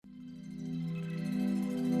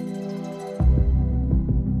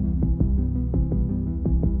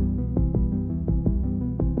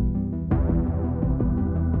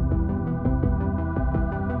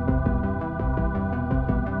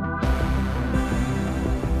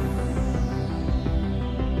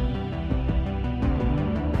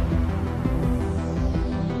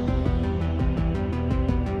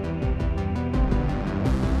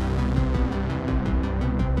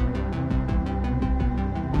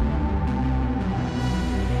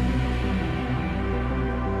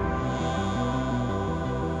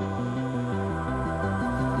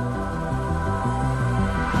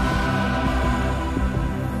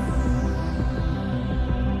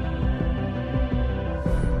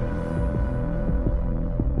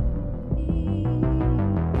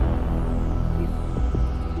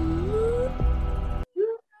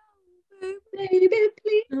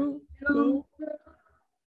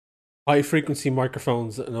high frequency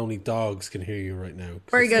microphones and only dogs can hear you right now.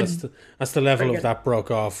 Very good. That's the level Very of good. that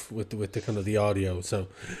broke off with the kind of the audio. So,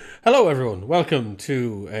 hello everyone, welcome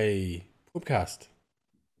to a Pubcast.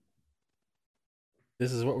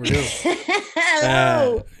 This is what we're doing.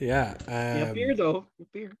 Hello. Yeah. Beer though.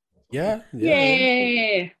 Beer. Yeah.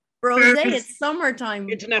 Yay! Rose, it's summertime.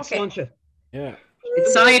 Internet Okay. sláinte. Yeah.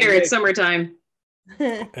 It's cider. It's summertime.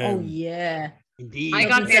 Oh yeah. Indeed. I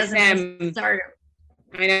got Nothing this. says a nice starter.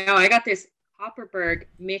 I know. I got this Hopperberg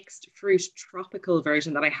mixed fruit tropical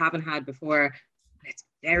version that I haven't had before. It's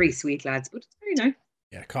very sweet, lads, but it's very nice.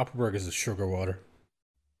 Yeah. Copperberg is a sugar water.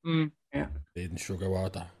 Yeah. In sugar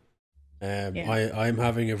water. Yeah. I'm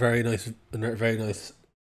having a very nice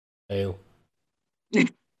ale.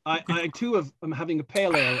 I too am having a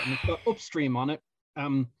pale ale and it's got upstream on it.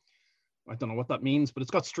 I don't know what that means, but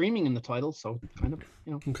it's got streaming in the title, so kind of,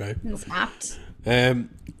 Okay. It's apt.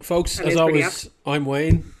 Folks, That as is pretty always, I'm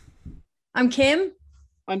Wayne, I'm Kim.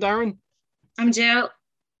 I'm Darren. I'm Jill.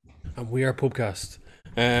 and we are Pubcast.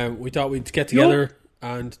 We thought we'd get together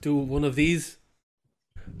and do one of these.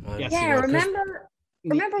 And, Yes. Yeah, you know,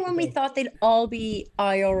 remember when we thought they'd all be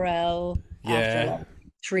IRL Yeah. after like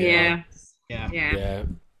 3 Yeah. months? Yeah. Yeah,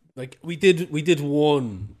 like we did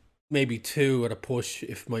one, maybe two at a push,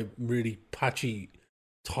 if my really patchy,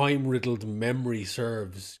 time-riddled memory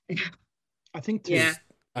serves. I think too. Yeah.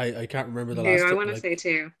 I can't remember the Two, last. I want to like, say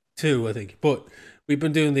two. two, I think. But we've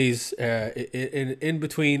been doing these in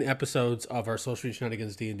between episodes of our Social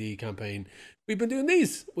Shenanigans D&D campaign. We've been doing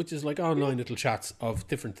these, which is like online little chats of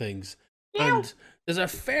different things. And there's a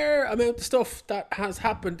fair amount of stuff that has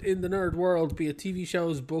happened in the nerd world, be it TV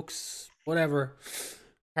shows, books, whatever,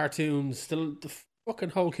 cartoons, still the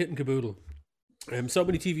fucking whole kit and caboodle. So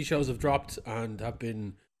many TV shows have dropped and have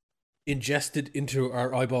been ingested into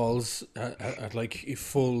our eyeballs at like a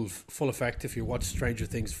full effect. If you watch Stranger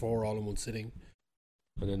Things 4 all in one sitting,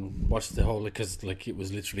 and then watch the whole, because like it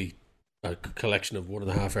was literally a collection of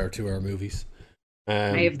 1.5 hour, 2 hour movies. I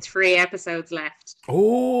have 3 episodes left.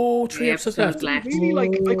 Oh, Three 3 episodes left. Really,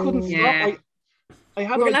 like I couldn't Yeah. stop. I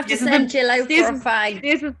had We're like, gonna have to this is send the- Jill out this for a is-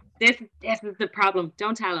 fag. This is the problem.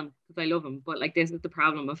 Don't tell him because I love him. But like, this is the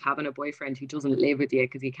problem of having a boyfriend who doesn't live with you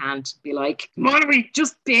because he can't be like, "Why don't we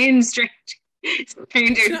just binge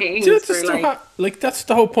Stranger Things for like." That's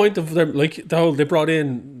the whole point of them. Like the whole, they brought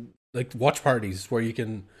in like watch parties where you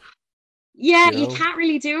can. Yeah, You you know? can't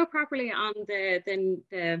really do it properly on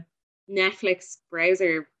the Netflix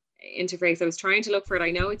browser interface. I was trying to look for it.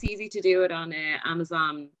 I know it's easy to do it on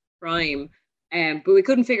Amazon Prime, but we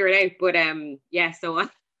couldn't figure it out. But yeah, so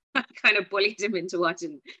I kind of bullied him into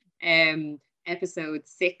watching episode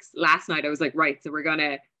 6 last night. I was like, right, so we're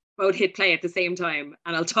gonna both hit play at the same time,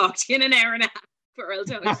 and I'll talk to you in an hour and a half. Or I'll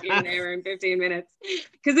talk to you in an hour and 15 minutes.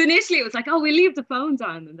 Because initially it was like, oh, we leave the phones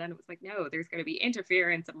on. And then it was like, no, there's going to be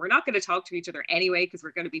interference and we're not going to talk to each other anyway because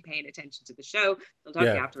we're going to be paying attention to the show. I'll talk to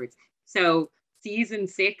you afterwards. So season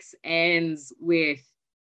 6 ends with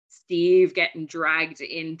Steve getting dragged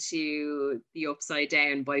into the Upside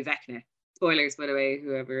Down by Vecna. Spoilers, by the way,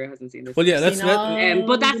 whoever hasn't seen this. Well, yeah,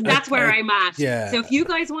 But that's where I'm at. Yeah. So if you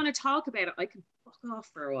guys want to talk about it, I can fuck off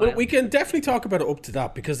for a while. Well, we can definitely talk about it up to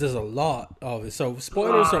that because there's a lot of it. So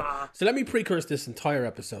spoilers are. So let me pre-curse this entire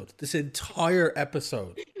episode. Right?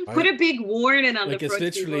 Put a big warning on Like, the it's front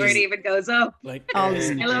literally- before it even goes up. Like,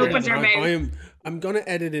 Hello, open your mouth. I'm gonna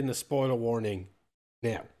edit in a spoiler warning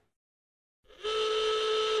now.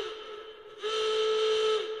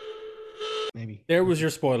 maybe. There was your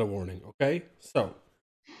spoiler warning, okay? So,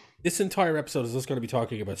 this entire episode is just going to be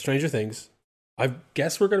talking about Stranger Things. I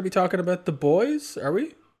guess we're going to be talking about The Boys, are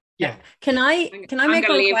we? Yeah. Can I I'm make a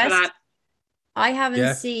gonna leave for request? that. I haven't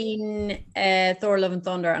Yeah. seen Thor: Love and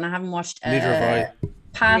Thunder, and I haven't watched Neither have I.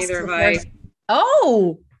 past Neither the have I. first.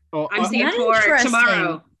 Oh, Oh, I'm seeing That's Thor interesting.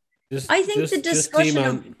 tomorrow. I think the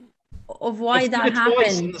discussion of why I've seen that it twice,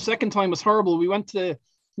 and happened. the second time was horrible. We went to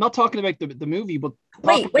not talking about the movie, but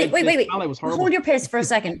Wait, talking wait, about wait, the wait, wait. finale was horrible. Hold your piss for a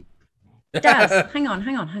second. Daz, hang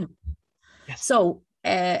on. Yes. So,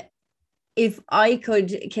 if I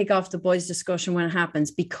could kick off the boys' discussion when it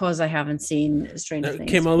happens, because I haven't seen Stranger Things.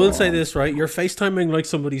 Kim, I will say before. this, right? You're FaceTiming like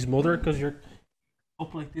somebody's mother because you're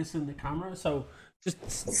up like this in the camera. So, just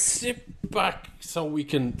sit back so we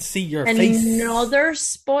can see your face. Another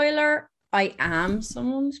spoiler. I am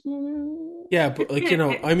someone's mother. Yeah, but like,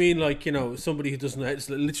 I mean, like, somebody who doesn't, it's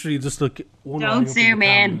literally just like one eye Don't up in zoom the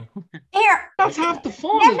in. camera. Here, That's half the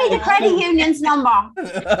fun. give me the credit union's number.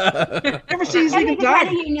 Ever see Give me Zig the and credit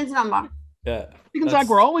Zag? union's number. Yeah. Zig and Zag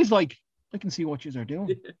were always like, I can see what you are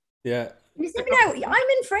doing. Yeah. You see, now I'm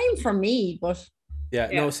in frame for me, but Yeah.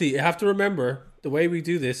 Yeah. No, see, you have to remember the way we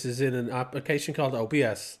do this is in an application called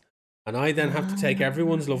OBS. And I then have to take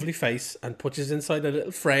everyone's lovely face and put it inside a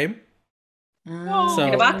little frame. So,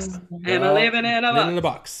 in a box. Emma living in a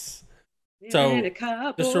box. Living in a So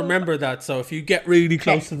cardboard just remember that. So if you get really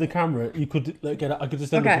close to the camera, you could I could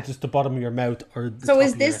just end up with just the bottom of your mouth or the so top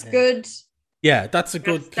is of your this head. good? Yeah, that's a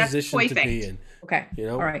good That's position to perfect. be in. Okay. You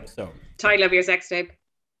know, all right. So Title of your sex tape.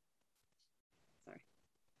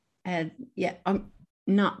 Yeah, I'm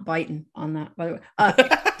not biting on that, by the way.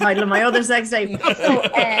 Title of my other sex tape. So,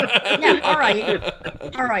 yeah,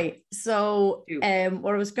 all right. So,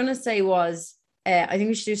 what I was gonna say was, I think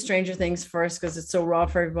we should do Stranger Things first because it's so raw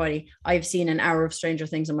for everybody. I've seen an hour of Stranger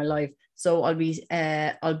Things in my life, so I'll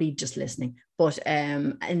be just listening. But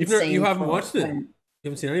you haven't watched it. You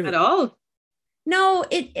haven't seen any of it At all? No,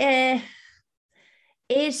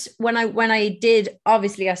 when I did,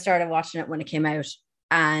 obviously I started watching it when it came out,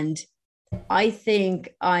 and I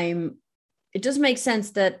think it does make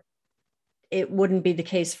sense that it wouldn't be the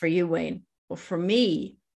case for you, Wayne, but for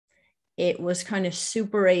me it was kind of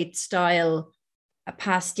Super 8 style, a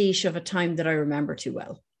pastiche of a time that I remember too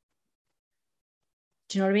well.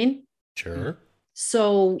 Do you know what I mean? Sure.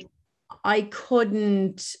 So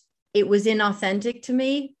it was inauthentic to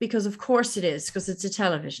me, because of course it is, because it's a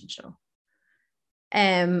television show.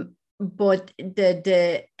 But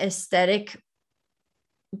the aesthetic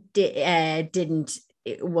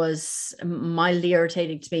it was mildly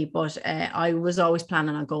irritating to me, but I was always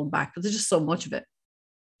planning on going back, but there's just so much of it,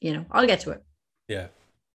 I'll get to it. Yeah.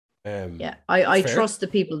 I trust the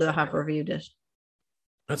people that have reviewed it.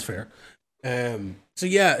 That's fair.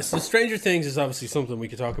 So Stranger Things is obviously something we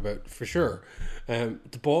could talk about for sure.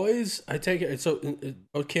 The boys, I take it, so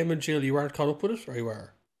Kim and Jill, you aren't caught up with it, or you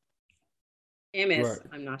are? Kim is.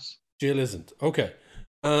 I'm not. Jill isn't. Okay.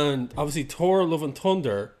 And obviously Thor Love and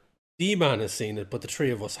Thunder, D-Man has seen it, but the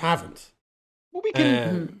three of us haven't. Well, we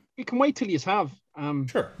can wait till you have.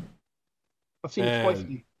 Sure. I've seen it twice.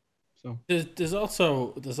 So there's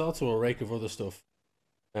also a rake of other stuff,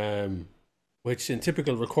 which in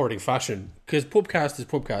typical recording fashion, because Pubcast is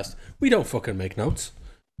Pubcast, we don't fucking make notes.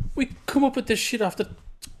 We come up with this shit off the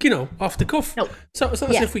cuff. No. So it's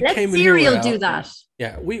not as if we let came in Serial here. Do that.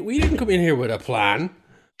 Yeah, we didn't come in here with a plan.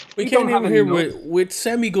 We don't came have in any here notes. with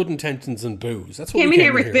semi-good intentions and booze. That's what Came we in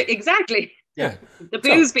came here in with here. exactly. Yeah. The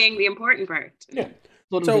booze being the important part. Yeah.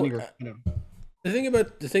 blood and So, vinegar.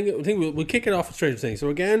 the thing we'll kick it off with Stranger Things. So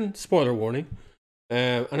again, spoiler warning.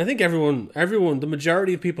 And I think everyone, the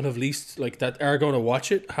majority of people have that are going to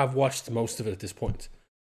watch it have watched most of it at this point.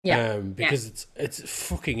 Yeah. Because it's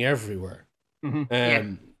fucking everywhere.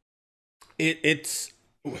 Mm-hmm. It's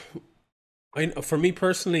for me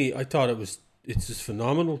personally, I thought it's a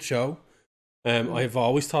phenomenal show. I've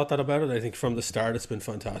always thought that about it. I think from the start it's been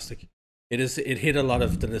fantastic. It hit a lot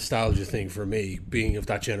of the nostalgia thing for me, being of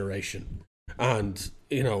that generation. And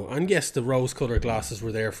yes, the rose-colored glasses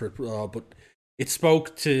were there for it, but it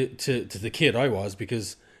spoke to the kid I was,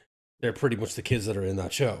 because they're pretty much the kids that are in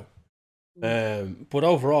that show. But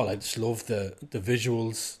overall, I just loved the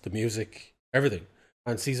visuals, the music, everything.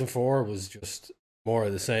 And season 4 was just more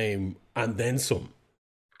of the same, and then some.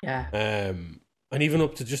 Yeah. And even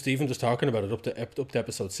up to just talking about it up to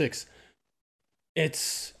episode 6,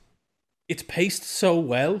 it's paced so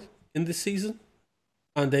well in this season,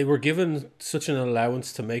 and they were given such an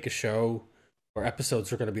allowance to make a show where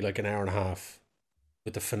episodes are going to be like an hour and a half,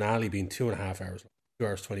 with the finale being 2.5 hours, 2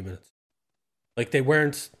 hours 20 minutes. Like, they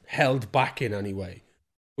weren't held back in any way,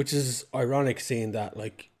 which is ironic, seeing that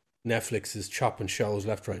Netflix is chopping shows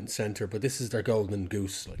left, right, and center, but this is their golden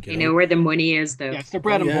goose. You know where the money is, though. Yeah, it's their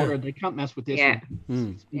bread and butter. They can't mess with this. Yeah.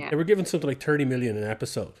 They were given something like 30 million an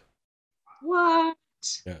episode. What?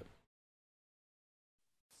 Yeah.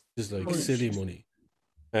 Just silly money.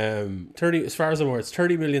 30, as far as I'm aware, it's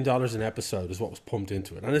 $30 million an episode is what was pumped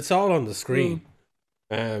into it, and it's all on the screen.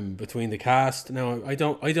 Between the cast. Now, I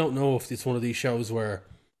don't know if it's one of these shows where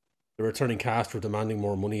the returning cast were demanding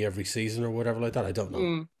more money every season or whatever like that. I don't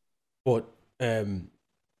know. But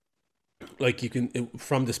you can,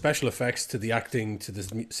 from the special effects to the acting to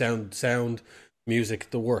the sound, music,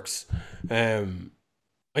 the works. I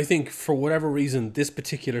think for whatever reason, this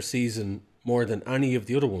particular season, more than any of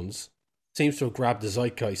the other ones, seems to have grabbed the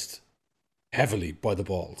zeitgeist heavily by the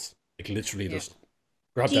balls. Literally just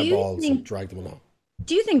grabbed their balls and dragged them along.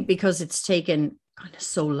 Do you think because it's taken kind of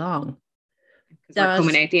so long? Because we're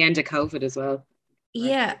coming out the end of COVID as well.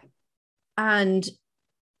 Yeah. And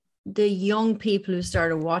the young people who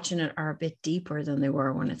started watching it are a bit deeper than they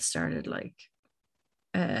were when it started,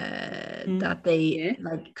 that they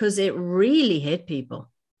because it really hit people.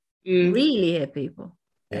 Really hit people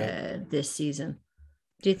this season.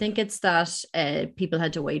 Do you think it's that people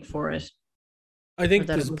had to wait for it I think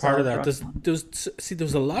that there's it was part of all that. dropped. There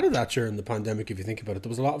was a lot of that during the pandemic. If you think about it, there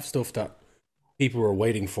was a lot of stuff that people were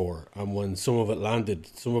waiting for, and when some of it landed,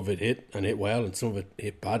 some of it hit and hit well, and some of it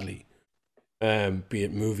hit badly. Be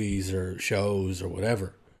it movies or shows or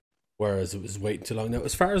whatever. Whereas it was waiting too long. Now,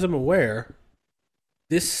 as far as I'm aware,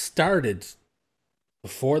 this started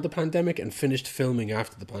before the pandemic and finished filming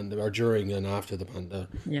after the pandemic, or during and after the pandemic.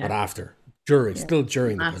 Yeah. Not after, during, Yeah. still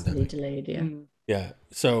during the Massively pandemic. delayed, yeah. Yeah,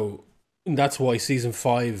 so that's why season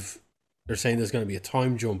 5, they're saying there's going to be a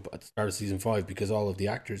time jump at the start of season 5 because all of the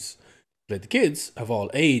actors who played the kids have all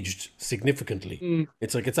aged significantly.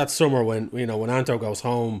 It's like it's that summer when when Anto goes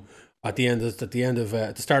home at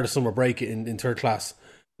the start of summer break in third class,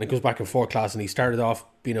 and he goes back in fourth class, and he started off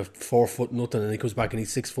being a 4 foot nothing, and he comes back and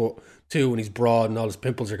he's 6'2", and he's broad, and all his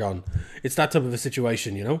pimples are gone. It's that type of a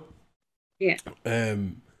situation, Yeah.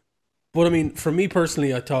 But I mean, for me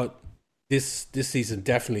personally, I thought this season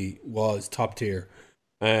definitely was top tier,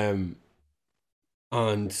 and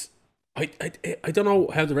I don't know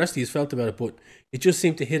how the rest of you felt about it, but it just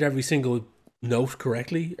seemed to hit every single note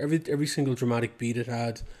correctly. Every single dramatic beat it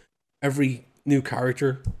had, every new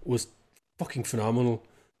character was fucking phenomenal.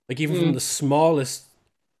 Like even from the smallest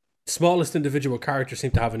individual character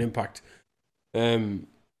seemed to have an impact.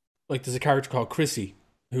 Like there's a character called Chrissy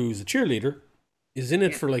who's a cheerleader, is in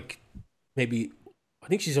it for like maybe, I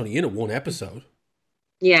think she's only in it one episode.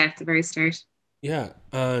 Yeah, at the very start. Yeah,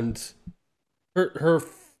 and her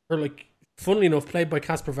like, funnily enough, played by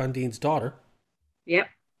Casper Van Dien's daughter. Yep.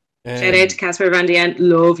 Shout out to Casper Van Dien,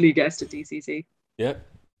 lovely guest at DCC. Yeah.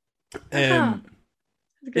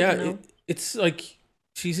 It's like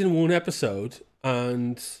she's in one episode,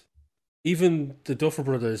 and even the Duffer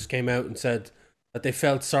Brothers came out and said that they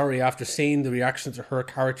felt sorry after seeing the reactions of her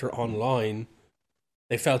character online.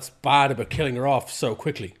 They felt bad about killing her off so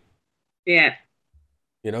quickly. Yeah.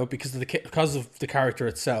 Because of the character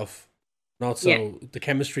itself, and also the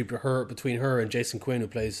chemistry between her and Jason Quinn, who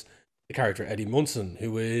plays the character Eddie Munson,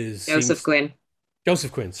 who is Joseph Quinn, who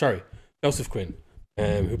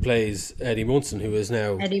plays Eddie Munson, who is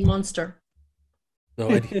now Eddie Munster. No,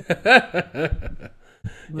 Eddie.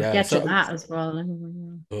 We'll get to that as well.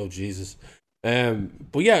 Oh Jesus.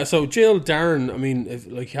 But yeah, so Jill, Darren, I mean,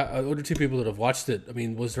 other two people that have watched it, I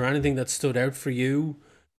mean, was there anything that stood out for you,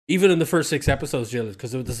 even in the first 6 episodes, Jill?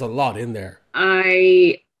 Because there's a lot in there.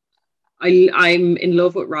 I'm in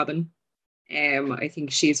love with Robin. I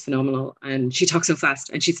think she's phenomenal, and she talks so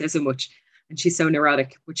fast, and she says so much, and she's so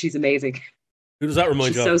neurotic, but she's amazing. Who does that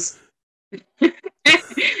remind you of?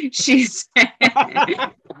 She's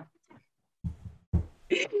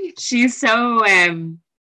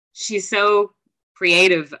she's so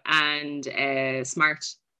creative and smart,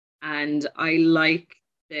 and I like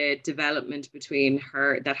the development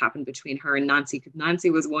that happened between her and Nancy, because Nancy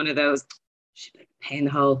was one of those, she's like a pain in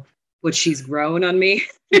the hole, but she's grown on me.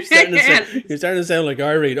 You're starting to sound like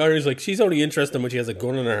Irene. Irene's like, she's only interested when she has a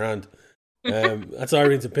gun in her hand. That's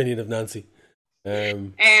Irene's opinion of Nancy.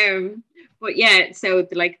 But yeah, so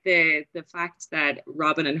the fact that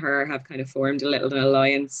Robin and her have kind of formed a little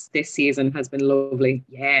alliance this season has been lovely.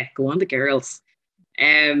 Yeah, go on the girls.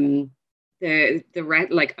 I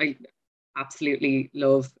absolutely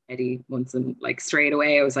love Eddie Munson. Like straight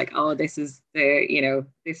away, I was like, oh, this is the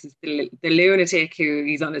lunatic who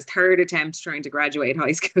he's on his 3rd attempt trying to graduate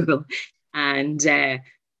high school, and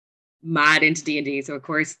mad into D&D. So of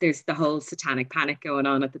course there's the whole satanic panic going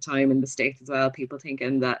on at the time in the States as well. People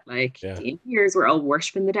thinking that D&Ders were all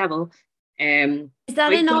worshipping the devil. Is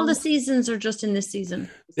that in all the seasons or just in this season?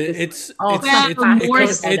 It's prominent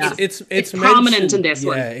in this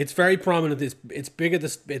one. Yeah, it's very prominent. It's big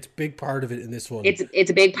big part of it in this one. It's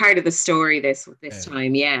a big part of the story this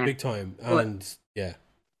time. Yeah, big time. And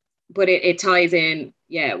but it ties in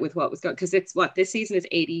with what was going, because it's this season is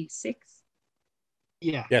 86.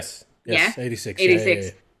 Yeah. Yes. Yeah. 86. 86.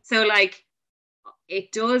 Yeah. So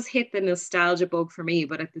it does hit the nostalgia bug for me,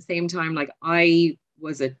 but at the same time, I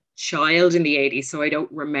was a child in the 80s, so I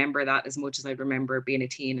don't remember that as much as I remember being a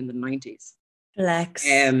teen in the 90s. Flex.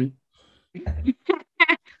 I'm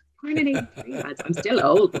still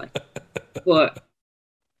old, but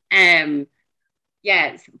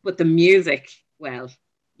but the music, well,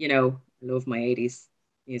 I love my 80s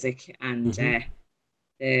music, and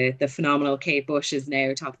the phenomenal Kate Bush is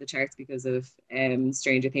now top of the charts because of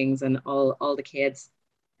Stranger Things, and all the kids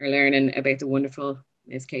are learning about the wonderful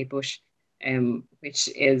Miss Kate Bush, which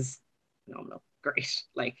is phenomenal. Great.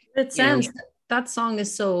 It sounds, that song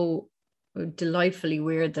is so delightfully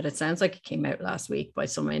weird that it sounds like it came out last week by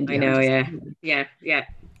some indie. I know, yeah.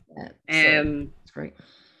 So it's great.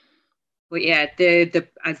 But yeah, the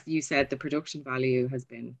as you said, the production value has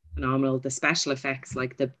been phenomenal. The special effects,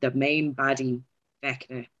 like the main baddie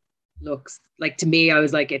Vecna, looks like, to me, I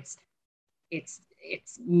was like, it's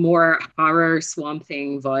more horror Swamp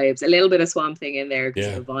Thing vibes. A little bit of Swamp Thing in there because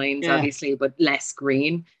of the vines, obviously, but less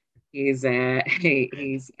green. He's yeah,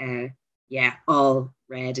 all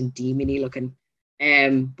red and demony looking.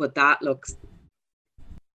 But that looks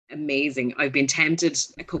amazing. I've been tempted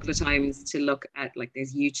a couple of times to look at, like,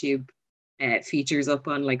 there's YouTube features up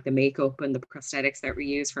on like the makeup and the prosthetics that we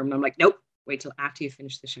use from. And I'm like, nope, wait till after you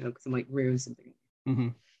finish the show because it might ruin something.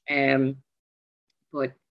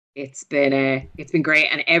 But it's been great,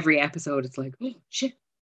 and every episode it's like, oh shit,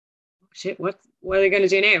 what are they going to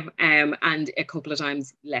do now? And a couple of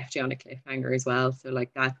times left you on a cliffhanger as well. So like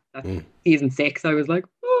that's season 6. I was like,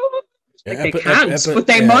 oh, like they can't, but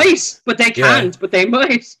they might, but they can't, but they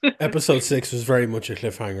might. Episode 6 was very much a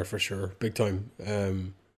cliffhanger for sure, big time.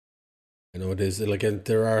 I know it is. Like,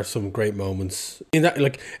 there are some great moments in that.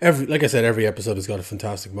 Like I said, every episode has got a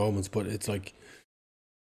fantastic moments, but it's like,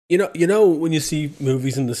 you know, when you see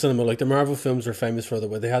movies in the cinema, like the Marvel films are famous for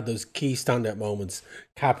where they had those key standout moments,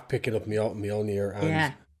 Cap picking up Mjolnir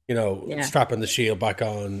and strapping the shield back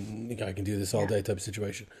on. I can do this all day type of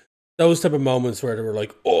situation. Those type of moments where they were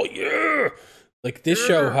like, oh yeah, like this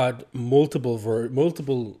show had multiple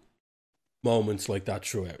moments like that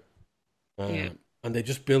throughout. And they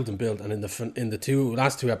just build and build, and in the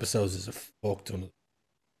last two episodes is a fuck ton of it.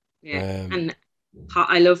 Yeah, and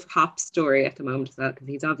I love Hop's story at the moment as well, because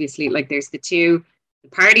he's obviously, like, there's the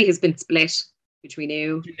party has been split, which we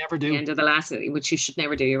knew never do. At the end of the last, which you should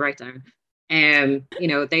never do. You're right, Darren. You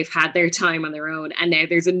know, they've had their time on their own, and now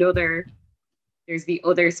there's the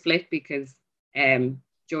other split because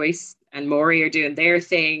Joyce and Maury are doing their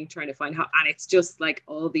thing, trying to find Hop, and it's just like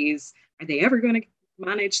all these. Are they ever going to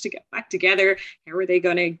manage to get back together? How are they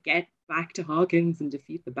going to get back to Hawkins and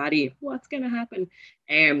defeat the baddie? What's going to happen?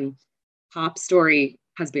 Hop's story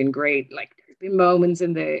has been great. Like, there's been moments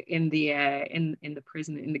in the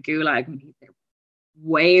prison, in the gulag, when he's there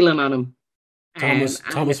wailing on him. Thomas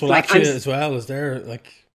Wallachia as well is there.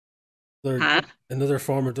 Like, another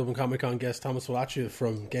former Dublin Comic Con guest, Thomas Wallachia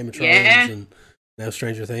from Game of Thrones and now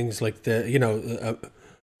Stranger Things. Like, the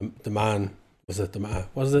man. Was it the man?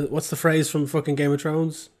 What's the phrase from fucking Game of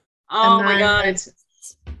Thrones? Oh my god!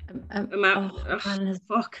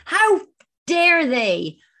 Fuck! How dare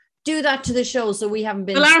they do that to the show? So we haven't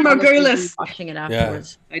been watching it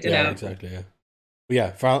afterwards. I don't know. Exactly. Yeah. But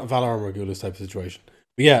yeah, Valar Morghulis type of situation.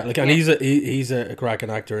 But yeah, like, and he's a cracking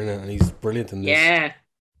actor in it, and he's brilliant in this.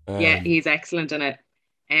 Yeah, he's excellent in it.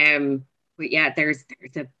 But yeah, there's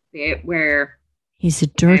a bit where he's a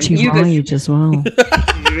dirty ride as well.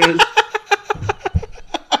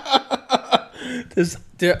 Do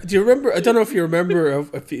you remember? I don't know if you remember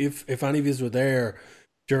if any of you were there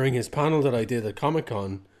during his panel that I did at Comic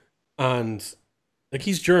Con, and like,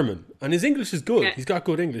 he's German and his English is good. He's got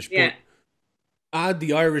good English, but add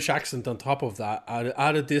the Irish accent on top of that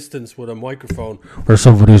at a distance with a microphone where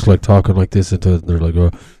somebody's like talking like this into it, and they're like,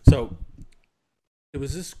 oh. So there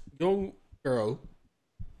was this young girl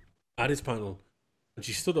at his panel, and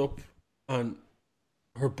she stood up, and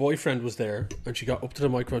her boyfriend was there, and she got up to the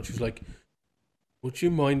microphone. She was like, would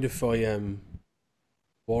you mind if I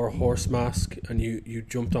wore a horse mask and you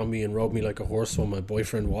jumped on me and rode me like a horse while my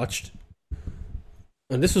boyfriend watched?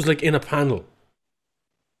 And this was like in a panel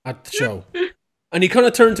at the show. And he kind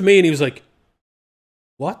of turned to me and he was like,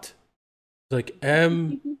 what? I was like,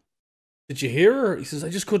 did you hear her? He says, I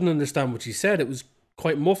just couldn't understand what she said. It was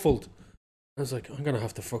quite muffled. I was like, I'm going to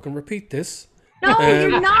have to fucking repeat this. No,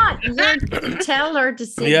 you're not. You're to tell her to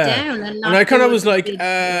sit down. And I kind of was like,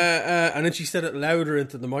 and then she said it louder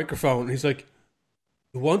into the microphone. And he's like,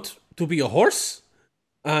 you want to be a horse?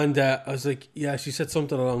 And I was like, yeah, she said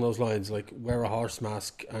something along those lines, like, wear a horse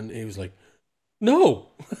mask. And he was like, no,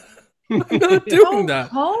 I'm not doing that.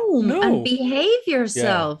 Home and behave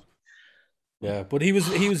yourself. Yeah, but he was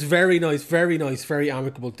very nice, very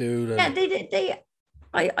amicable dude. And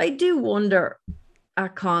I do wonder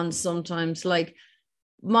at cons sometimes, like,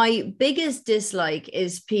 my biggest dislike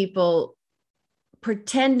is people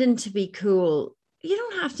pretending to be cool. You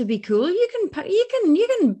don't have to be cool. You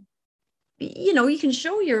can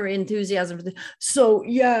show your enthusiasm for so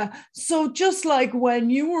just like when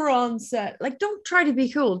you were on set, like, don't try to be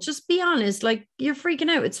cool, just be honest. Like, you're freaking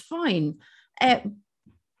out, it's fine.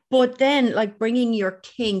 But then, like, bringing your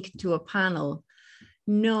kink to a panel,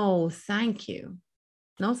 no thank you.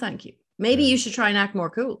 Maybe you should try and act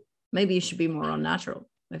more cool. Maybe you should be more unnatural,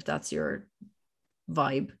 if that's your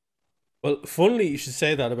vibe. Well, funnily, you should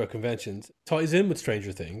say that about conventions. It ties in with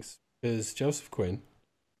Stranger Things, because Joseph Quinn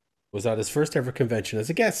was at his first ever convention as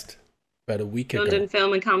a guest about a week ago. London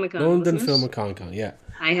Film and Comic Con. London Film and Comic Con, yeah.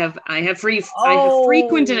 I have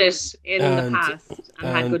frequented it in the past and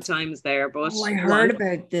had good times there. But I heard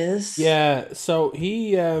about this. Yeah, so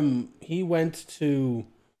he went to.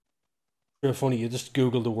 Real funny. You just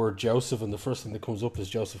Google the word Joseph, and the first thing that comes up is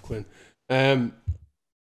Joseph Quinn.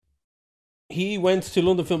 He went to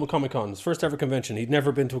London Film and Comic Con, his first ever convention. He'd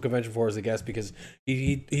never been to a convention before as a guest because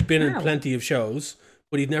he'd been in plenty of shows,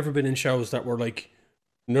 but he'd never been in shows that were like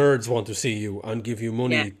nerds want to see you and give you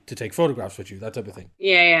money to take photographs with you, that type of thing.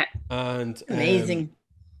 Yeah. And amazing.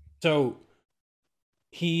 So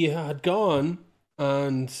he had gone,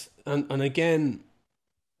 and again,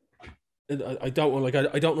 I don't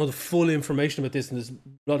know the full information about this, and there's a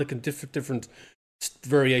lot of different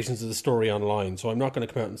variations of the story online. So I'm not going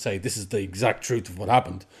to come out and say this is the exact truth of what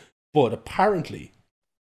happened. But apparently,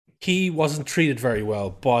 he wasn't treated very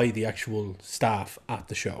well by the actual staff at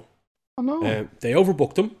the show. Oh no! They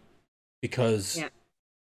overbooked him because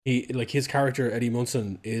his character Eddie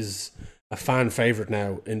Munson is a fan favorite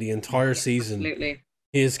now in the entire season. Absolutely.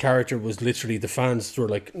 His character was literally, the fans were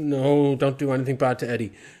like, "No, don't do anything bad to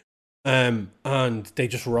Eddie," and they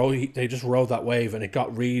just rode that wave, and it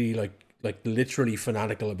got really like literally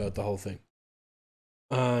fanatical about the whole thing.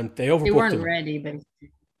 And they overbooked him. They weren't ready, but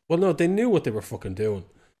well, no, they knew what they were fucking doing,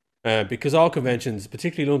 because all conventions,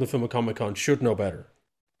 particularly London Film and Comic Con, should know better.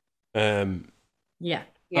 Yeah,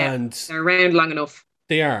 and they're around long enough.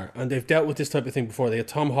 They are, and they've dealt with this type of thing before. They had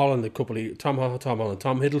Tom Hiddleston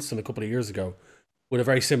a couple of years ago with a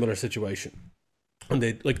very similar situation, and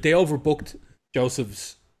they overbooked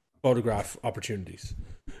Joseph's photograph opportunities,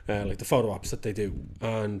 like the photo ops that they do,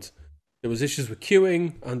 and there was issues with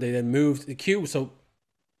queuing, and they then moved the queue. So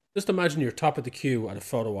just imagine you're top of the queue at a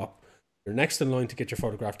photo op, you're next in line to get your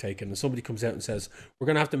photograph taken, and somebody comes out and says, "We're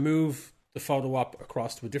going to have to move the photo op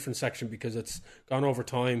across to a different section because it's gone over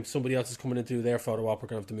time. Somebody else is coming in to do their photo op. We're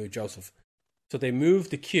going to have to move Joseph." So they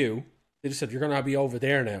moved the queue. They just said, "You're going to be over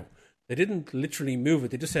there now." They didn't literally move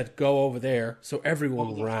it. They just said, "Go over there." So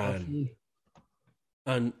everyone ran.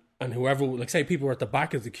 And whoever, like say people were at the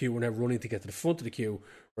back of the queue were now running to get to the front of the queue,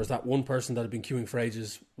 whereas that one person that had been queuing for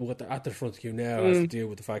ages at the front of the queue now has to deal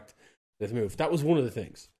with the fact that they've moved. That was one of the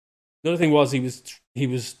things. Another thing was he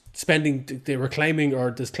was spending. They were claiming,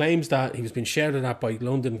 or there's claims that he was being shouted at by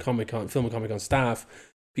London Film and Comic Con staff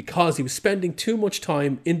because he was spending too much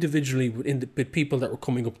time individually with people that were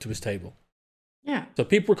coming up to his table. Yeah. So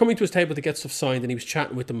people were coming to his table to get stuff signed, and he was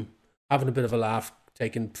chatting with them, having a bit of a laugh,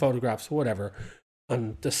 taking photographs, whatever.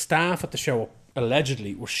 And the staff at the show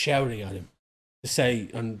allegedly were shouting at him to say,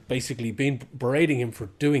 and basically berating him for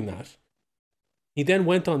doing that. He then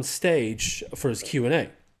went on stage for his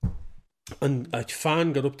Q&A. And a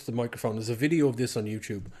fan got up to the microphone, there's a video of this on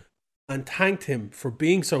YouTube, and thanked him for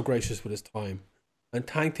being so gracious with his time, and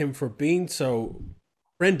thanked him for being so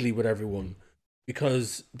friendly with everyone,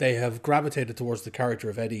 because they have gravitated towards the character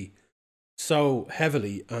of Eddie so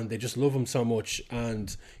heavily, and they just love him so much,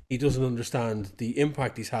 and he doesn't understand the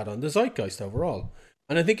impact he's had on the zeitgeist overall.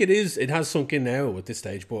 And I think it has sunk in now at this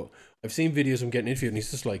stage, but I've seen videos of him getting interviewed, and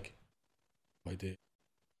he's just like, "I did.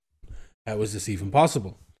 How is this even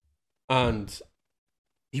possible?" And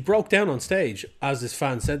he broke down on stage as this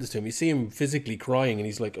fan said this to him. You see him physically crying, and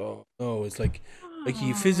he's like, "Oh no!" It's like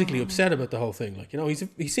he's physically upset about the whole thing. Like, you know,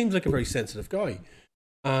 he seems like a very sensitive guy,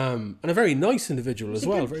 and a very nice individual as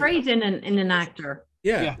well. Great in an actor.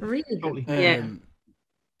 Yeah, really good. Totally.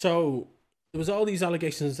 So there was all these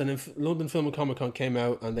allegations, and then London Film and Comic Con came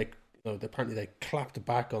out, and apparently they clapped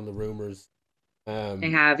back on the rumors.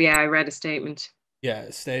 They have, I read a statement. Yeah,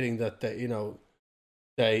 stating that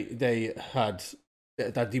they had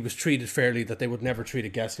that he was treated fairly, that they would never treat a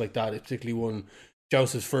guest like that, particularly one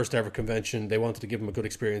Joseph's first ever convention. They wanted to give him a good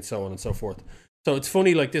experience, so on and so forth. So it's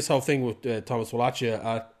funny, like this whole thing with Thomas Wallachia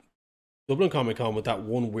at Dublin Comic Con with that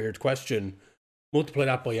one weird question, multiply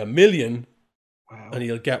that by 1 million, and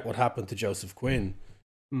you'll get what happened to Joseph Quinn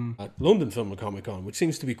at London Film and Comic Con, which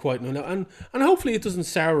seems to be quite and hopefully it doesn't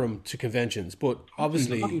sour him to conventions, but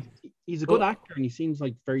obviously he's a good actor, and he seems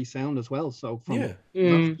like very sound as well. So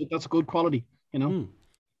that's a good quality, you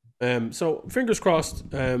know. So fingers crossed.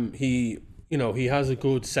 He has a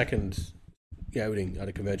good second outing at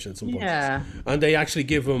a convention at some point. Yeah, and they actually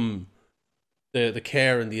give him the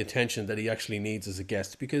care and the attention that he actually needs as a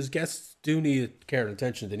guest, because guests do need care and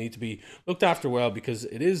attention. They need to be looked after well, because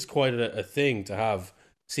it is quite a thing to have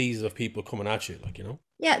seas of people coming at you, like, you know.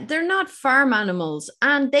 Yeah, they're not farm animals,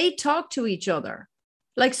 and they talk to each other.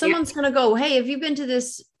 Like someone's gonna go, "Hey, have you been to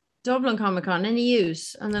this Dublin Comic Con? Any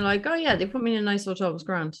use?" And they're like, "Oh yeah, they put me in a nice hotel. It was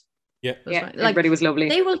grand." Yeah. Yeah, Like, everybody was lovely.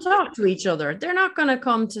 they will talk to each other. They're not going to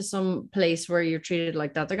come to some place where you're treated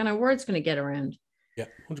like that. Word's going to get around. Yeah,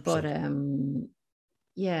 100%. But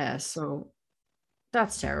yeah, so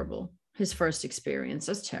that's terrible. His first experience,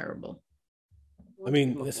 that's terrible. I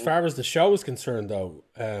mean, as far as the show is concerned, though,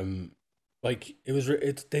 like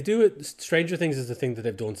they do it. Stranger Things is the thing that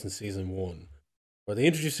they've done since season 1, where they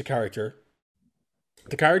introduce a character.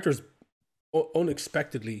 The character is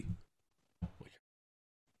unexpectedly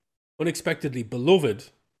beloved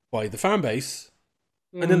by the fan base,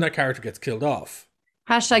 and then that character gets killed off.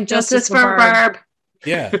 Hashtag Justice for Barb.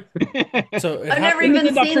 Yeah. So I've never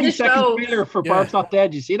even seen the show. Trailer for Barb's Not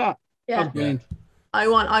Dead. You see that? Yeah. Yeah. I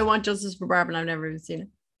want Justice for Barb, and I've never even seen it.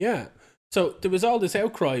 Yeah. So there was all this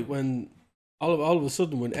outcry when all of a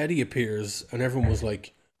sudden when Eddie appears, and everyone was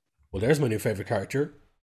like, "Well, there's my new favorite character.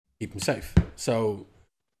 Keep him safe." So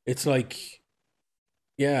it's like,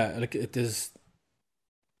 yeah, like it is.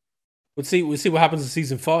 We'll see what happens in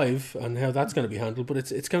season 5 and how that's going to be handled. But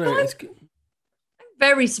it's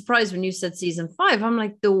very surprised when you said season 5. I'm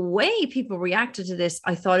like, the way people reacted to this,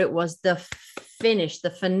 I thought it was the finish, the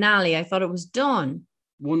finale. I thought it was done.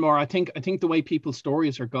 One more. I think the way people's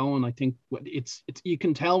stories are going, I think it's you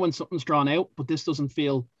can tell when something's drawn out, but this doesn't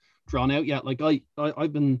feel drawn out yet. Like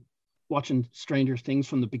I've been watching Stranger Things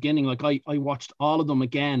from the beginning. Like I watched all of them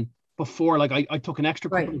again before. Like I took an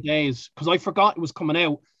extra couple of days because I forgot it was coming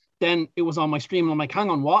out. Then it was on my stream, and I'm like,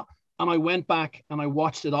 hang on, what? And I went back and I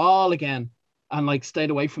watched it all again, and like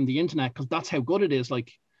stayed away from the internet because that's how good it is.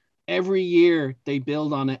 Like every year they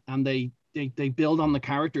build on it, and they build on the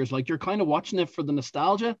characters. Like you're kind of watching it for the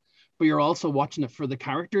nostalgia, but you're also watching it for the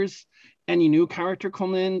characters. Any new character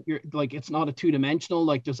coming in, you're like, it's not a 2-dimensional.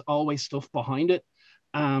 Like there's always stuff behind it.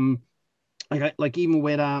 Like even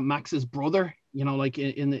with Max's brother, you know, like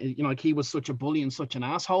like he was such a bully and such an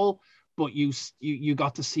asshole. But you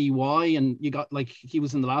got to see why, and you got like he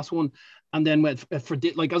was in the last one, and then like as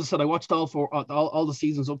I said, I watched all the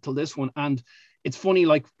seasons up till this one, and it's funny.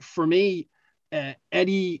 Like for me,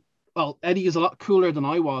 Eddie is a lot cooler than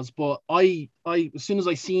I was, but I as soon as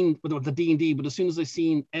I seen the D&D, but as soon as I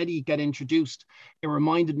seen Eddie get introduced, it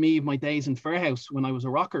reminded me of my days in Fairhouse when I was a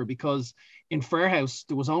rocker, because in Fairhouse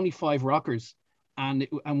there was only 5 rockers, and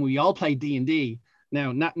we all played D&D.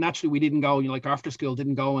 Now, naturally, we didn't go, like after school,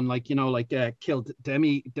 didn't go and kill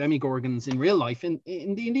demigorgons in real life. In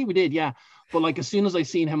D&D, we did, yeah. But like as soon as I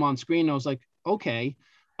seen him on screen, I was like, okay.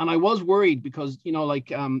 And I was worried because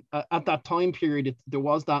at that time period, there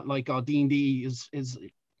was that D&D is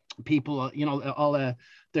people,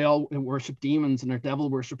 they all worship demons and they're devil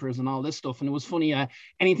worshippers and all this stuff. And it was funny.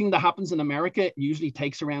 Anything that happens in America usually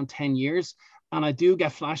takes around 10 years. And I do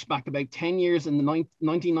get flashback about 10 years in the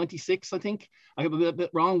 1996, I think. I got a bit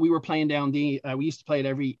wrong. We were playing down we used to play it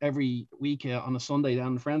every week on a Sunday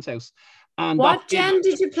down in a friend's house. And what gen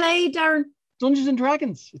did you play, Darren? Dungeons and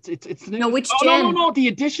Dragons. It's no, which gen? No, the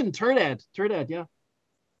edition, third ed, yeah.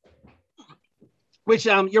 Which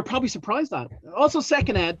you're probably surprised at. Also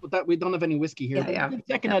second ed, but that we don't have any whiskey here. Yeah.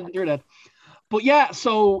 Second ed and third ed. But yeah,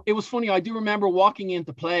 so it was funny. I do remember walking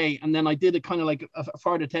into play, and then I did a kind of like a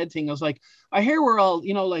Father Ted thing. I was like, I hear we're all,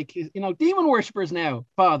 demon worshippers now,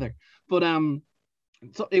 Father. But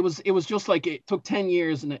so it was just like it took 10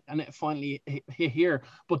 years and it finally hit here.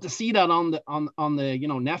 But to see that on the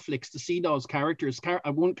Netflix, to see those characters,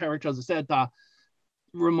 one character, as I said, that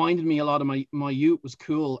reminded me a lot of my youth, was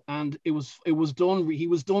cool, and it was done. He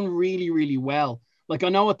was done really, really well. Like I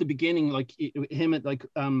know at the beginning, like him at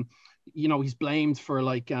he's blamed for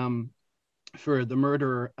for the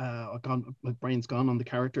murder. My brain's gone on the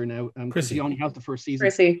character now. Because he only has the first season.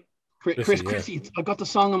 Chrissy. Yeah. I got the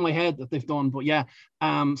song on my head that they've done, but yeah.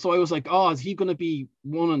 So I was like, oh, is he going to be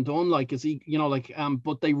one and done? Like, is he?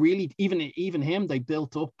 But they really, even him, they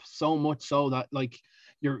built up so much so that like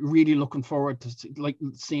you're really looking forward to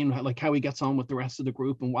seeing how he gets on with the rest of the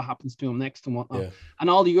group and what happens to him next and whatnot. Yeah. And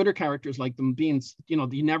all the other characters, like them being,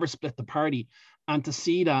 you never split the party. And to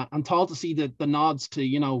see that, and to see the nods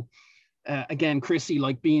to, again, Chrissy,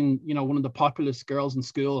 like being, one of the populous girls in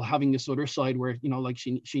school, having this other side where,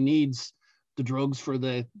 she needs the drugs for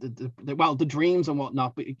the dreams and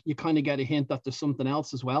whatnot, but you kind of get a hint that there's something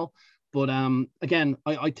else as well. But again,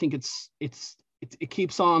 I think it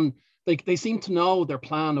keeps on, like they seem to know their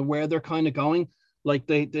plan and where they're kind of going. Like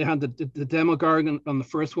they had the demo garden on the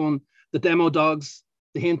first one, the demo dogs,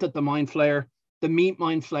 the hint at the mind flayer, the meat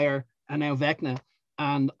mind flayer, and now Vecna.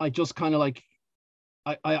 And I just kind of like,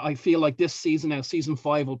 I feel like this season now, season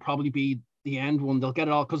 5 will probably be the end one. They'll get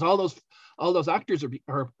it all because all those actors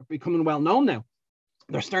are becoming well known now.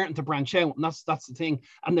 they're starting to branch out, and that's the thing.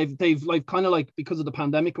 And they've like kind of like, because of the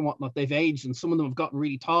pandemic and whatnot, they've aged, and some of them have gotten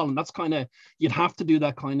really tall, and that's kind of, you'd have to do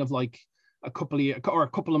that kind of like a couple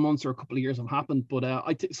of months or a couple of years have happened.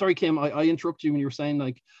 But sorry, Kim, I interrupted you when you were saying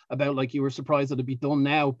like about like you were surprised that it'd be done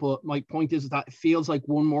now. But my point is that it feels like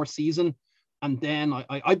one more season, and then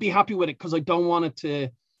I'd be happy with it, because I don't want it to.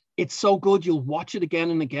 It's so good, you'll watch it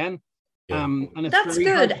again and again. Yeah. And it's That's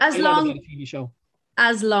very good, hard to highlight about a TV show.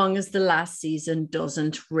 As long as the last season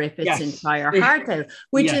doesn't rip its Yes. entire heart out,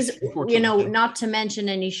 which Yes, is, unfortunately. not to mention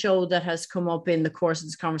any show that has come up in the course of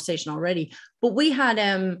this conversation already. But we had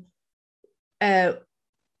like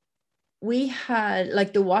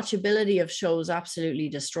the watchability of shows absolutely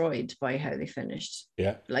destroyed by how they finished.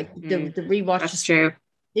 Yeah. Like the rewatch. That's true.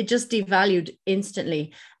 It just devalued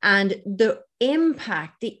instantly. And the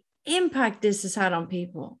impact this has had on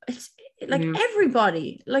people, it's like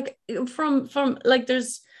everybody, like from like,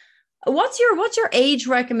 there's, what's your age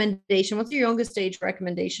recommendation? What's your youngest age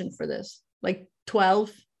recommendation for this? Like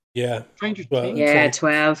 12? Yeah. Stranger 12. Things. Yeah,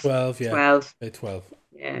 12. 12, yeah. 12. 12.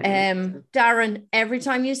 Yeah. Darren, every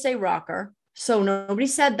time you say rocker, so nobody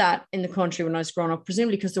said that in the country when I was growing up,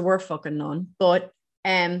 presumably because there were fucking none. But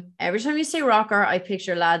every time you say rocker, I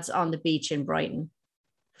picture lads on the beach in Brighton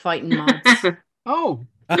fighting mobs. Oh.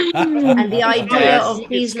 And the idea of It's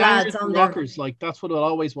these Scangers lads and on their rockers, like that's what it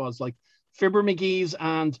always was. Like Fibber McGee's,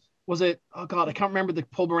 and was it? Oh God, I can't remember the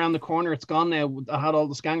pub around the corner. It's gone now. I had all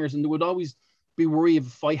the Scangers, and there would always be worry of a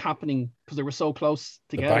fight happening because they were so close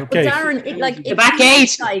together. back gate. But Darren, The back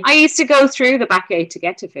gate. I used to go through the back gate to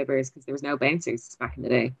get to Fibbers because there was no bouncers back in the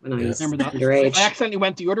day when I was Remember that? underage. I accidentally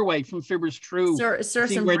went the other way from Fibbers through,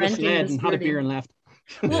 see where this led, and had a beer and left.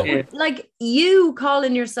 Well, like, you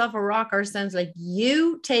calling yourself a rocker sounds like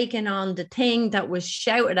you taking on the thing that was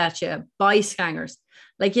shouted at you by Scangers.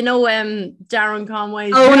 Like, Darren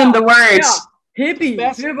Conway's owning the word. Hippie,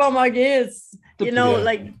 hip on my gaze.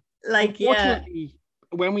 Unfortunately,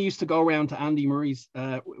 when we used to go around to Andy Murray's,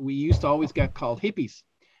 we used to always get called hippies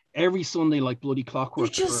every Sunday, like bloody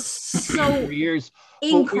clockwork. They're just so for years.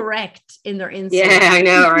 incorrect in their insight. Yeah, I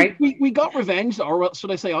know, right? We got revenge, or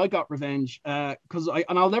should I say, I got revenge, because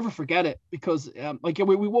I'll never forget it, because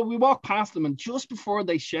we walked past them, and just before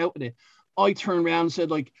they shouted it, I turned around and said,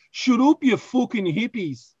 like, "Shut up, you fucking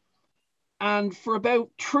hippies!" And for about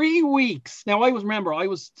 3 weeks, now I was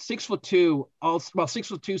 6'2", 6'2",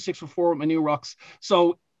 6'4" with my new rocks.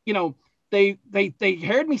 So they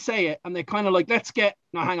heard me say it, and they kind of like,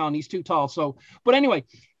 no, hang on, he's too tall. So, but anyway,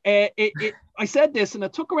 I said this, and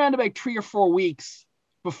it took around about 3 or 4 weeks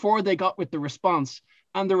before they got with the response.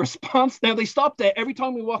 And the response, now they stopped it. Every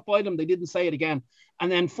time we walked by them, they didn't say it again.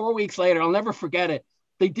 And then 4 weeks later, I'll never forget it,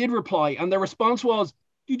 they did reply, and their response was,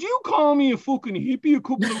 "Did you call me a fucking hippie a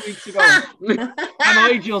couple of weeks ago?" And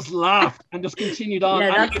I just laughed and just continued on. Yeah,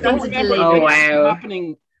 and I don't remember wow.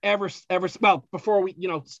 happening ever well before we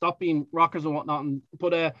stopped being rockers and whatnot.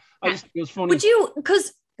 But I just, it was funny. Would you,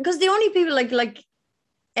 because the only people like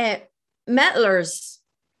metalers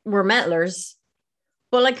were metalers,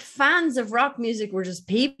 but like fans of rock music were just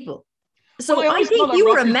people. So Well, I I always think thought you that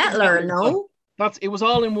were a rock music metaler, was no? it was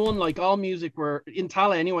all in one. Like, all music were in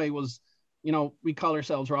Tala anyway. Was we call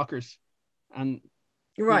ourselves rockers, and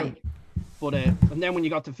Right. But and then when you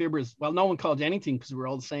got to Fibbers, well, no one called you anything because we were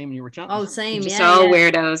all the same and you were chatting. All the same, Just yeah. all yeah.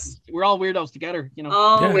 weirdos. We're all weirdos together,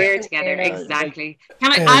 All Yeah. weird together, Weirdos. exactly.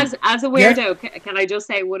 Can I, as a weirdo, can I just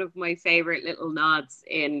say one of my favorite little nods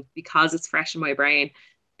because it's fresh in my brain,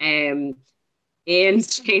 in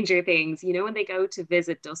Stranger Things, when they go to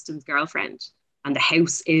visit Dustin's girlfriend and the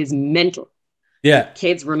house is mental, Yeah.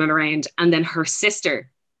 kids running around, and then her sister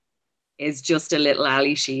is just a little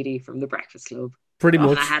Ali Sheedy from the Breakfast Club. Pretty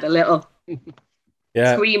much. I had a little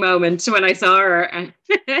Yeah. squee moment when I saw her. I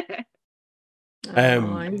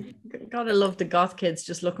gotta love the goth kids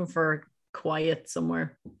just looking for quiet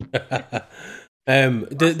somewhere.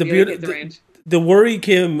 The worry,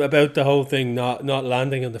 Kim, about the whole thing not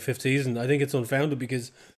landing in the 5th season, I think it's unfounded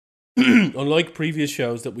because unlike previous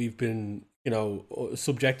shows that we've been,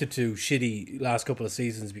 subjected to shitty last couple of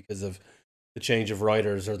seasons because of the change of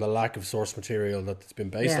writers or the lack of source material that it's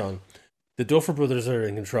been based on, the Duffer Brothers are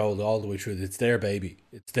in control all the way through. It's their baby.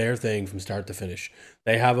 It's their thing from start to finish.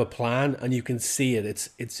 They have a plan, and you can see it.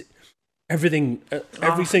 It's everything.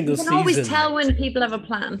 Every single season. You can always tell when people have a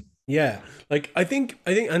plan. Yeah, like I think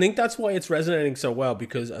that's why it's resonating so well,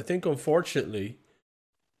 because I think, unfortunately,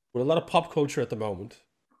 with a lot of pop culture at the moment,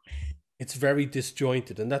 it's very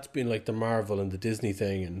disjointed, and that's been like the Marvel and the Disney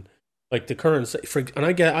thing, and like the current. And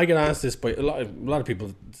I get asked this by a lot of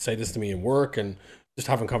people say this to me in work and just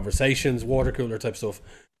having conversations, water cooler type stuff.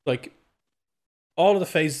 Like, all of the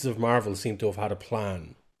phases of Marvel seem to have had a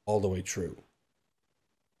plan all the way through.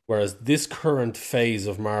 Whereas this current phase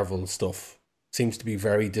of Marvel stuff seems to be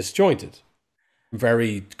very disjointed.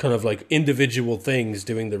 Very kind of like individual things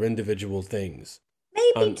doing their individual things.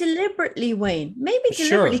 Maybe deliberately, Wayne. Maybe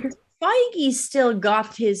deliberately, because Feige still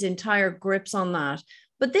got his entire grips on that.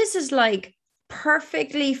 But this is like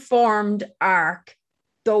perfectly formed arc.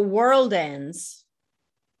 The world ends.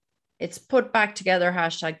 It's put back together,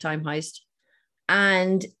 #time heist.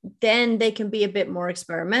 And then they can be a bit more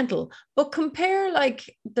experimental. But compare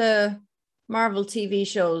like the Marvel TV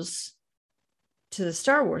shows to the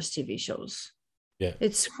Star Wars TV shows. Yeah.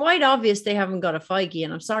 It's quite obvious they haven't got a Feige.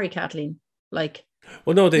 And I'm sorry, Kathleen. Like,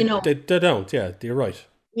 well, no, they don't. Yeah, you're right.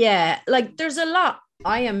 Yeah, like there's a lot.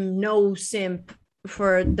 I am no simp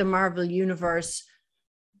for the Marvel universe,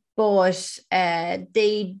 but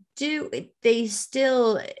they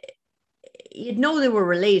still, you'd know they were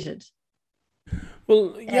related.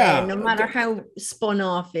 Well, yeah. No matter how spun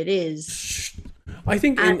off it is. I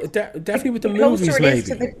think definitely with the movies, maybe.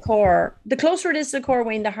 The closer it is to the core,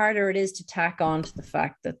 Wayne, the harder it is to tack on to the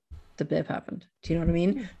fact that the blip happened. Do you know what I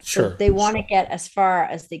mean? Sure. So they want to get as far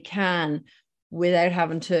as they can without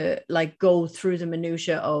having to like go through the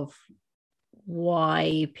minutia of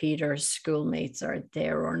why Peter's schoolmates are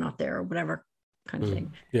there or not there or whatever kind of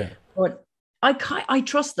thing. Yeah. But I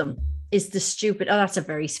trust them is the stupid, that's a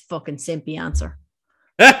very fucking simpy answer.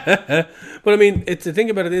 But I mean, the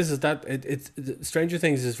thing about it is that it's Stranger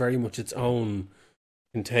Things is very much its own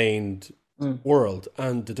contained world,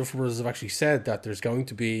 and the Duffer Brothers have actually said that there's going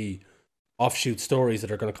to be offshoot stories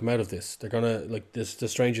that are going to come out of this. They're going to, like, the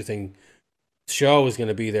Stranger Thing show is going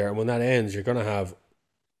to be there, and when that ends, you're going to have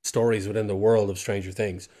stories within the world of Stranger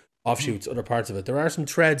Things, offshoots, other parts of it. There are some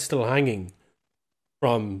threads still hanging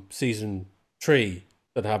from season 3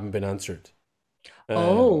 that haven't been answered.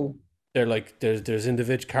 They're like there's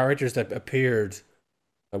individual characters that appeared,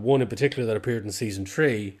 one in particular that appeared in season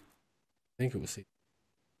 3. I think it was season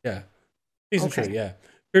 3. Yeah,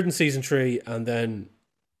 appeared in season 3 and then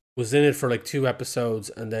was in it for like 2 episodes,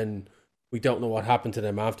 and then we don't know what happened to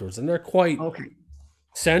them afterwards. And they're quite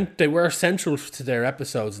they were central to their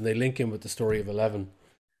episodes, and they link in with the story of 11.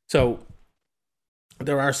 So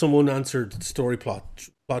there are some unanswered story plot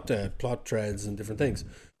threads and different things.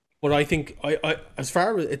 But I think I as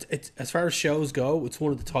far as shows go, it's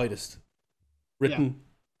one of the tightest written,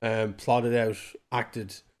 plotted out,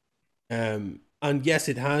 acted, and yes,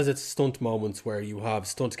 it has its stunt moments where you have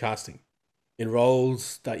stunt casting in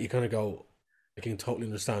roles that you kind of go, I can totally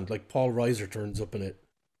understand. Like Paul Reiser turns up in it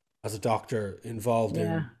as a doctor involved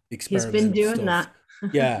in experiments. He's been doing that.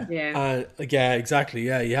 Yeah, exactly.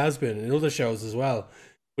 Yeah, he has been in other shows as well.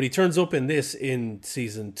 But he turns up in this in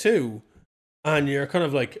season 2, and you're kind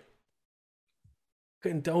of like,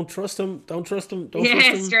 don't trust him.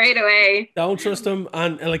 Straight away. Don't trust him.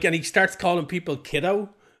 And he starts calling people kiddo.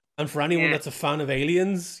 And for anyone that's a fan of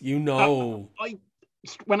Aliens, you know.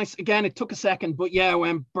 It took a second, but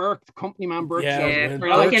when Burke, the company man Burke showed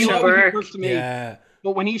up,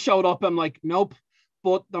 but when he showed up, I'm like, nope.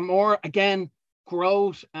 But the more, again,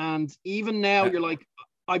 growth, and even now you're like,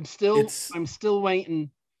 I'm still waiting,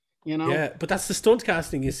 you know? Yeah, but that's the stunt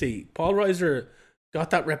casting, you see. Paul Reiser got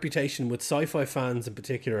that reputation with sci-fi fans in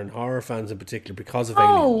particular and horror fans in particular because of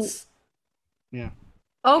Aliens. Yeah.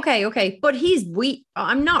 Okay. But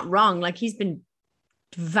I'm not wrong. Like, he's been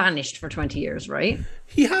vanished for 20 years, right?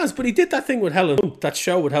 He has, but he did that thing with Helen Hunt, that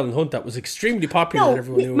show with Helen Hunt that was extremely popular that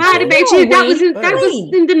everyone knew. Mad about you. That was in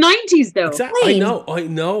the 90s, though. Exactly. I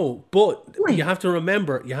know, but you have to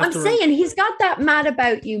remember. I'm saying he's got that mad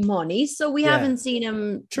about you money, so we haven't seen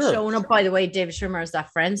him showing up. By the way, David Schwimmer has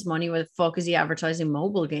that Friends money. Where the fuck is he advertising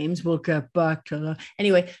mobile games? We'll get back to that.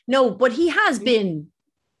 Anyway, no, but he has been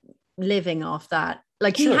living off that.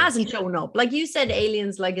 Like, he hasn't shown up. Like you said,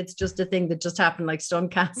 Aliens, like it's just a thing that just happened, like stunt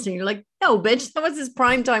casting. You're like, no, bitch, that was his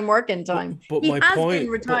prime time working time. But my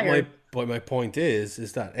point is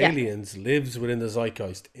that Aliens lives within the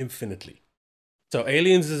zeitgeist infinitely. So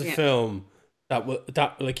Aliens is a film that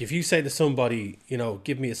like, if you say to somebody, you know,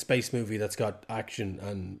 give me a space movie that's got action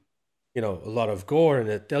and, you know, a lot of gore in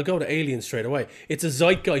it, they'll go to Aliens straight away. It's a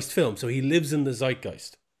zeitgeist film, so he lives in the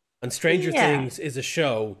zeitgeist. And Stranger Things is a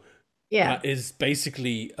show. That is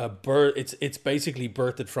basically it's basically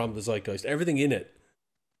birthed from the zeitgeist. Everything in it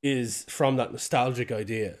is from that nostalgic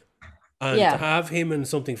idea. And to have him in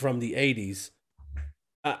something from the 80s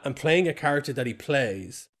and playing a character that he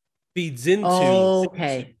plays feeds into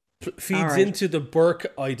into the Burke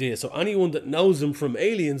idea. So anyone that knows him from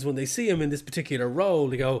Aliens, when they see him in this particular role,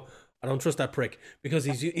 they go, I don't trust that prick because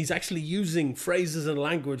he's actually using phrases and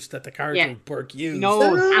language that the character Burke used.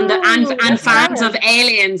 No, and fans of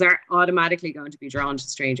Aliens are automatically going to be drawn to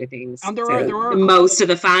Stranger Things. And there are most of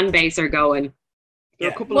the fan base are going.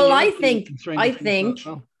 Well, I think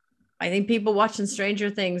people watching Stranger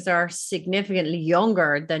Things are significantly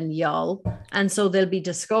younger than y'all, and so they'll be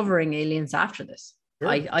discovering Aliens after this. Sure.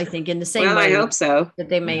 I think in the same way. I hope so. That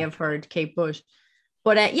they may have heard Kate Bush.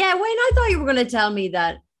 But Wayne, I thought you were going to tell me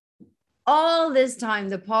that all this time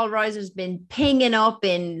the Paul Reiser's been pinging up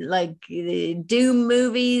in like Doom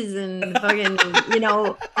movies and fucking,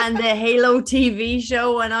 and the Halo TV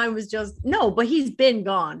show. And I was just, no, but he's been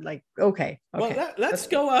gone. Like, okay. Well, let's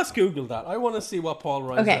go ask Google that. I want to see what Paul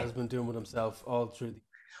Reiser has been doing with himself all through the...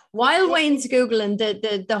 While Wayne's Googling,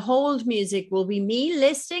 the hold music will be me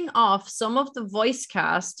listing off some of the voice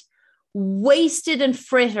cast wasted and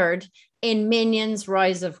frittered in Minions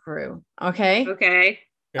Rise of Gru. Okay.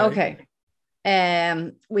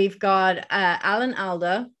 We've got Alan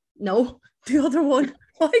Alda. No, the other one.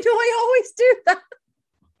 Why do I always do that?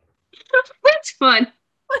 Which one?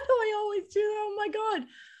 Why do I always do that?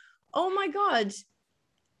 Oh my god.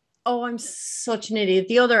 Oh, I'm such an idiot.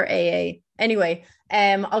 The other AA. Anyway,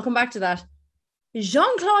 I'll come back to that.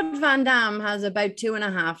 Jean-Claude Van Damme has about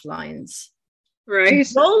 2.5 lines. Right.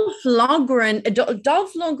 Dolph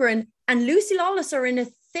Lundgren and Lucy Lawless are in a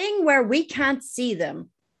thing where we can't see them.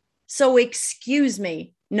 So excuse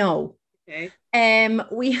me. No. Okay.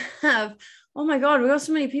 We have, oh my God, we got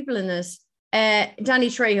so many people in this. Danny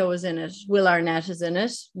Trejo is in it. Will Arnett is in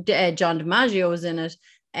it. John DiMaggio is in it.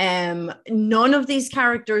 None of these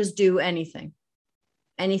characters do anything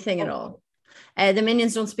at all. The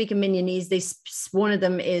minions don't speak in Minionese. One of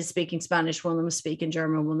them is speaking Spanish, one of them is speaking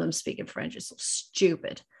German, one of them is speaking French. It's so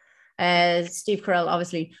stupid. Steve Carell,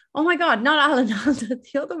 obviously. Oh my God, not Alan Alda,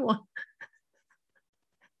 the other one.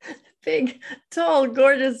 Big, tall,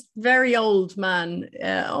 gorgeous, very old man.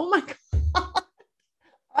 Oh my God.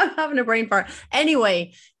 I'm having a brain fart.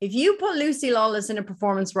 Anyway, if you put Lucy Lawless in a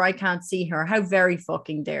performance where I can't see her, how very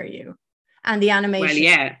fucking dare you? And the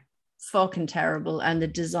animation fucking terrible, and the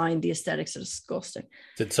design, the aesthetics are disgusting.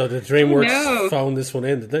 So the DreamWorks found this one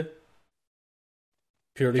in, did they?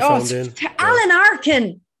 Purely found in. Alan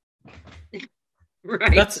Arkin.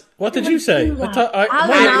 Right. What did you say? Alan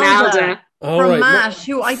Alda from MASH,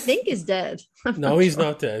 who I think is dead. No, he's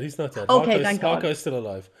not dead. He's not dead. Okay, thank God. Hawkeye's still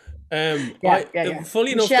alive.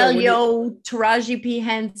 Fully enough, Michelle Yeoh, Taraji P.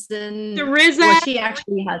 Henson. The RZA. Well, she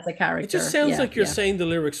actually has a character. It just sounds like you're saying the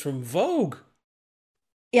lyrics from Vogue.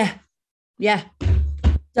 Yeah.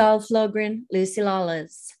 Dolph Lundgren, Lucy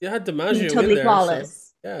Lawless. You had DiMaggio Totally in there.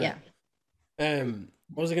 Flawless. So, yeah.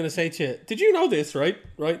 What was I going to say to you? Did you know this, right?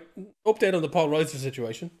 Update on the Paul Reiser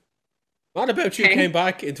situation. Mad About You came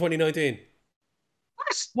back in 2019.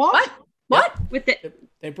 What? With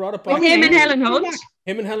they brought it back. With him and Helen Hunt?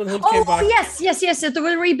 Him and Helen Hunt came back. Oh, yes. There was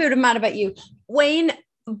a reboot of Mad About You. Wayne,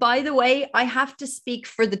 by the way, I have to speak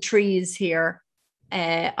for the trees here.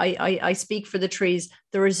 I speak for the trees.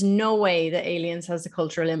 There is no way that Aliens has the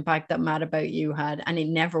cultural impact that Mad About You had, and it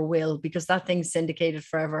never will, because that thing's syndicated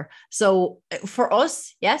forever. So for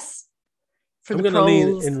us, yes. I'm going to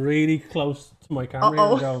lean in really close to my camera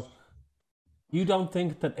and go, you don't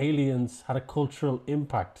think that Aliens had a cultural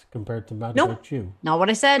impact compared to Mad About You? Not what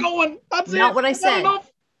I said. Not what I said.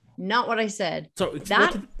 Not what I said. So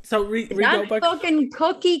that go back. Fucking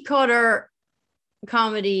cookie cutter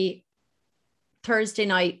comedy Thursday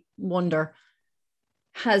night wonder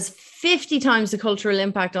has 50 times the cultural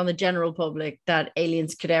impact on the general public that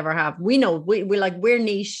Aliens could ever have. We know we're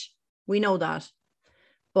niche. We know that.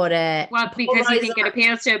 But because you think it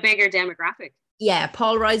appeals to a bigger demographic. Yeah,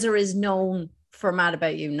 Paul Reiser is known for Mad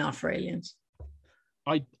About You, not for Aliens.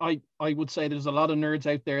 I would say there's a lot of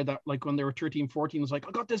nerds out there that, like, when they were 13, 14, was like,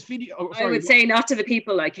 I got this video. Oh, I would say not to the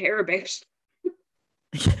people I care about.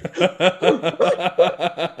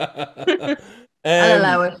 I'll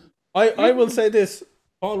allow it. I will say this: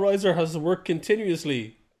 Paul Reiser has worked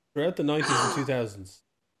continuously throughout the 90s and 2000s.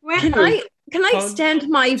 Can I extend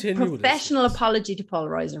my professional apology to Paul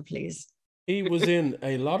Reiser, please? He was in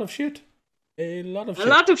a lot of shit. A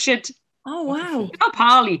lot of shit. Oh wow! Oh,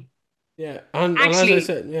 Polly. Yeah, and as I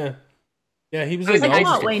said, yeah, he was in like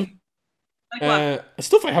what, Wayne?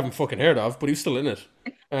 Stuff I haven't fucking heard of, but he was still in it.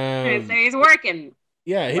 So he's working.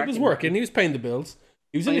 Yeah, he was working. He was paying the bills.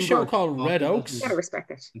 He was in a show called Red Oaks. Gotta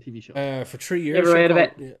respect it. TV show. For 3 years. Never heard of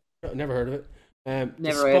it. Yeah, never heard of it.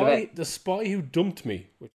 Never heard of it. The Spy Who Dumped Me,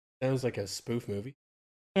 which sounds like a spoof movie.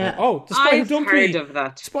 Yeah. The Spy Who Dumped Me. I've heard of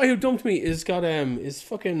that. Spy Who Dumped Me is got is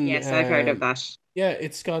fucking. Yes, I've heard of that. Yeah,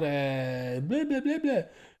 it's got a blah blah blah blah.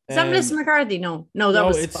 Is that Melissa McCarthy? No, that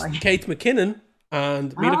was it's Spy. Kate McKinnon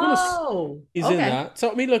and Mila Kunis. Oh, He's okay. in that.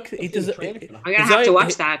 So I mean, look, he I've seen does. the trailer for that. I'm gonna have to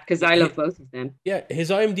watch that because I love both of them. Yeah, his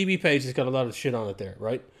IMDb page has got a lot of shit on it there,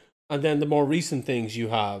 right? And then the more recent things you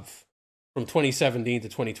have from 2017 to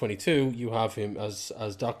 2022, you have him as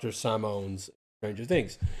Dr. Sam Owens, Stranger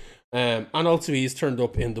Things, and also he's turned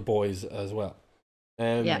up in The Boys as well.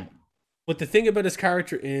 Yeah. But the thing about his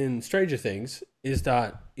character in Stranger Things is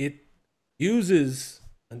that it uses,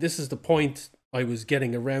 and this is the point I was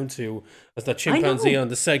getting around to, as that chimpanzee on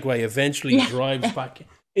the Segway eventually drives back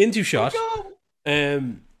into shot.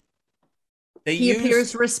 He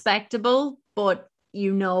appears respectable, but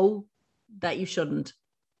you know that you shouldn't.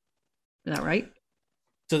 Is that right?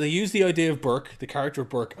 So they use the idea of Burke, the character of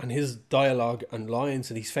Burke, and his dialogue and lines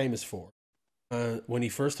that he's famous for when he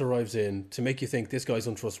first arrives in, to make you think this guy's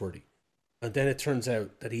untrustworthy. And then it turns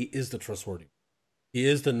out that he is the trustworthy. He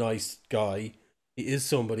is the nice guy. He is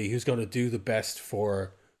somebody who's going to do the best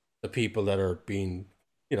for the people that are being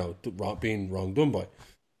wrong done by.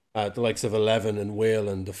 The likes of Eleven and Will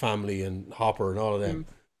and the family and Hopper and all of them.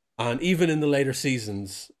 And even in the later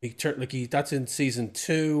seasons, that's in season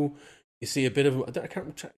 2. You see a bit of him. I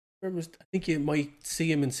can't remember. I think you might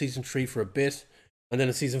see him in season 3 for a bit. And then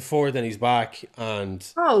in season 4, then he's back and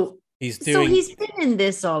he's doing. So he's been in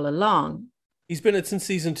this all along. He's been it since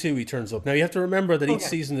season 2. He turns up. Now you have to remember that each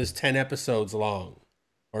season is 10 episodes long,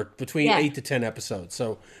 or between 8 to 10 episodes.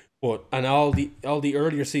 So, and all the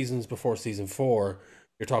earlier seasons before season 4,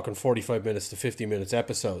 you're talking 45 minutes to 50 minutes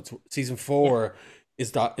episodes. Season 4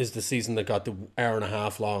 is the season that got the hour and a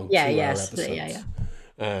half long 2 hour episodes,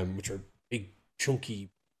 which are big,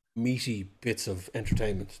 chunky, meaty bits of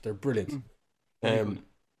entertainment. They're brilliant.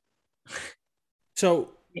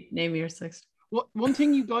 So name your 6. One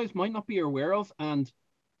thing you guys might not be aware of, and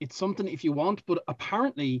it's something if you want, but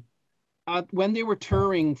apparently when they were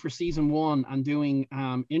touring for season 1 and doing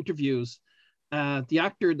interviews, the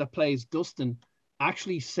actor that plays Dustin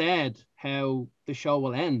actually said how the show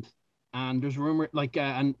will end. And there's rumor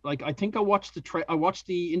I think I watched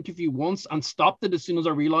the interview once and stopped it as soon as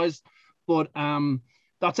I realized, but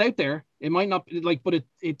that's out there. It might not but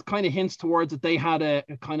it kind of hints towards that they had a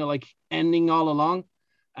kind of like ending all along.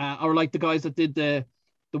 Or like the guys that did the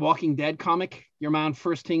Walking Dead comic,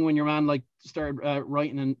 first thing when your man started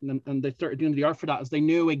writing and they started doing the art for that, is they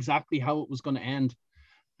knew exactly how it was going to end.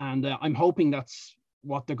 And I'm hoping that's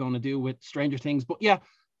what they're going to do with Stranger Things. But yeah,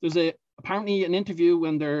 there's apparently an interview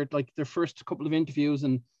when they're their first couple of interviews,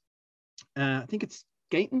 and I think it's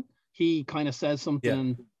Gayton. He kind of says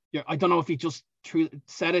something. Yeah. I don't know if he just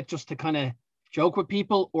said it just to kind of joke with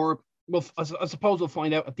people, or well, I suppose we'll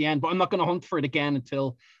find out at the end, but I'm not going to hunt for it again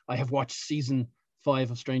until I have watched season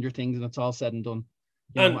 5 of Stranger Things and it's all said and done.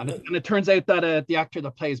 And it turns out that the actor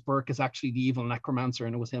that plays Burke is actually the evil necromancer,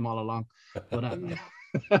 and it was him all along. But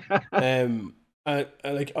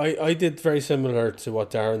I did very similar to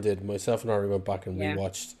what Darren did. Myself and Ari went back and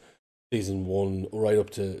rewatched season 1 right up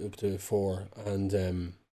to 4,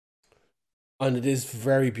 and it is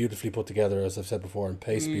very beautifully put together, as I've said before, and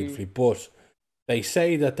paced beautifully, but they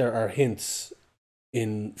say that there are hints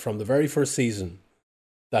from the very first season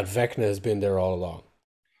that Vecna has been there all along.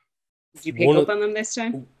 Did you pick up on them this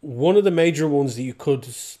time? One of the major ones that you could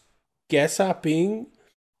guess at being,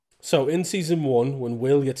 so in season 1, when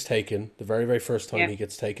Will gets taken, the very, very first time he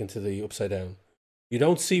gets taken to the Upside Down, you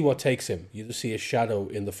don't see what takes him. You just see a shadow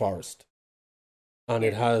in the forest. And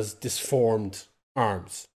it has disformed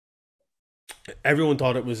arms. Everyone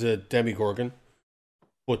thought it was a Demogorgon.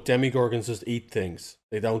 But Demogorgons just eat things.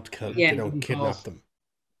 They don't kill. They don't kidnap them.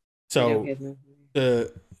 So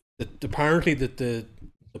apparently the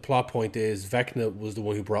plot point is Vecna was the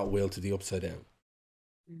one who brought Will to the Upside Down,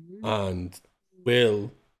 and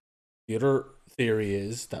Will. The other theory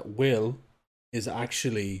is that Will is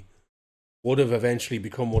actually would have eventually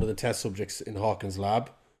become one of the test subjects in Hawkins'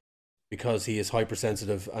 lab because he is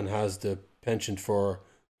hypersensitive and has the penchant for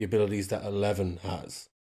the abilities that Eleven has.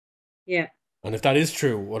 Yeah. And if that is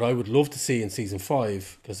true, what I would love to see in season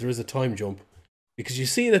 5, because there is a time jump, because you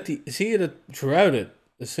see it throughout it.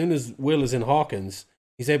 As soon as Will is in Hawkins,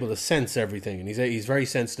 he's able to sense everything, and he's very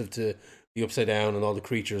sensitive to the Upside Down and all the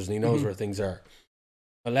creatures, and he knows where things are.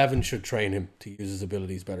 11 should train him to use his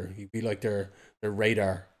abilities better. He'd be like their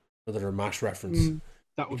radar, or their MASH reference.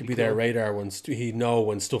 That would be cool. their radar when he'd know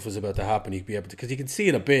when stuff is about to happen. He'd be able to, because you can see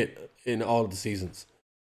it a bit in all of the seasons.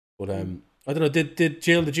 But I don't know. Did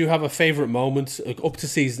Jill? Did you have a favorite moment up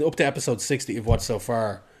to episode 6 that you've watched so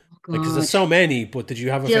far? Because there's so many. But did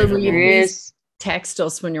you have a favorite moment? text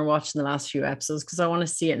us when you're watching the last few episodes because I want to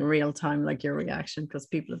see it in real time, like your reaction, because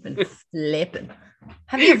people have been flipping.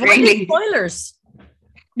 Have you avoided Really? spoilers?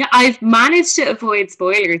 No, I've managed to avoid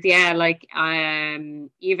spoilers. Yeah, like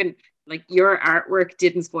even like your artwork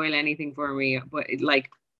didn't spoil anything for me, but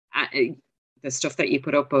the stuff that you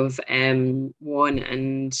put up of 1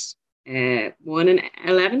 and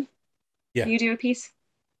 11. Yeah. You do a piece.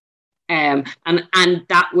 And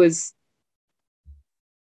that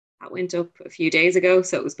went up a few days ago,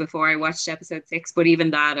 so it was before I watched episode 6. But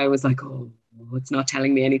even that, I was like, oh, it's not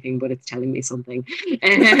telling me anything, but it's telling me something.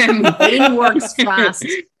 Wayne works fast.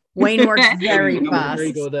 Wayne works very fast.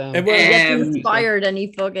 Very good. Inspired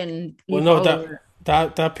any fucking. Well, no,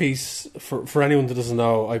 that piece for anyone that doesn't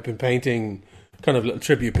know, I've been painting kind of little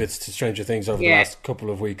tribute bits to Stranger Things over the last couple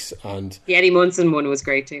of weeks, and the Eddie Munson one was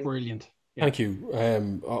great too. Brilliant. Yeah. Thank you.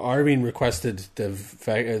 Irene requested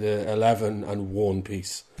the 11 and 1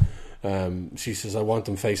 piece. She says, I want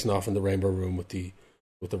them facing off in the rainbow room with the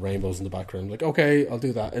rainbows in the background. I'm like, okay, I'll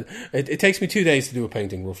do that. It takes me 2 days to do a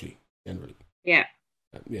painting, roughly, generally. Yeah.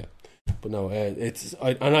 Yeah. But no,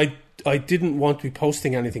 I didn't want to be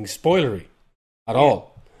posting anything spoilery at all.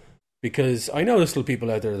 Because I know there's still people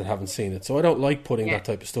out there that haven't seen it, so I don't like putting that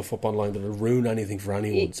type of stuff up online that'll ruin anything for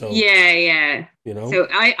anyone. So yeah, you know. So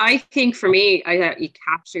I think for me, I thought you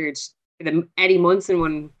captured the Eddie Munson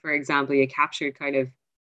one, for example. You captured kind of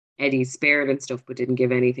Eddie's spirit and stuff, but didn't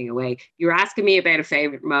give anything away. You were asking me about a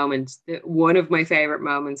favorite moment. One of my favorite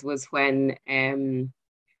moments was when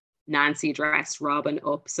Nancy dressed Robin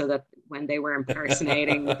up so that when they were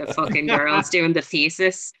impersonating the fucking girls doing the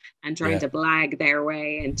thesis and trying to blag their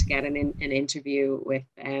way and to get an interview with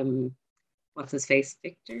what's his face,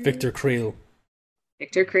 Victor Creel.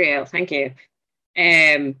 Victor Creel, thank you.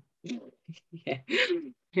 Yeah.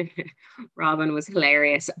 Robin was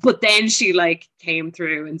hilarious, but then she like came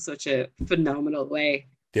through in such a phenomenal way.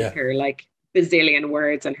 Yeah, her like bazillion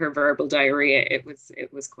words and her verbal diarrhea. It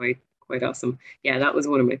was quite awesome. Yeah, that was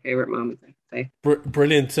one of my favorite moments, I'd say.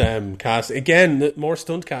 Brilliant cast. Again, more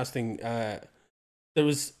stunt casting. There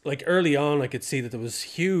was like early on, I could see that there was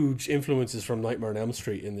huge influences from Nightmare on Elm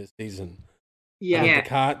Street in this season. Yeah,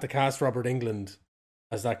 the cast Robert Englund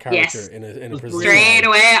as that character in a prison. Straight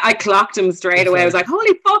away, I clocked him straight away. I was like,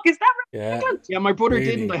 "Holy fuck, is that right?" Yeah. My brother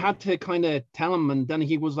didn't. I had to kind of tell him, and then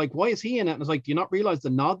he was like, "Why is he in it?" And I was like, "Do you not realize the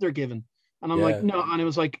nod they're giving?" And I'm like, "No," and it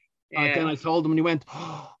was like. Then I told him and he went,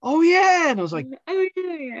 "Oh yeah," and I was like, "Oh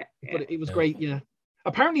yeah." But it was great. Yeah.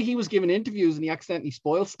 Apparently he was giving interviews and he accidentally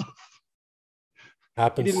spoiled stuff.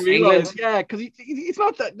 Happens. He didn't realize. Yeah, because it's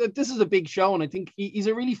not that this is a big show, and I think he's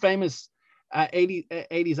a really famous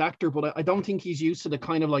 80s actor, but I don't think he's used to the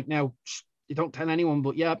kind of like now you don't tell anyone.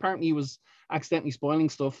 But yeah, apparently he was accidentally spoiling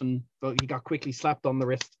stuff, and he got quickly slapped on the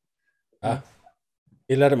wrist.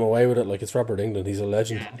 He let him away with it like it's Robert Englund. He's a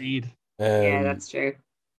legend. Yeah, indeed. Yeah, that's true.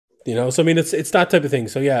 You know, so I mean, it's that type of thing.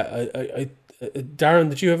 So yeah, I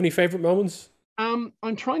Darren, did you have any favorite moments?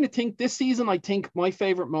 I'm trying to think. This season, I think my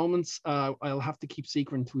favorite moments. I'll have to keep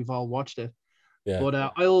secret until we've all watched it. Yeah.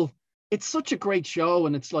 But it's such a great show,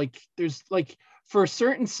 and it's like there's like for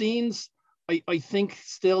certain scenes, I think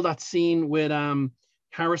still that scene with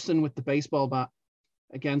Harrison with the baseball bat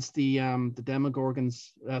against the Demogorgons,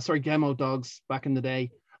 Demo dogs back in the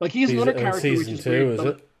day. Like he's another character which is season 2, great, is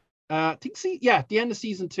it? I think the end of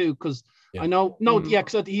season 2, because I know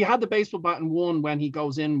because he had the baseball bat in 1 when he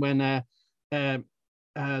goes in when the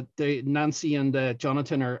Nancy and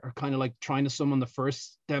Jonathan are kind of like trying to summon the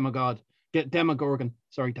first Demogorgon.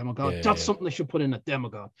 Sorry, Demogod. That's something they should put in a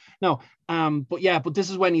Demogod. No, but this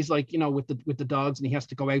is when he's like, you know, with the dogs and he has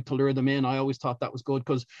to go out to lure them in. I always thought that was good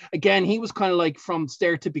because again, he was kind of like from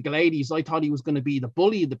stereotypical 80s. I thought he was going to be the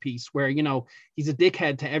bully of the piece where, you know, he's a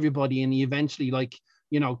dickhead to everybody and he eventually like,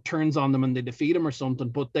 you know, turns on them and they defeat him or something.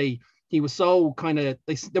 But he was so kind of,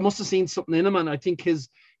 they must have seen something in him. And I think his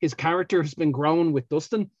character has been grown with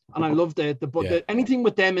Dustin. And I love anything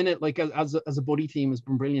with them in it, like as a buddy team has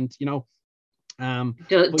been brilliant, you know.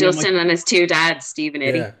 Dustin and his 2 dads, Steve and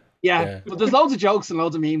Eddie. Yeah. But there's loads of jokes and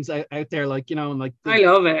loads of memes out there, like, you know, and like I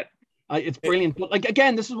love it. It's brilliant. But like,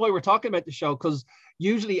 again, this is why we're talking about the show, because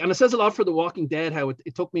usually, and it says a lot for The Walking Dead, how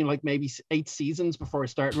it took me like maybe 8 seasons before I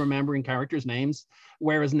started remembering characters' names.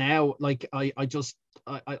 Whereas now, like I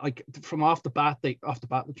from off the bat, they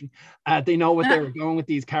know what they were going with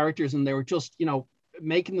these characters, and they were just, you know,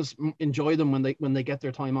 making us enjoy them when they get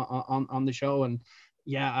their time on the show. And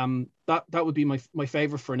yeah, that would be my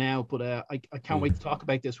favorite for now. But I can't wait to talk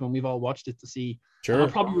about this when we've all watched it to see. Sure. I'll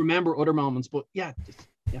probably remember other moments, but yeah,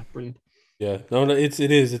 brilliant. Yeah, no, it's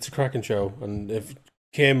a cracking show, and if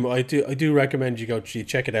Kim, I do recommend you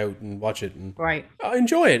check it out and watch it and Right.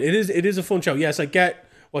 enjoy it. It is a fun show. Yes, I get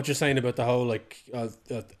what you're saying about the whole like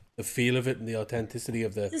the feel of it and the authenticity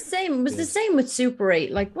of the. The same. It was the same with Super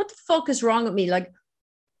 8. Like, what the fuck is wrong with me? Like,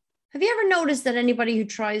 have you ever noticed that anybody who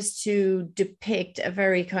tries to depict a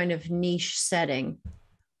very kind of niche setting,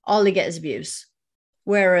 all they get is abuse?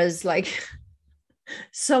 Whereas, like,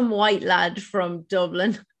 some white lad from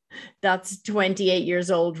Dublin that's 28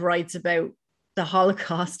 years old writes about the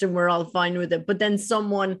Holocaust and we're all fine with it. But then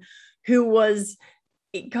someone who was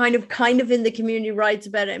kind of in the community writes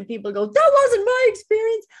about it and people go, that wasn't my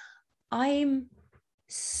experience. I'm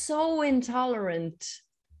so intolerant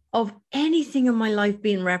of anything in my life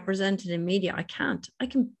being represented in media. I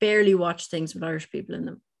can barely watch things with Irish people in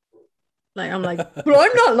them. Like, I'm like, but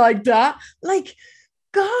I'm not like that. Like,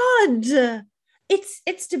 God,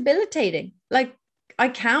 it's debilitating. Like, I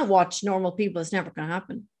can't watch normal people. It's never going to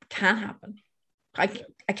happen. It can't happen. I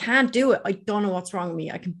can't do it. I don't know what's wrong with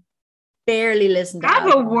me. I can barely listen to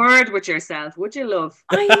Have a word with yourself, would you, love?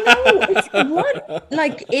 I know. It's what,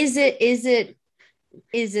 like, is it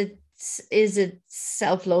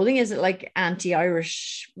self-loathing? Is it like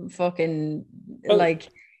anti-Irish fucking like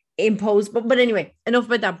imposed? But anyway, enough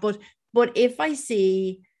about that. But if I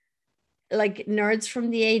see like nerds from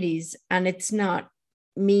the 80s and it's not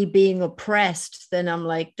me being oppressed, then I'm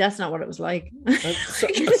like, that's not what it was like.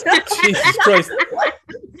 Jesus Christ.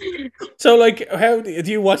 So, like, how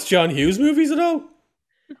do you watch John Hughes movies at all?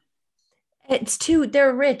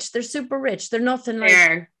 They're rich. They're super rich. They're nothing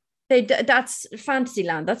like that's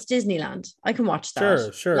Fantasyland. That's Disneyland. I can watch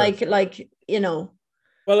that. Sure. Like, you know.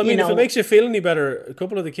 Well, I mean, if it makes you feel any better, a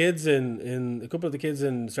couple of the kids in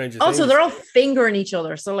Stranger Things. Also, they're all fingering each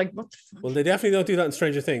other. So, like, what the fuck? Well, they definitely don't do that in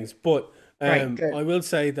Stranger Things. But right, I will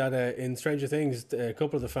say that in Stranger Things, a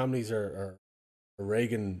couple of the families are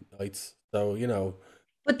Reaganites. So, you know.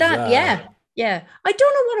 But that, yeah. I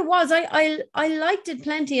don't know what it was. I liked it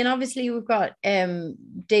plenty. And obviously, we've got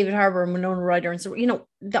David Harbour and Winona Ryder. And so, you know,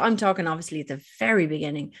 I'm talking obviously at the very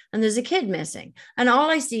beginning. And there's a kid missing. And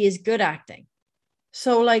all I see is good acting.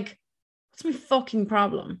 So, like, what's my fucking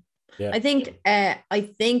problem? Yeah. I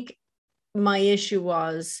think my issue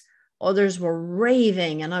was others were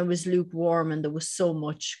raving and I was lukewarm and there was so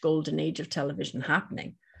much golden age of television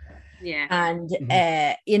happening. Yeah.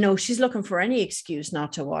 And, you know, she's looking for any excuse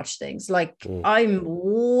not to watch things. Like, I'm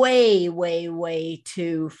way, way, way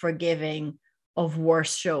too forgiving of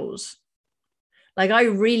worse shows. Like, I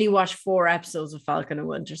really watched 4 episodes of Falcon and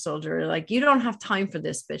Winter Soldier. Like, you don't have time for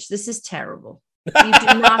this, bitch. This is terrible. You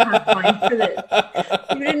do not have time for this.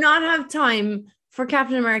 You do not have time for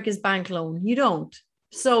Captain America's bank loan. You don't.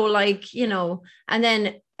 So, like, you know, and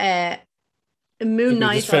then Moon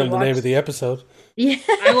Knight. Just found the name of the episode. Yeah.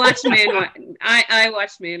 I watched Moonlight. I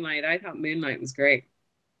watched Moonlight. I thought Moonlight was great.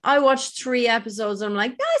 I watched 3 episodes. I'm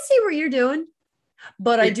like, I see what you're doing.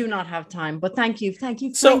 But I do not have time. But thank you.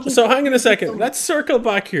 So hang on a second. Let's circle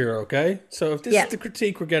back here, okay? So if this is the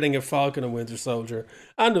critique we're getting of Falcon and Winter Soldier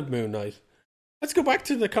and of Moon Knight, let's go back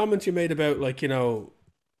to the comment you made about, like, you know,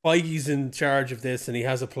 Feige's in charge of this and he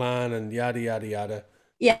has a plan and yada, yada, yada.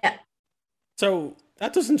 Yeah. So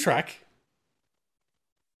that doesn't track.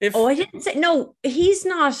 I didn't say, no, he's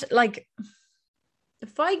not, like,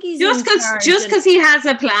 Feige's just because he has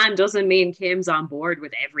a plan doesn't mean Kim's on board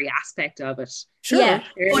with every aspect of it. Sure. Yeah.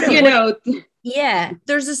 You know. Yeah,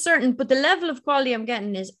 there's a certain, but the level of quality I'm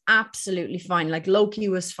getting is absolutely fine. Like, Loki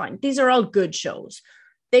was fine. These are all good shows.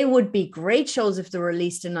 They would be great shows if they were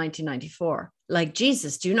released in 1994. Like,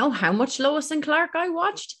 Jesus, do you know how much Lois and Clark I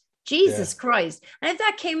watched? Jesus Christ. And if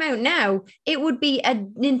that came out now, it would be a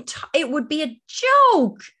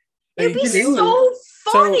joke. It'd be so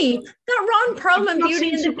funny. That Ron Perlman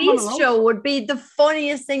Beauty and the Beast show would be the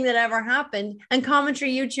funniest thing that ever happened. And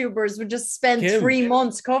commentary YouTubers would just spend 3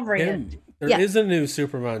 months covering it. There is a new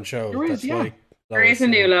Superman show. There is, there is a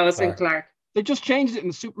new Lois and Clark. They just changed it in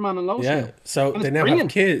the Superman and Lois. Yeah, so they now have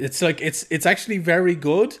kids. It's like it's actually very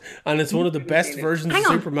good, and it's one of the best versions of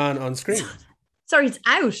Superman on screen. Sorry, it's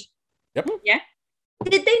out. Yep. Yeah.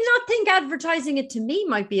 Did they not think advertising it to me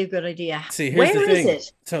might be a good idea? See, here's the thing. Is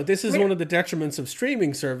it? So this is one of the detriments of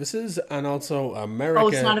streaming services, and also America. Oh,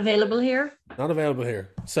 it's not available here. Not available here.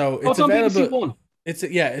 So it's available. On BBC One.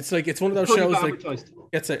 It's one of those shows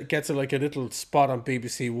that gets like a little spot on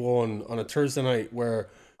BBC One on a Thursday night where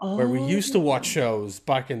we used to watch shows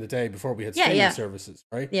back in the day before we had streaming services,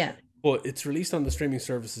 right? Yeah. But it's released on the streaming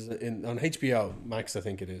services on HBO Max, I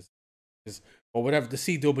think it is. Or whatever, the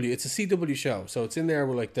CW. It's a CW show, so it's in there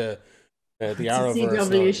with like the Arrowverse.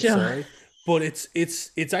 CW show. Sorry. But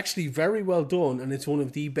it's actually very well done, and it's one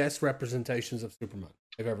of the best representations of Superman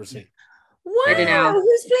I've ever seen. Wow, I don't know.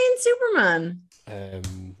 who's playing Superman?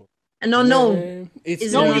 An unknown. It's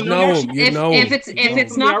Is no, it you'd not? know him. You'd know him. If it's From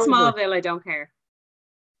the not Arrowverse. Smallville, I don't care.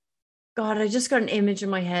 God, I just got an image in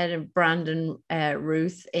my head of Brandon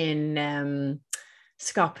Ruth in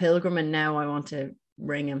Scott Pilgrim, and now I want to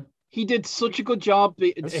ring him. He did such a good job.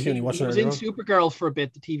 He I've seen you was watching in earlier on. Supergirl for a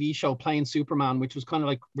bit, the TV show, playing Superman, which was kind of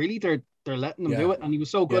like, really, they're letting him do it, and he was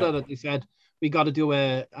so good at it. They said we got to do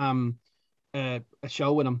a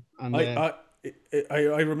show with him. And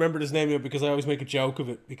I remembered his name now because I always make a joke of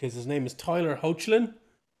it because his name is Tyler Hoechlin,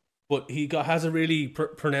 but he has a really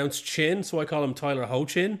pronounced chin, so I call him Tyler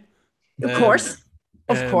Ho-Chin. Of course,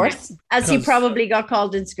 as he probably got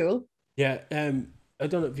called in school. Yeah, I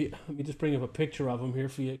don't know if you. Let me just bring up a picture of him here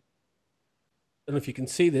for you. I don't know if you can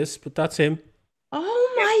see this, but that's him.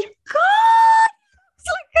 Oh my God! It's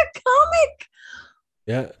like a comic.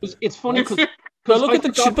 Yeah, it's funny because look at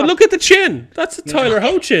the chin. But look at the chin. That's a Tyler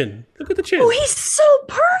Ho-Chin. Look at the chin. Oh, he's so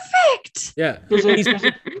perfect. Yeah, there's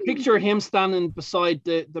a picture of him standing beside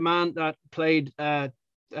the man that played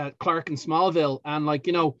Clark in Smallville, and like,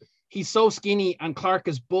 you know, he's so skinny and Clark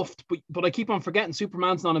is buffed, but I keep on forgetting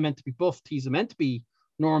Superman's not meant to be buffed. He's meant to be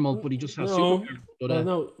normal, but he just has no, Superman.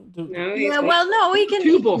 No, he can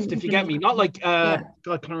too buffed, if you get me. Not like God,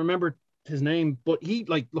 can't remember his name, but he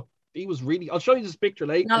he was really. I'll show you this picture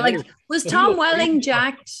later. Not like was Tom Welling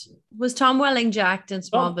jacked? Was Tom Welling jacked in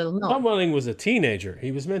Smallville? No, Tom Welling was a teenager.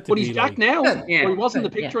 He was meant to be. But he's jacked now. Yeah. Well, he wasn't the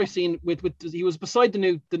picture I seen with. He was beside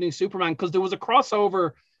the new Superman, because there was a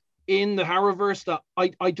crossover in the Arrowverse that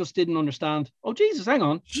I just didn't understand. Oh Jesus, hang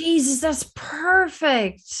on. Jesus, that's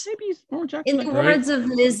perfect. Maybe he's more jacked. In the words of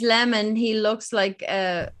Liz Lemon, he looks like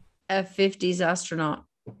a 50s astronaut.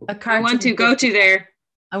 I want to go to there.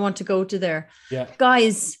 I want to go to there. Yeah,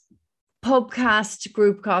 guys. Pubcast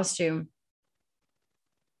group costume.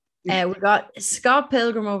 We got Scott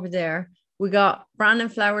Pilgrim over there. We got Brandon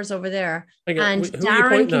Flowers over there. And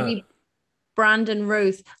Darren can be Brandon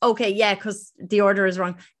Ruth. Okay, yeah, because the order is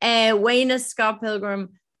wrong. Wayne as Scott Pilgrim.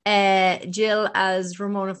 Jill as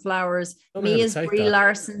Ramona Flowers. Me as Brie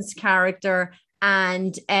Larson's character.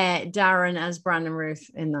 And Darren as Brandon Ruth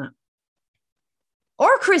in that.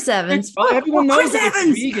 Or Chris Evans. Well, everyone knows Chris that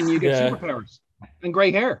Evans. it's vegan, you get superpowers and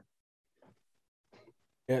grey hair.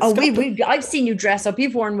 Yeah, I've seen you dress up.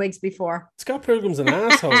 You've worn wigs before. Scott Pilgrim's an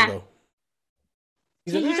asshole, though.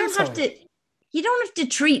 He's an asshole. You don't have to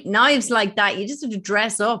treat knives like that. You just have to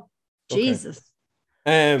dress up. Okay. Jesus.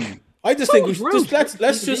 I just think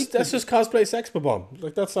let's just cosplay Sex Bomb.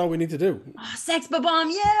 Like, that's all we need to do. Oh, Sex Bomb,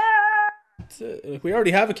 yeah. We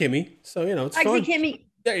already have a Kimmy, so you know it's fine. Kimmy.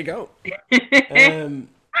 There you go. You can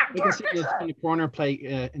see this in the corner play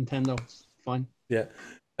Nintendo. It's fine. Yeah.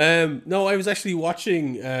 No, I was actually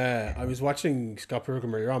watching. I was watching Scott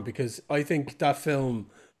Pilgrim earlier on because I think that film.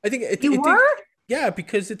 I think it. You were? Yeah,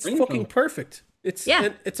 because it's fucking perfect. It's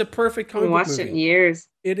a perfect comic book movie. I've watched it in years.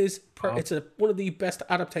 It is. It's one of the best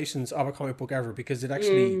adaptations of a comic book ever because it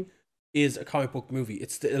actually is a comic book movie.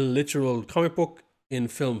 It's the literal comic book in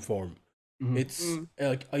film form. Mm-hmm. It's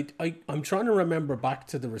like I'm trying to remember back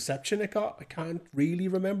to the reception it got. I can't really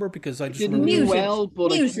remember because I just didn't do well, but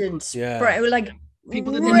like.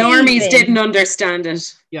 People the normies didn't understand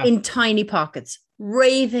it. Yeah. In tiny pockets,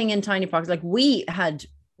 raving in tiny pockets. Like, we had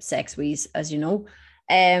sex wees, as you know.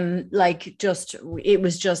 We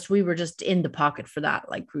were just in the pocket for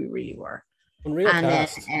that. Like, we really were. Unreal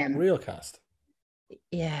cast.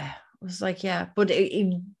 Yeah, it was like, but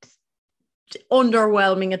it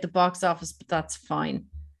underwhelming at the box office, but that's fine.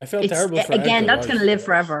 I felt terrible for again. Edgar That's going to live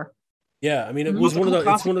forever. Yeah, I mean, it was one of those.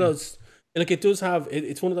 It's one of those. Like, it does have.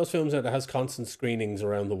 It's one of those films that has constant screenings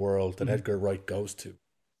around the world that Edgar Wright goes to.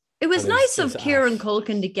 It was nice of Kieran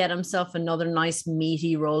Culkin to get himself another nice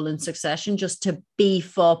meaty role in Succession, just to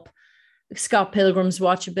beef up Scott Pilgrim's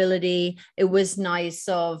watchability. It was nice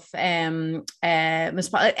of everyone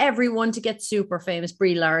to get super famous.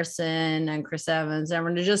 Brie Larson and Chris Evans,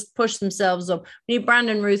 everyone to just push themselves up. We need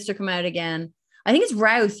Brandon Routh to come out again. I think it's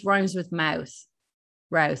Routh rhymes with mouth.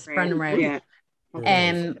 Brandon Routh. Yeah.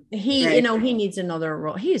 He needs another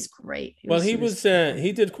role. He is great. He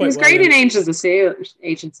did quite. He was great in Agents of Shield.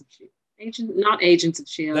 Not Agents of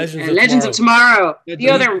Shield. Legends of Tomorrow. The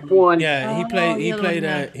other one. Yeah,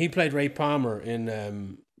 he played Ray Palmer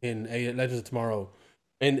in Legends of Tomorrow,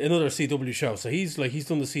 in another CW show. So he's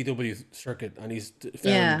done the CW circuit and he's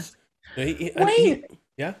found.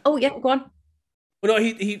 Yeah. Oh yeah, go on. Well, no,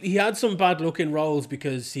 he had some bad luck in roles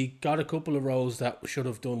because he got a couple of roles that should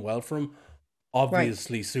have done well for him.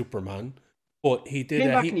 Obviously, Superman, but he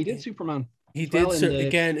did. He did Superman. He did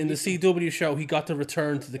again in the CW show. He got to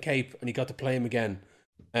return to the Cape and he got to play him again.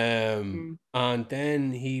 And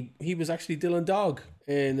then he was actually Dylan Dog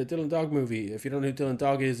in the Dylan Dog movie. If you don't know who Dylan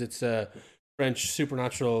Dog is, it's a French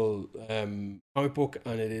supernatural comic book,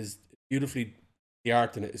 and it is beautifully, the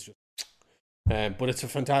art in it is just but it's a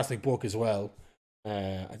fantastic book as well.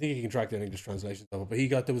 I think you can track the English translations of it,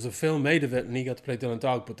 but there was a film made of it, and he got to play Dylan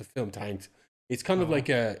Dog, but the film tanked. It's kind of like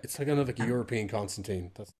a European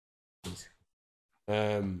Constantine.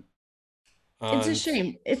 It's a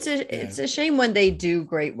shame. It's a shame when they do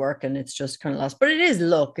great work and it's just kind of lost. But it is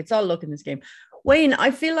luck. It's all luck in this game. Wayne, I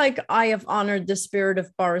feel like I have honored the spirit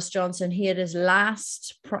of Boris Johnson. He had his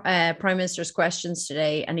last Prime Minister's questions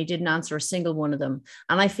today, and he didn't answer a single one of them.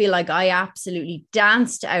 And I feel like I absolutely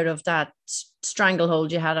danced out of that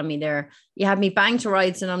stranglehold you had on me there. You had me banged to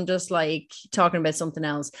rights, and I'm just like talking about something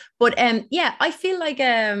else. But I feel like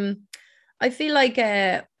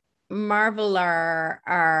Marvel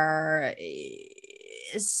are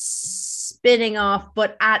spinning off,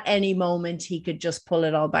 but at any moment he could just pull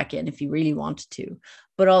it all back in if he really wanted to.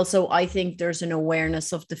 But also I think there's an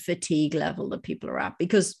awareness of the fatigue level that people are at,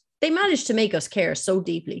 because they managed to make us care so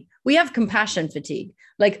deeply. We have compassion fatigue.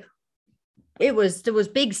 Like there was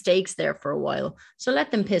big stakes there for a while, so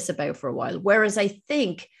let them piss about for a while. Whereas I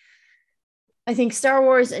think Star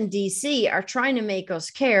Wars and DC are trying to make us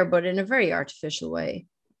care, but in a very artificial way.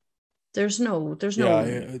 There's no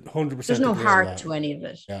 100%. There's no heart to any of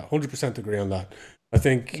it. Yeah, 100% agree on that. I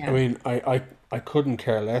think. Yeah. I mean, I couldn't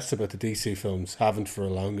care less about the DC films. Haven't for the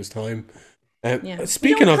longest time.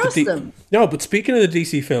 Speaking of but speaking of the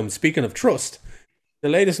DC films, speaking of trust, the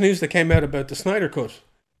latest news that came out about the Snyder Cut.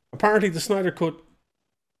 Apparently, the Snyder Cut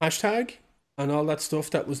hashtag and all that stuff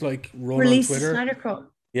that was like run on Twitter. Snyder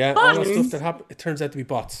Cut. Yeah, all that stuff that happened. It turns out to be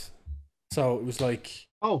bots. So it was like.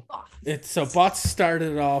 So bots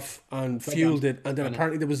started it off and fueled it, and then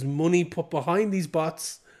apparently there was money put behind these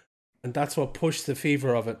bots, and that's what pushed the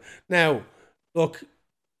fever of it. Now, look,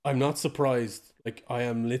 I'm not surprised. Like, I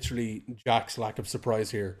am literally Jack's lack of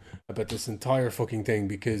surprise here about this entire fucking thing,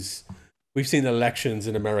 because we've seen elections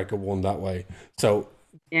in America won that way. So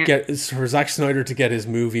for Zack Snyder to get his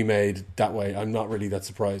movie made that way, I'm not really that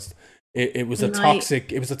surprised. It was a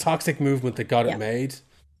toxic movement that got it made.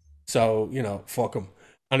 So, fuck him.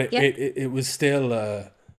 And it was still a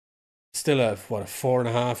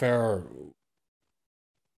 4.5 hour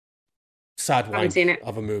sad wank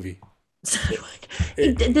of a movie.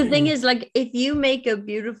 The thing is, like, if you make a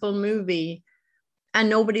beautiful movie and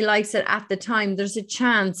nobody likes it at the time, there's a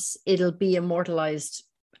chance it'll be immortalized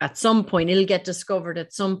at some point. It'll get discovered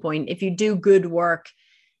at some point. If you do good work,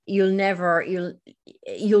 you'll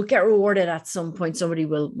get rewarded at some point. Somebody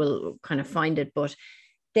will kind of find it. But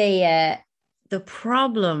the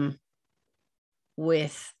problem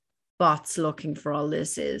with bots looking for all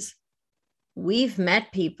this is we've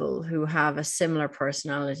met people who have a similar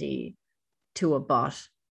personality to a bot,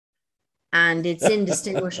 and it's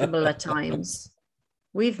indistinguishable at times.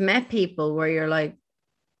 We've met people where you're like,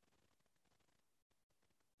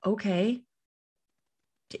 okay,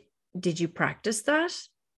 did you practice that?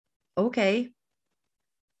 Okay,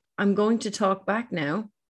 I'm going to talk back now.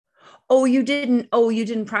 Oh, you didn't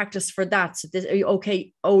practice for that. So this,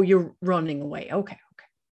 okay. Oh, you're running away. Okay.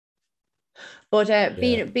 But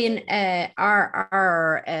being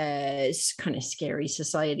our kind of scary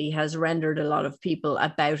society has rendered a lot of people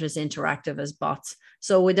about as interactive as bots.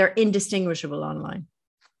 So they're indistinguishable online.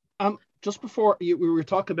 Just before we were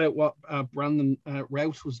talking about what Brandon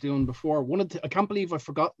Routh was doing before. I can't believe I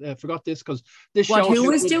forgot this, because this show. Who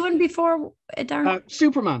was doing before, Darren?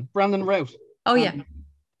 Superman, Brandon Routh. Oh yeah.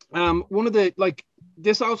 One of the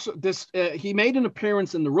he made an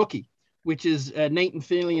appearance in The Rookie, which is Nathan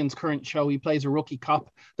Fillion's current show. He plays a rookie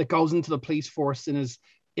cop that goes into the police force in his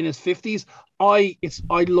 50s. I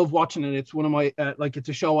love watching it. It's one of my it's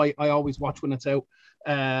a show I always watch when it's out.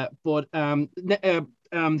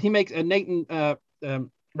 He makes Nathan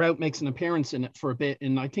Routh makes an appearance in it for a bit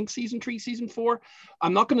in, I think, season 3, season 4.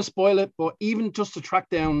 I'm not going to spoil it, but even just to track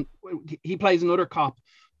down, he plays another cop.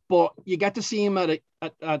 But you get to see him at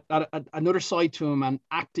another side to him and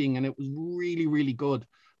acting, and it was really, really good.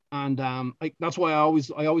 And that's why I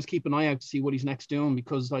always keep an eye out to see what he's next doing,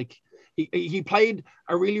 because like he played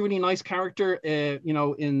a really, really nice character,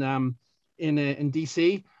 in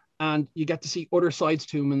DC, and you get to see other sides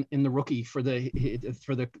to him in The Rookie for the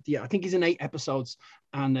I think he's in 8 episodes,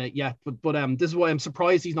 and but this is why I'm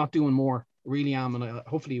surprised he's not doing more. I really am, and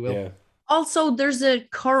hopefully he will. Yeah. Also, there's a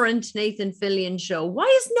current Nathan Fillion show. Why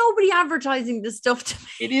is nobody advertising this stuff to me?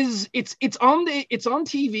 It is. It's on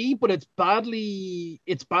TV, but it's badly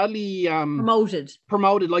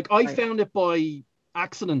promoted. Like I found it by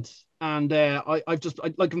accident And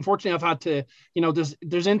like, unfortunately, I've had to,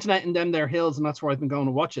 there's internet in them there hills, and that's where I've been going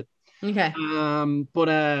to watch it. Okay. But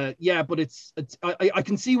it's I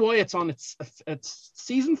can see why it's on it's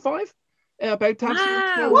season 5. About time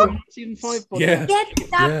season 5. But, Yeah. Get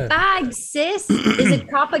that bag, sis. Is it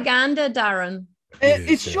propaganda, Darren?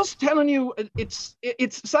 It's just telling you. It's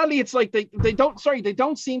sadly, it's like they don't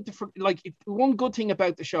seem to like. One good thing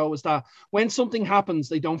about the show is that when something happens,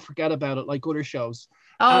 they don't forget about it like other shows.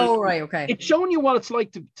 Oh, right, okay. It's showing you what it's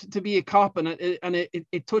like to be a cop, and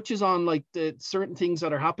it touches on like the certain things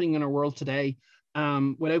that are happening in our world today.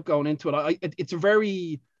 Without going into it, it's a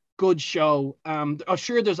very good show. I'm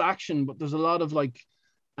sure there's action, but there's a lot of like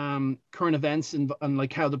current events and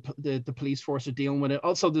like how the police force are dealing with it.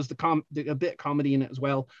 Also, there's a bit of comedy in it as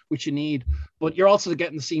well, which you need. But you're also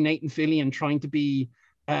getting to see Nathan Fillion trying to be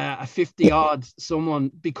a 50-odd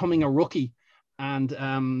someone becoming a rookie. And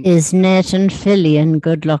is Nathan Fillion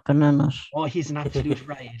good looking in it? Oh, he's an absolute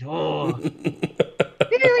ride. Oh. He's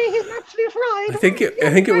an absolute ride. I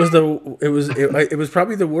think it was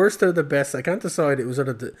probably the worst out of the best. I can't decide. It's out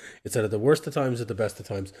of the worst of times or the best of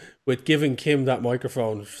times. With giving Kim that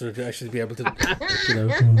microphone to actually be able to.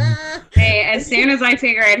 Hey, as soon as I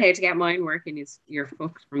figure out how to get mine working, you're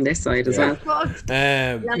fucked from this side as well.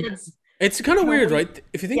 It's kind of weird, right?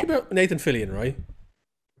 If you think about Nathan Fillion, right?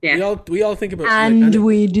 Yeah. We all think about, and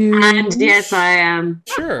we do. And yes, I am.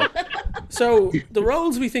 Sure. So the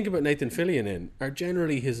roles we think about Nathan Fillion in are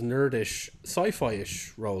generally his nerdish,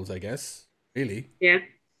 sci-fi-ish roles, I guess. Really. Yeah.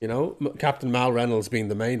 Captain Mal Reynolds being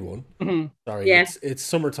the main one. Mm-hmm. Sorry, yeah. It's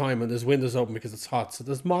summertime and there's windows open because it's hot, so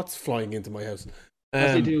there's moths flying into my house.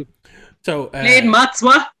 As they do. So, moths,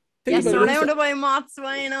 what? Yes, surrounded by moths,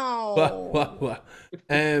 I know. What?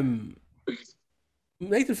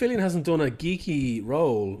 Nathan Fillion hasn't done a geeky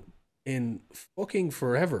role in fucking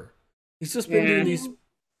forever. He's just been doing these.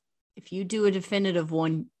 If you do a definitive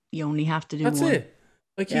one, you only have to do That's one. it.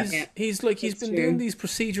 Like he's been doing these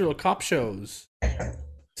procedural cop shows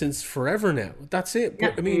since forever now. That's it.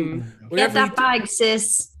 But, I mean, get that bag,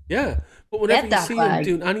 sis. Yeah, but whenever you see him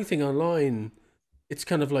doing anything online, it's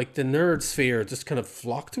kind of like the nerd sphere just kind of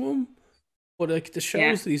flock to him. But like the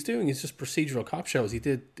shows that he's doing, he's just procedural cop shows. He's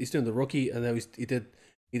doing The Rookie, and now he did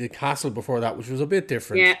Castle before that, which was a bit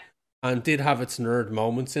different. Yeah. And did have its nerd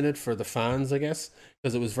moments in it for the fans, I guess,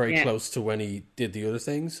 because it was very close to when he did the other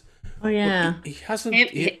things. Oh yeah, he hasn't.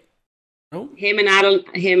 Him and Alan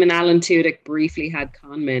Tudyk briefly had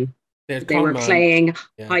con men. They were playing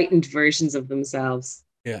heightened versions of themselves.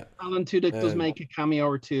 Yeah, Alan Tudyk does make a cameo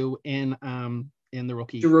or two in The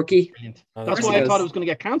Rookie. The Rookie. That's why I thought it was going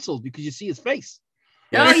to get cancelled, because you see his face.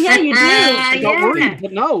 Yeah. Oh yeah, you do. I got worried,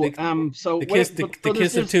 but no. So the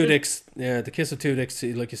kiss of two dicks. Yeah, the kiss of two dicks.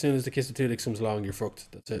 Like as soon as the kiss of two dicks comes along, you're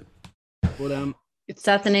fucked. That's it. But is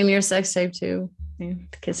that the name of your sex tape too? Yeah,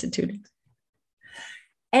 the kiss of two dicks.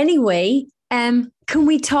 Anyway, can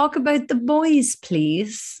we talk about The Boys,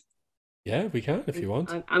 please? Yeah, we can if you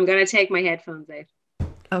want. I'm gonna take my headphones out.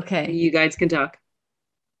 Okay. You guys can talk.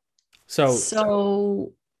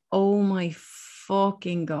 So, oh my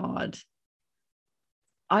fucking God.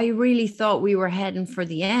 I really thought we were heading for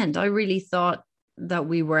the end. I really thought that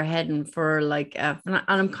we were heading for like, and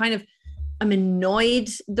I'm annoyed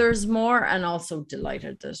there's more, and also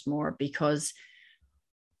delighted there's more, because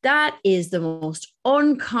that is the most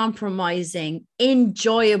uncompromising,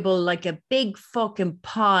 enjoyable, like a big fucking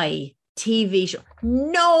pie TV show.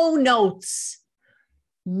 No notes,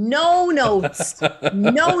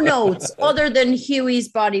 other than Huey's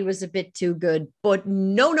body was a bit too good, but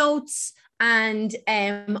no notes. And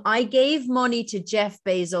I gave money to Jeff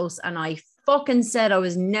Bezos, and I fucking said I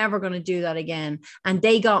was never going to do that again. And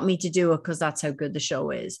they got me to do it because that's how good the show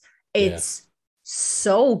is. It's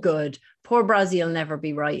so good. Poor Brazil will never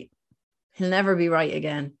be right. He'll never be right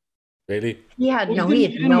again. Really? He had no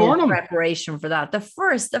preparation for that. The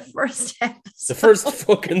first episode. The first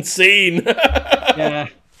fucking scene. Yeah.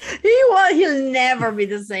 He'll never be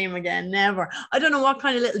the same again. Never. I don't know what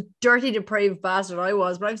kind of little dirty, depraved bastard I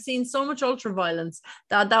was, but I've seen so much ultra violence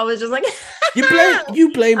that was just like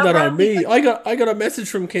you blame that on me. I got a message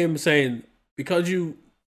from Kim saying, because you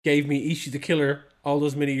gave me Ishi the Killer all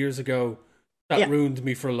those many years ago, that ruined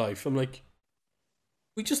me for life. I'm like,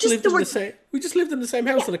 we just lived in the same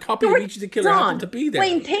house, and a copy of Ishi the Killer happened to be there.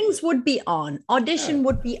 When things would be on, audition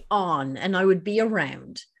would be on, and I would be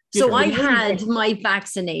around. So I had my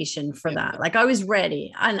vaccination for that. Like I was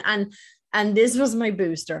ready, and this was my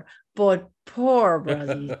booster. But poor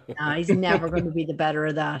Brazil, he's never going to be the better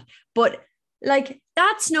of that. But like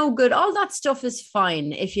that's no good. All that stuff is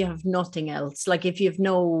fine if you have nothing else. Like if you have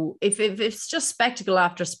if it's just spectacle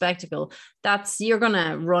after spectacle, you're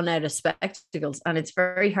gonna run out of spectacles, and it's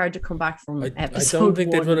very hard to come back from episode. I don't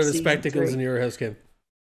think they'd run out of season spectacles 3. in your house, Kim.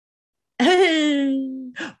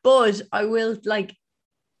 But I will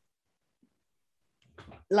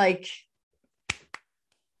like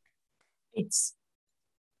it's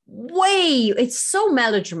so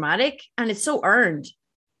melodramatic and it's so earned.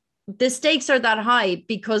 The stakes are that high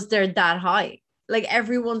because they're that high. Like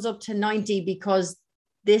everyone's up to 90 because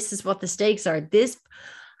this is what the stakes are. This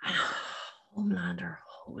Homelander,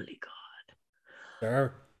 holy God.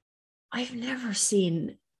 Sure. I've never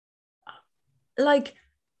seen, like,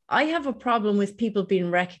 I have a problem with people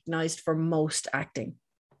being recognized for most acting.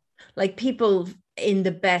 Like people in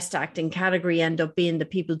the best acting category end up being the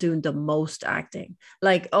people doing the most acting.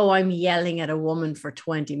 Like, oh, I'm yelling at a woman for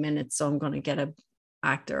 20 minutes, so I'm going to get I'm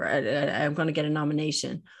going to get a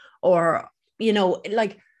nomination. Or,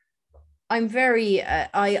 like, I'm very,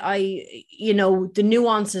 the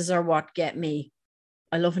nuances are what get me.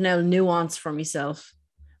 I love an L nuance for myself.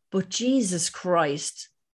 But Jesus Christ.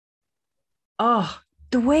 Oh,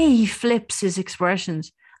 the way he flips his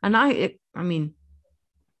expressions. And I mean,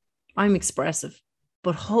 I'm expressive,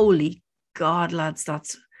 but holy God, lads,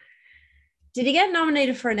 did he get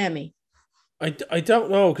nominated for an Emmy? I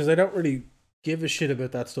don't know, because I don't really give a shit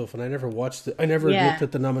about that stuff, and I never watched it. I never looked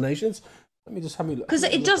at the nominations. Let me just have me look. Because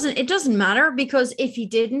it doesn't matter, because if he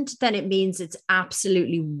didn't, then it means it's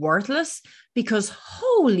absolutely worthless, because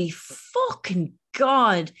holy fucking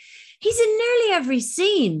God, he's in nearly every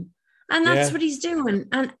scene. And that's what he's doing.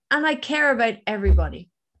 And I care about everybody.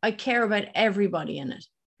 I care about everybody in it.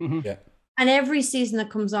 Mm-hmm. Yeah. And every season that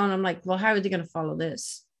comes on, I'm like, well, how are they going to follow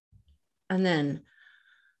this? And then,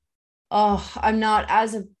 I'm not,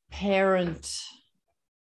 as a parent,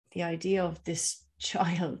 the idea of this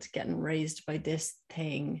child getting raised by this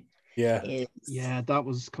thing is that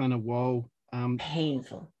was kind of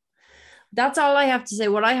painful. That's all I have to say.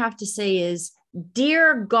 What I have to say is,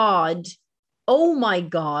 dear God, oh my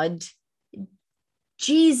God,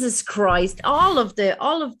 Jesus Christ, all of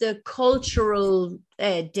the cultural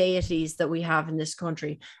deities that we have in this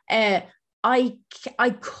country. I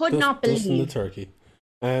could not believe the turkey.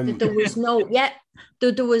 That there was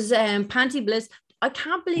there was Panty Bliss. I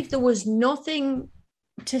can't believe there was nothing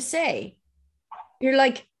to say. You're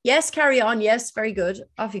like, yes, carry on. Yes, very good.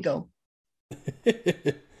 Off you go.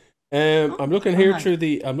 I'm looking here through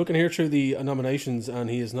the nominations, and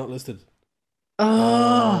he is not listed.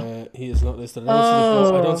 He is not listed.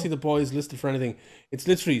 I don't see the boys listed for anything. It's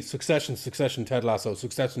literally Succession, Ted Lasso,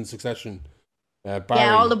 Succession. Barry,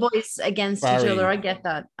 yeah, all the boys against each other. I get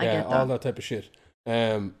that. I get that. All that type of shit.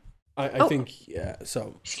 I think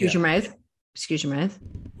So excuse your mouth.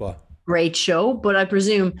 What? Great show, but I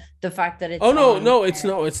presume the fact that it's it's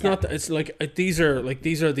not. It's like these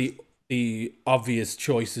are the obvious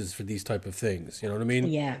choices for these type of things. You know what I mean?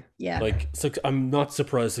 Yeah. Like, I'm not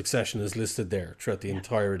surprised Succession is listed there throughout the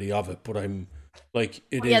entirety of it, but I'm like,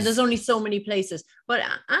 it is. Yeah, there's only so many places. But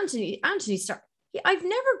Anthony Starr, I've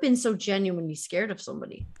never been so genuinely scared of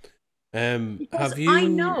somebody. Have you? I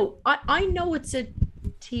know it's a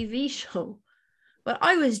TV show, but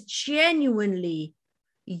I was genuinely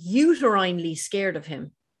uterinely scared of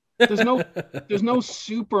him. There's no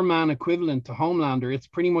Superman equivalent to Homelander. It's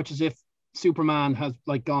pretty much as if Superman has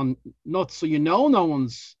like gone nuts. So no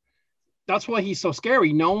one's. That's why he's so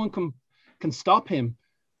scary. No one can stop him.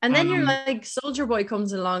 And then you're like, Soldier Boy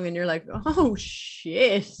comes along, and you're like, oh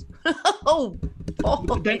shit!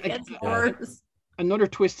 It gets worse. Another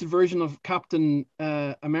twisted version of Captain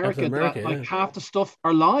America. Half the stuff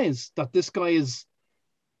are lies. That this guy is.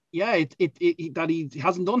 Yeah, that he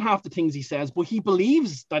hasn't done half the things he says, but he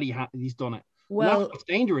believes that he's done it. Well, it's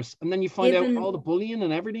dangerous. And then you find out all the bullying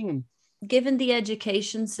and everything. And given the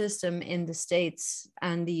education system in the States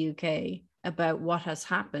and the UK about what has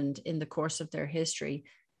happened in the course of their history,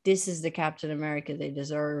 this is the Captain America they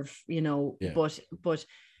deserve, Yeah. But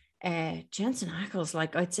Jensen Ackles,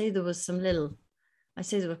 like, I'd say there were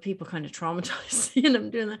people kind of traumatized seeing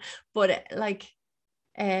him doing that. But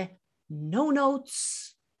no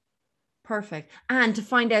notes. Perfect. And to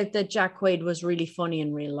find out that Jack Quaid was really funny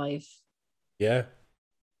in real life. Yeah.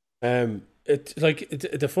 The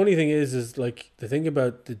funny thing is like, the thing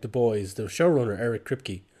about the boys, the showrunner Eric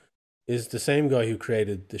Kripke is the same guy who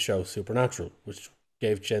created the show Supernatural, which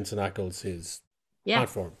gave Jensen Ackles his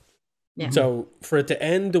platform. Yeah. So for it to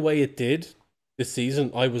end the way it did this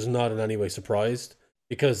season, I was not in any way surprised,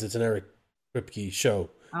 because it's an Eric Kripke show.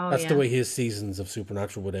 That's the way his seasons of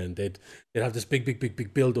Supernatural would end. They'd have this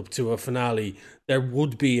big build up to a finale. There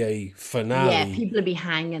would be a finale. Yeah, people would be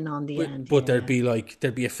hanging on the end. But there'd be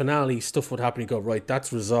a finale. Stuff would happen. You go, right,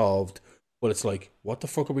 that's resolved. But it's like, what the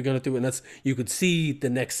fuck are we going to do? And you could see the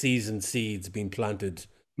next season seeds being planted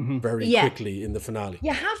very quickly in the finale.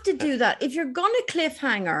 You have to do that if you're going to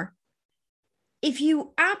cliffhanger. If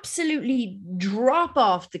you absolutely drop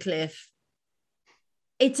off the cliff,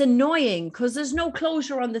 it's annoying because there's no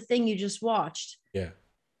closure on the thing you just watched. Yeah.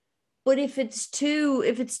 But if it's too,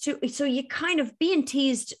 so you kind of being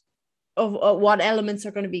teased of what elements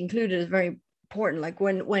are going to be included is very important. Like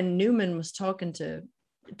when Newman was talking to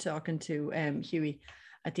Huey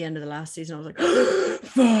at the end of the last season, I was like,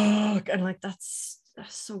 fuck. And like, that's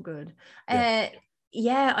so good.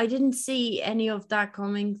 Yeah, I didn't see any of that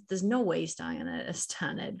coming. There's no way Stan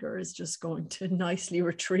Edgar is just going to nicely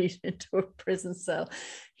retreat into a prison cell.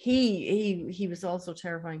 He was also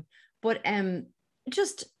terrifying. But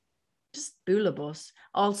just Boolabus.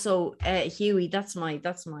 Also, Huey, that's my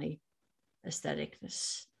aesthetic.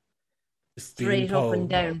 This straight up and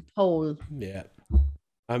down pole. Yeah.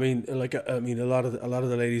 I mean, a lot of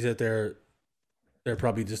the ladies out there, they're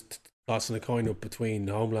probably just tossing a coin up between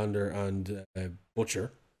Homelander and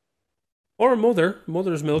Butcher, or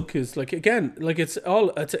Mother's Milk is like, again, like it's a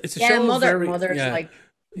show. Mother's like,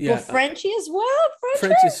 but Frenchie as well.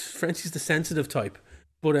 Frenchie's the sensitive type,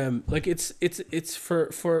 but like it's for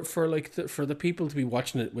like for the people to be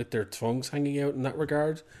watching it with their tongues hanging out in that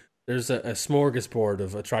regard. There's a smorgasbord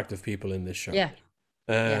of attractive people in this show. Yeah.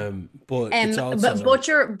 But it's also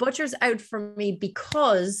but Butcher's out for me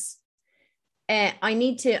because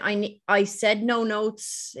I said no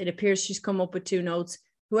notes. It appears she's come up with 2 notes.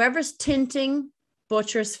 Whoever's tinting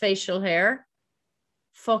Butcher's facial hair,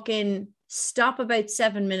 fucking stop about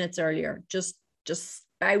 7 minutes earlier. Just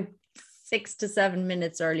about 6 to 7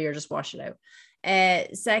 minutes earlier. Just wash it out.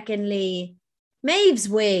 Secondly, Maeve's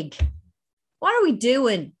wig. What are we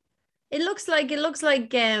doing? It looks like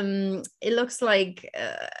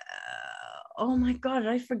oh my God,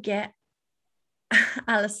 I forget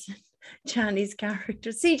Alison Chaney's character.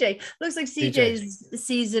 CJ looks like CJ's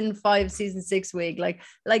season 5, season 6 wig. Like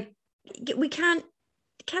we can't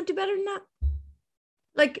do better than that.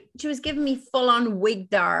 Like, she was giving me full on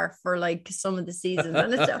wigdar for like some of the seasons,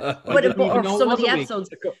 and it's or some of the episodes.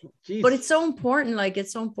 But it's so important. Like,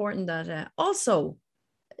 it's so important that also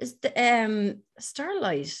is the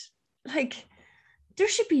Starlight. Like, there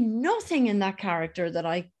should be nothing in that character that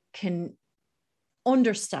I can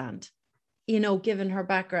understand, you know, given her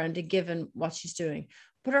background and given what she's doing.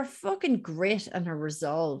 But her fucking grit and her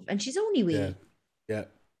resolve, and she's only wee. Yeah.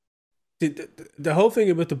 The whole thing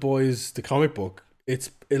about The Boys, the comic book, it's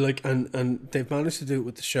like, and they've managed to do it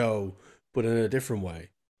with the show, but in a different way.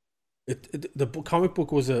 The comic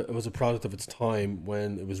book was a product of its time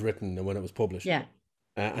when it was written and when it was published. Yeah.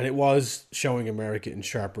 And it was showing America in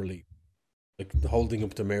sharp relief, like holding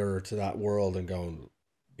up the mirror to that world and going,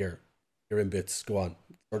 "Here, you're in bits. Go on,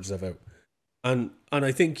 sort yourself out." And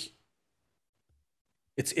I think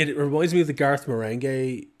it reminds me of the Garth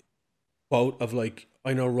Marenghi quote of like,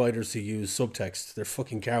 "I know writers who use subtext. They're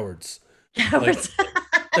fucking cowards."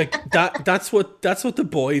 Like that. That's what The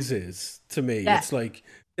Boys is to me. Yeah. It's like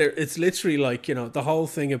it's literally like, you know, the whole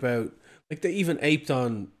thing about, like, they even aped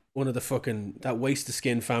on one of the fucking, that waste of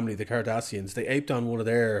skin family, the Kardashians. They aped on one of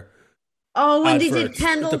their when they did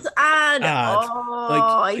Kendall's ad.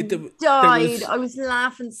 Oh, like, died. I was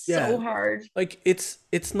laughing so hard. Like,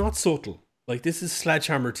 it's not subtle. Like, this is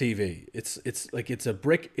sledgehammer TV. It's like, it's a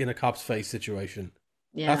brick in a cop's face situation.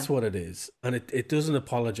 Yeah. That's what it is. And it doesn't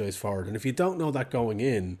apologize for it. And if you don't know that going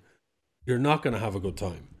in, you're not going to have a good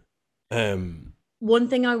time. One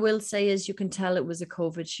thing I will say is you can tell it was a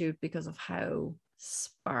COVID shoot because of how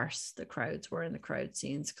sparse the crowds were in the crowd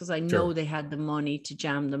scenes, because I know they had the money to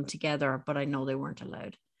jam them together, but I know they weren't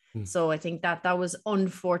allowed. So I think that was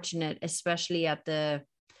unfortunate, especially at the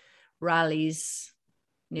rallies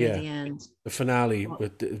near the end. The finale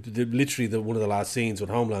with literally one of the last scenes with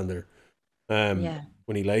Homelander.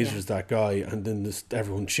 When he lasers that guy, and then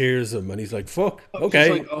everyone cheers him, and he's like, "Fuck,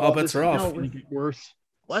 okay, like, all bets are off." Worse.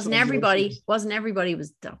 Wasn't everybody was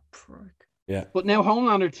that prick. Yeah. But now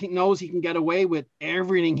Homelander knows he can get away with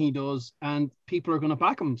everything he does, and people are going to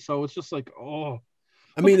back him. So it's just like, oh.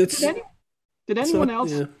 I mean, did anyone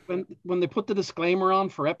else, when they put the disclaimer on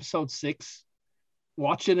for episode 6,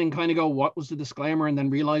 watch it and kind of go, "What was the disclaimer?" and then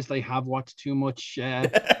realize they have watched too much?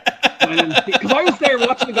 Because I was there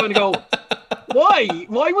watching it going to go, why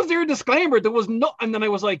was there a disclaimer? There was not, and then I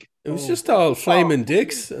was like, it was just all flaming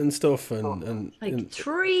dicks and stuff, and like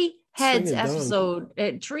 3 heads episode,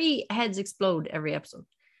 3 heads explode every episode.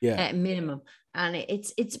 Yeah. at minimum. And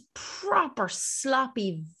it's proper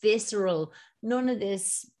sloppy, visceral, none of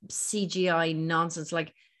this CGI nonsense.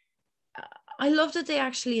 Like, I love that they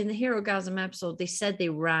actually, in the Hero Gasm episode, they said they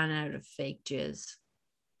ran out of fake jizz.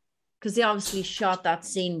 Because they obviously shot that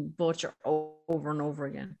scene Butcher over and over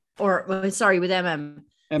again. Or, sorry, with MM.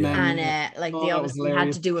 And like they obviously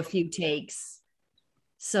had to do a few takes.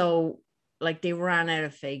 So like they ran out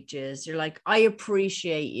of fake jizz. You're like, I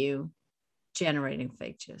appreciate you generating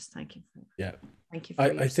fake jizz. Thank you. Yeah. Thank you.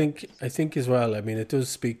 I think as well, I mean, it does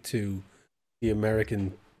speak to the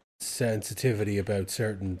American sensitivity about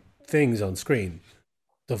certain things on screen.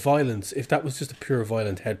 The violence, if that was just a pure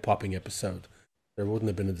violent head popping episode, there wouldn't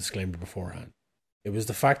have been a disclaimer beforehand. It was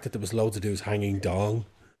the fact that there was loads of dudes hanging dong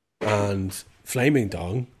and flaming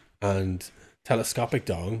dong and telescopic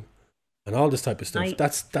dong and all this type of stuff.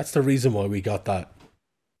 That's the reason why we got that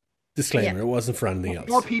disclaimer. It wasn't for anything else.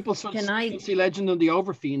 More people see Legend of the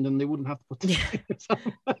Overfiend and they wouldn't have to put this.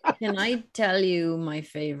 Can I tell you my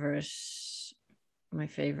favorite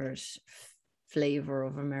flavor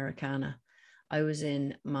of Americana? I was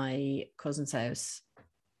in my cousin's house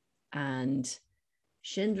and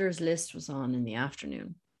Schindler's List was on in the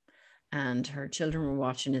afternoon and her children were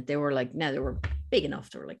watching it. They were like, now they were big enough.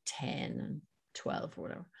 They were like 10 and 12 or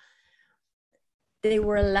whatever. They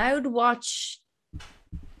were allowed to watch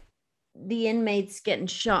the inmates getting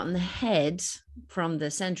shot in the head from the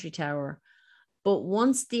sentry tower. But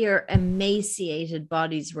once their emaciated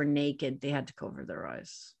bodies were naked, they had to cover their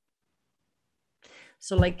eyes.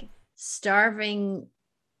 So like starving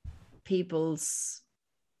people's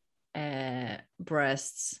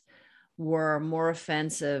breasts were more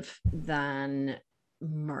offensive than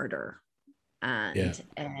murder. And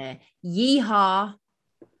yeehaw,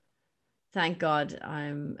 thank God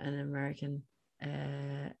I'm an American.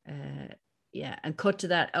 And cut to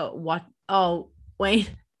that.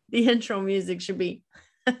 Wait, the intro music should be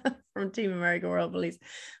from Team America World Police.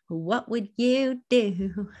 What would you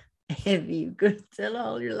do if you could sell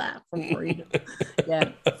all your life for freedom?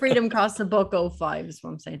 Freedom costs $1.05 is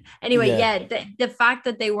what I'm saying. Anyway, the fact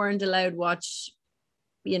that they weren't allowed to watch,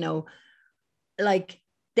 like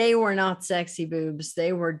they were not sexy boobs,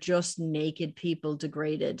 they were just naked people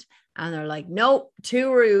degraded, and they're like, nope,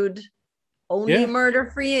 too rude, only murder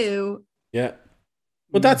for you.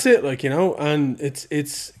 But that's it, and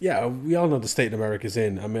it's we all know the state America's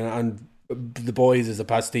in. I mean, and The Boys is a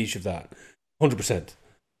pastiche of that, 100%.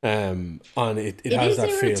 And it has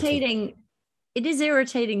that feel. It is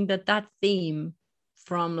irritating that theme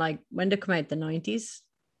from like when did it come out, the 90s.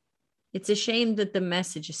 It's a shame that the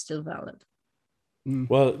message is still valid.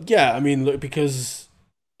 Well, yeah, I mean, look, because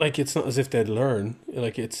like it's not as if they'd learn.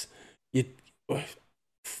 Like it's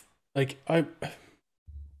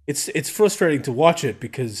frustrating to watch it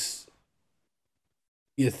because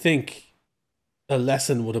you think a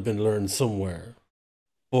lesson would have been learned somewhere,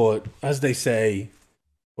 but as they say,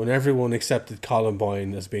 when everyone accepted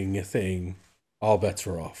Columbine as being a thing, all bets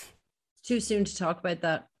were off. It's too soon to talk about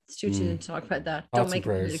that. Don't make it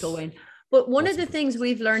political, Wayne. But one of the things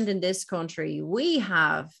we've learned in this country, we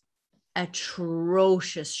have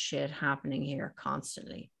atrocious shit happening here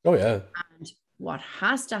constantly. Oh, yeah. And what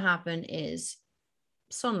has to happen is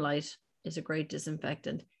sunlight is a great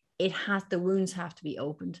disinfectant. The wounds have to be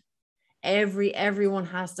opened. Everyone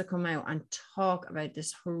has to come out and talk about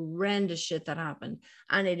this horrendous shit that happened.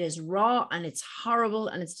 And it is raw and it's horrible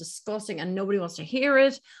and it's disgusting and nobody wants to hear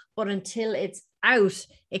it. But until it's out,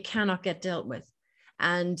 it cannot get dealt with.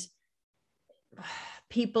 And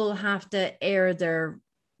people have to air their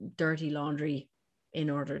dirty laundry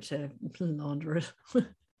in order to launder it.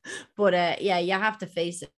 But you have to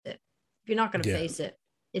face it. If you're not going to face it,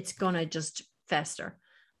 it's going to just fester.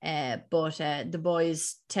 But The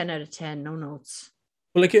Boys, 10 out of 10, no notes.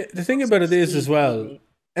 Well, like the thing about it is as well,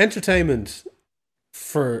 entertainment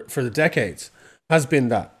for the decades has been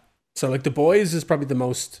that. So like The Boys is probably the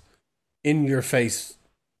most in your face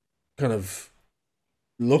kind of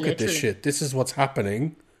look at this shit. This is what's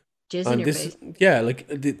happening. Jizz in your face. Yeah, like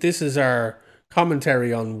this is our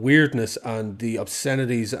commentary on weirdness and the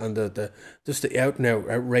obscenities and the just the out and out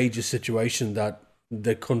outrageous situation that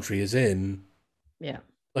the country is in. Yeah.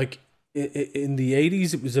 Like in the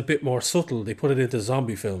 80s, it was a bit more subtle. They put it into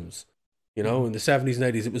zombie films. In the 70s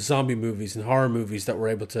and 80s, it was zombie movies and horror movies that were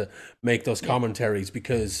able to make those commentaries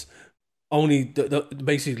because only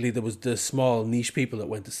basically there was the small niche people that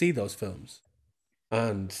went to see those films.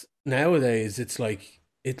 And nowadays, it's like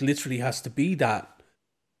it literally has to be that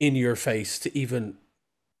in your face to even,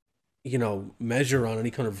 measure on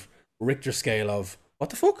any kind of Richter scale of what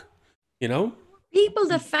the fuck, People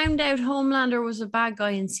that found out Homelander was a bad guy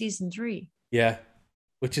in season 3. Yeah.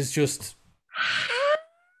 which is just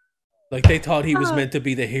like they thought he was meant to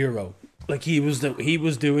be the hero. Like he was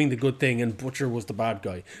doing the good thing, and Butcher was the bad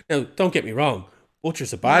guy. Now, don't get me wrong,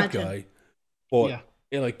 Butcher's a bad guy, but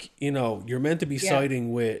you're meant to be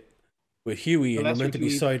siding with Huey, and you're meant to be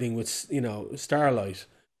siding with Starlight.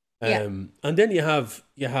 And then you have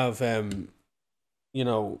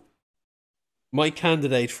my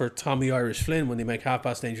candidate for Tommy Irish Flynn when they make Half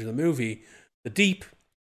Past Danger the movie, the Deep,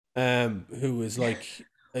 who is like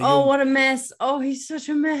what a mess. Oh, he's such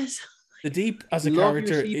a mess. The Deep as a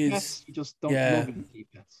character is you just don't love him.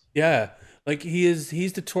 Yeah, like he's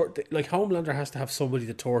the like Homelander has to have somebody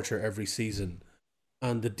to torture every season,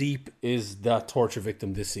 and the Deep is that torture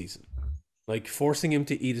victim this season. Like forcing him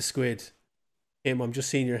to eat a squid. I'm just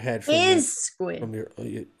seeing your head from squid. From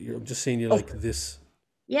I'm just seeing you like this.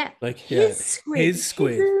 Yeah, like his squid. His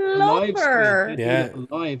squid. Alive squid. Yeah,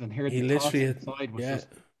 alive, and here he literally inside was just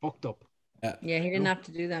fucked up. Yeah, he didn't have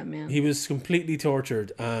to do that, man. He was completely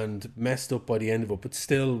tortured and messed up by the end of it, but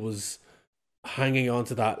still was hanging on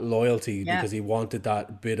to that loyalty because he wanted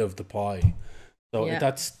that bit of the pie. So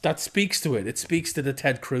that speaks to it. It speaks to the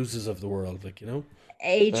Ted Cruzes of the world, like,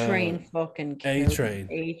 A-Train fucking killed A-Train.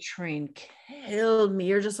 A-Train killed me.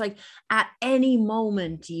 You're just like, at any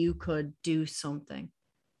moment you could do something.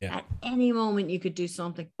 Yeah. At any moment you could do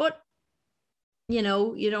something. But, you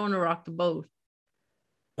don't want to rock the boat.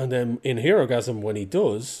 And then in Herogasm, when he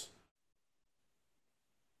does,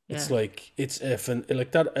 it's like, it's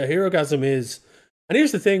like that. A Herogasm is, and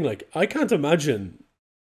here's the thing, like, I can't imagine,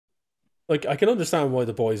 like, I can understand why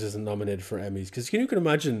The Boys isn't nominated for Emmys, because you can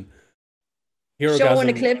imagine Herogasm showing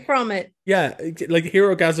a clip from it. Yeah, like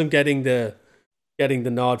Herogasm getting the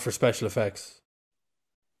nod for special effects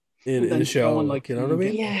in the show, like, you know what I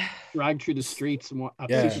mean? Yeah, dragged through the streets and what?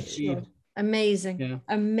 Amazing,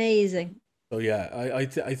 amazing. So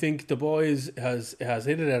I think The Boys has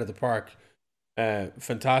hit it out of the park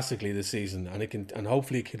fantastically this season, and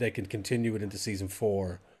hopefully they can continue it into season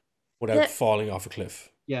 4 without falling off a cliff.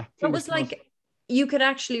 Yeah, it was like you could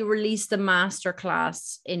actually release the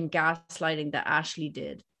masterclass in gaslighting that Ashley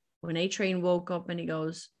did when A-Train woke up and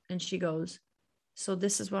she goes, so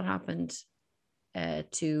this is what happened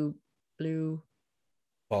to Blue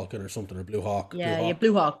Falcon or something, or Blue Hawk.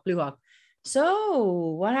 Blue Hawk.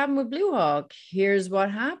 So what happened with Blue Hawk? Here's what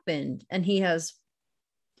happened. And he has,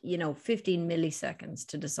 15 milliseconds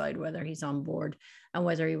to decide whether he's on board and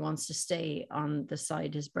whether he wants to stay on the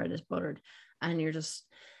side his bread is buttered. And you're just,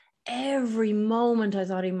 every moment I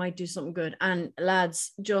thought he might do something good. And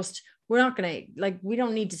lads, we're not going to, we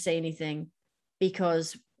don't need to say anything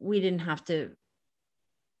because we didn't have to.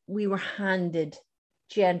 We were handed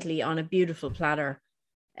gently on a beautiful platter,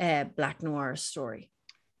 Black Noir story.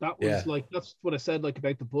 That was that's what I said,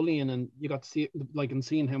 about the bullying, and you got to see it, and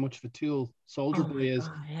seeing how much of a tool Soldier Boy is,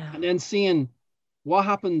 and then seeing what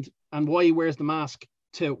happened and why he wears the mask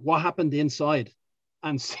to what happened inside,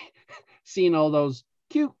 and seeing all those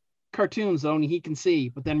cute cartoons that only he can see,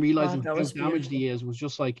 but then realizing how damaged he is was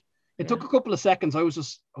just like, it took a couple of seconds. I was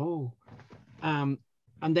just, and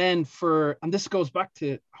then this goes back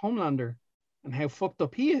to Homelander and how fucked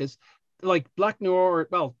up he is. Like Black Noir,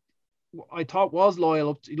 I thought was loyal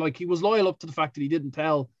up to, he was loyal up to the fact that he didn't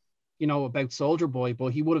tell, about Soldier Boy,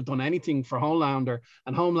 but he would have done anything for Homelander.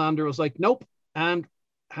 And Homelander was like, nope, and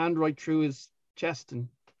hand right through his chest and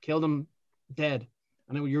killed him dead.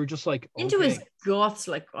 And you were just like, into his guts,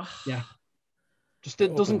 just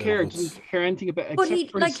doesn't care anything about it. But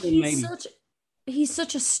he's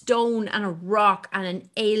such a stone and a rock and an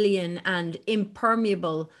alien and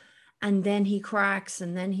impermeable. And then he cracks,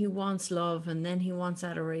 and then he wants love, and then he wants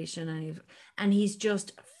adoration, and he's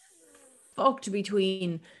just fucked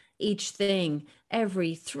between each thing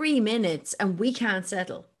every 3 minutes, and we can't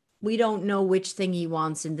settle. We don't know which thing he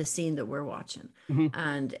wants in the scene that we're watching. Mm-hmm.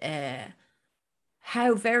 And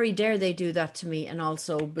how very dare they do that to me. And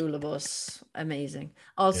also Boolabus, amazing.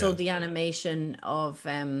 Also the animation of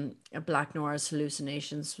Black Noir's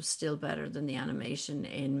hallucinations was still better than the animation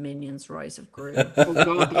in Minions Rise of Gru. Oh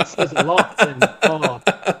god, that says a lot then. Oh.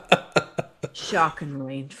 Shocking,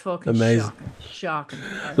 Wayne. Fucking amazing. Shocking.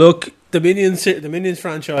 Look, the Minions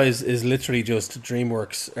franchise is literally just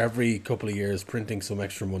DreamWorks every couple of years printing some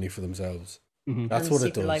extra money for themselves. Mm-hmm. That's what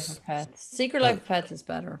it does. Secret Life of Pets is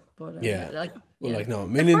better, but no,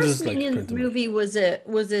 Minions is like Minions movie was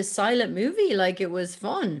a silent movie. It was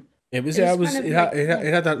fun. It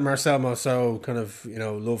had that Marcel Marceau kind of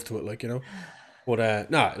love to it,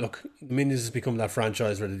 But look, Minions has become that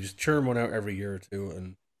franchise where they just churn one out every year or two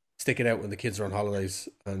and stick it out when the kids are on holidays,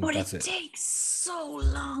 and that's it. Takes so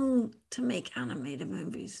long to make animated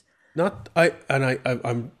movies. not I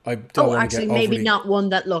don't Oh, want to actually, get maybe overly, not one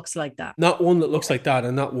that looks like that. not one that looks like that,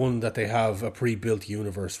 and not one that they have a pre-built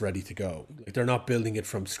universe ready to go. Like they're not building it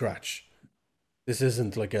from scratch. This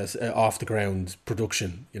isn't like a off the ground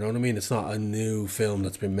production. You know what I mean? It's not a new film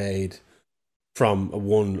that's been made from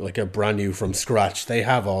a brand new from scratch. They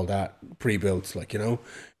have all that pre-built. Like, you know,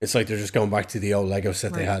 it's like they're just going back to the old Lego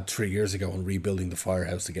set they Right. had 3 years ago and rebuilding the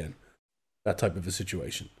firehouse again. That type of a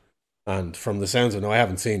situation. And from the sounds of it, no, I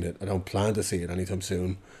haven't seen it. I don't plan to see it anytime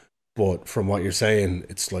soon. But from what you're saying,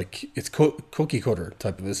 it's like it's cookie cutter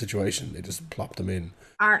type of a situation. They just plop them in,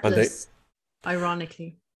 and they Artless,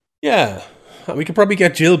 ironically. yeah. And we could probably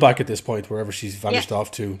get Jill back at this point, wherever she's vanished off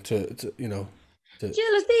to you know. Jill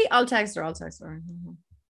is the. I'll text her.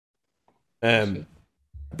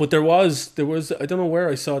 But there was I don't know where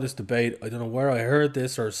I saw this debate. I don't know where I heard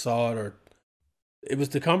this or saw it, or it was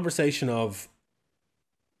the conversation of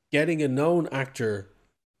getting a known actor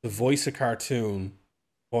to voice a cartoon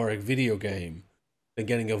or a video game and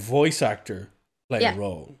getting a voice actor play a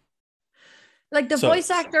role. Like the So-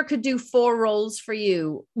 voice actor could do 4 roles for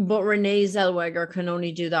you, but Renee Zellweger can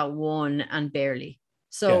only do that one and barely.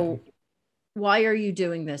 So why are you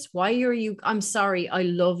doing this? Why are you? I'm sorry, I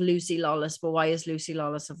love Lucy Lawless, but why is Lucy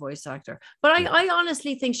Lawless a voice actor? But I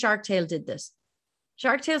honestly think Shark Tale did this.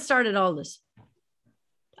 Shark Tale started all this.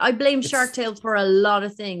 I blame Shark Tale for a lot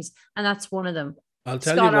of things, and that's one of them. I'll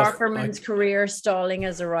tell Scott you what, Aukerman's career stalling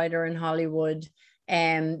as a writer in Hollywood,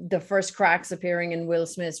 the first cracks appearing in Will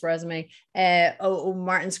Smith's resume,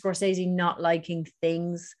 Martin Scorsese not liking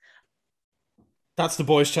things. that's the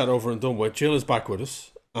boys chat over and done with. Jill is back with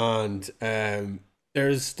us, and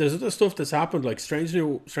there's other stuff that's happened, like Strange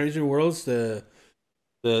New Worlds, the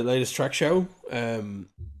latest Trek show,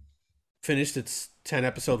 finished its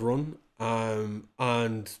 10-episode run,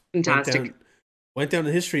 and Fantastic. went down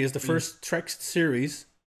in history as the first Trek series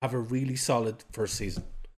have a really solid first season.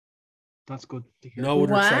 That's good to hear. No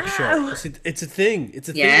other Trek show. It's a thing. It's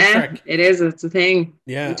a thing in Yeah, Trek. it is. It's a thing.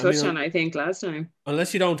 Yeah, We touched on it, I think, last time.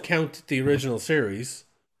 unless you don't count the original series,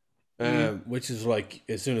 which is like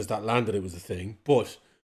as soon as that landed, it was a thing. But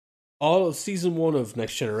all of season 1 of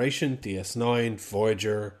Next Generation, DS9,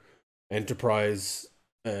 Voyager, Enterprise,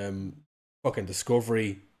 fucking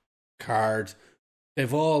Discovery, Card,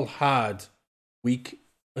 they've all had weak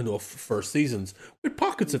enough first seasons with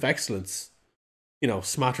pockets of excellence, you know,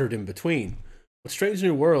 smattered in between. But Strange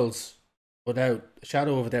New Worlds, without a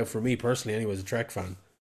shadow of a doubt, for me personally, anyway, as a Trek fan,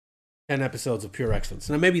 10 episodes of pure excellence.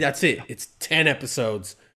 Now, maybe that's it. It's 10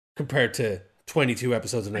 episodes compared to 22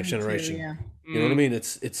 episodes of Next Generation. Yeah. You know what I mean?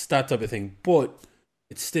 It's that type of thing. But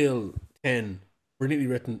it's still 10 brilliantly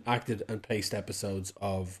written, acted, and paced episodes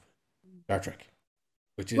of Star Trek.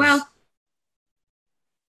 Which is... Well,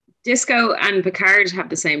 Disco and Picard have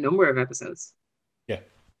the same number of episodes. Yeah.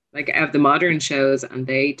 Like of the modern shows, and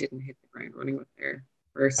they didn't hit the ground running with their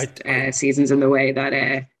first I- seasons in the way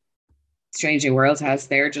that Strange New Worlds has.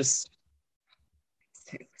 They're just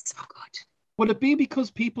so good. Would it be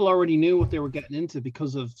because people already knew what they were getting into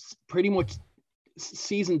because of pretty much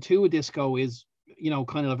season 2 of Disco is, you know,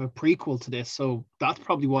 kind of a prequel to this? So that's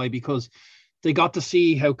probably why, because they got to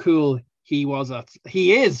see how cool he is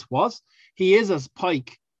as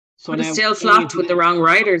Pike. So Could now have still flopped with the wrong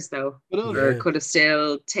writers, though, or Yeah. could have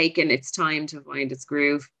still taken its time to find its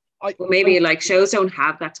groove. But maybe like shows don't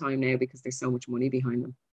have that time now because there's so much money behind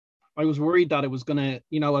them. I was worried that it was gonna,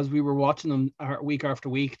 you know, as we were watching them week after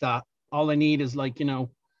week, that all I need is like, you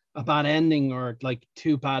know, a bad ending or like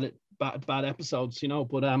 2 bad episodes, you know.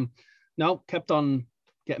 But no, kept on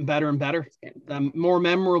getting better and better. More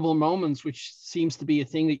memorable moments, which seems to be a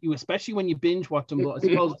thing that you, especially when you binge watch them. But I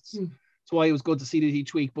suppose that's why it was good to see it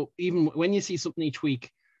each week. But even when you see something each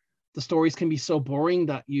week, the stories can be so boring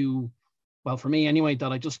that you, well, for me anyway,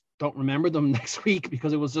 that I just don't remember them next week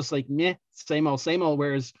because it was just like, meh, same old.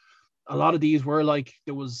 Whereas a lot of these were like,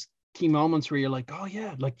 there was key moments where you're like, oh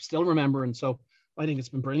yeah, like still remembering. So I think it's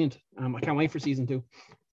been brilliant. I can't wait for season 2.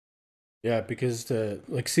 Yeah, because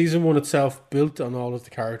season 1 itself built on all of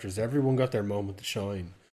the characters. Everyone got their moment to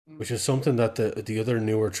shine, which is something that the other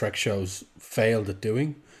newer Trek shows failed at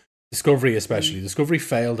doing. Discovery especially. Discovery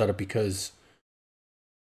failed at it because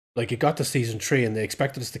like it got to season 3 and they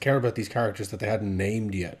expected us to care about these characters that they hadn't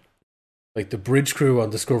named yet. Like the bridge crew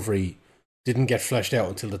on Discovery didn't get fleshed out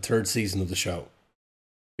until the 3rd season of the show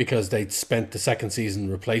because they'd spent the 2nd season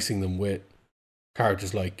replacing them with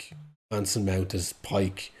characters like Anson Mount as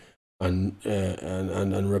Pike and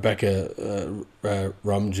Rebecca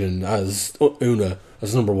Romijn as Una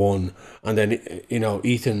as number 1, and then, you know,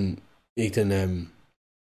 Ethan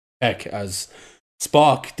Peck as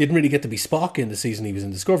Spock didn't really get to be Spock in the season he was in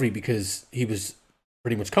Discovery because he was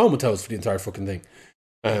pretty much comatose for the entire fucking thing.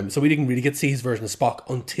 So we didn't really get to see his version of Spock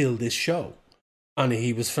until this show, and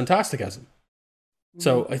he was fantastic as him.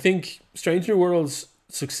 So I think Strange New Worlds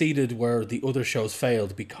succeeded where the other shows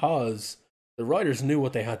failed because the writers knew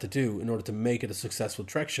what they had to do in order to make it a successful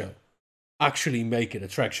Trek show. Actually make it a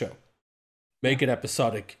Trek show. Make it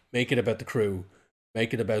episodic, make it about the crew,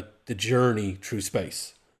 make it about the journey through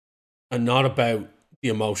space. And not about the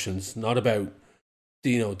emotions, not about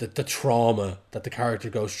the trauma that the character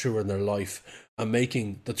goes through in their life, and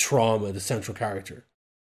making the trauma the central character.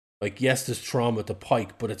 Like, yes, there's trauma to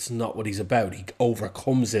Pike, but it's not what he's about. He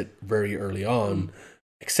overcomes it very early on,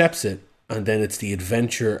 accepts it, and then it's the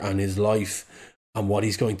adventure and his life and what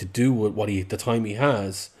he's going to do with the time he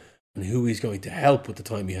has, and who he's going to help with the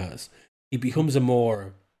time he has. He becomes a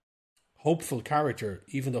more hopeful character,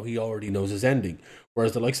 even though he already knows his ending.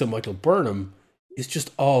 Whereas the likes of Michael Burnham is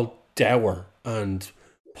just all dour and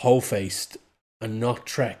po-faced and not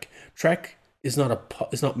Trek. Trek is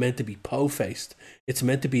not meant to be po-faced. It's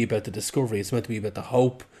meant to be about the discovery. It's meant to be about the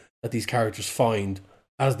hope that these characters find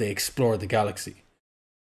as they explore the galaxy.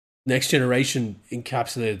 Next Generation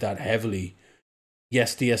encapsulated that heavily.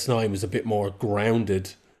 Yes, DS9 was a bit more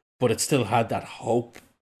grounded, but it still had that hope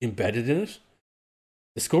embedded in it.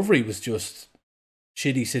 Discovery was just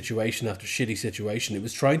shitty situation after shitty situation. It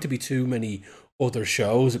was trying to be too many other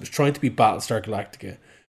shows. It was trying to be Battlestar Galactica.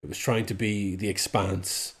 It was trying to be The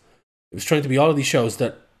Expanse. It was trying to be all of these shows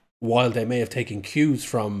that, while they may have taken cues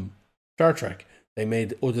from Star Trek, they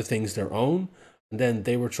made other things their own, and then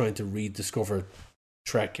they were trying to rediscover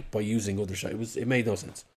Trek by using other shows. It made no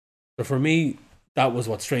sense. So for me, that was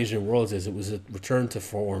what Strange New Worlds is. It was a return to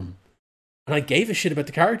form. And I gave a shit about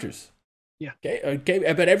the characters. Yeah. I gave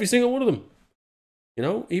about every single one of them. You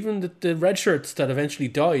know, even the red shirts that eventually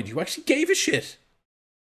died, you actually gave a shit.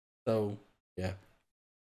 So, yeah.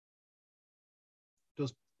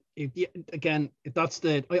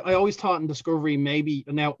 I always thought in Discovery, maybe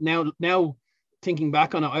now thinking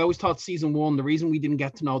back on it, I always thought season 1, the reason we didn't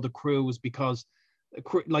get to know the crew was because it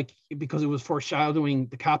was foreshadowing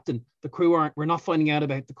the captain. The crew we're not finding out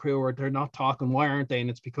about the crew, or they're not talking. Why aren't they? And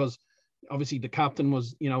it's because obviously the captain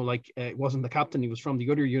was, it wasn't the captain. He was from the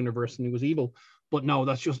other universe and he was evil. But no,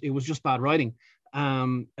 it was just bad writing.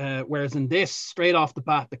 Whereas in this, straight off the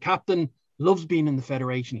bat, the captain loves being in the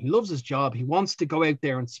Federation. He loves his job. He wants to go out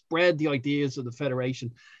there and spread the ideas of the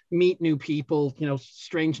Federation, meet new people,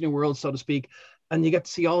 strange new worlds, so to speak. And you get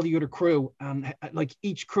to see all the other crew, and like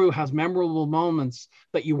each crew has memorable moments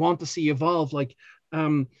that you want to see evolve. Like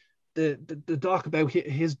the doc about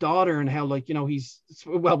his daughter and how, like,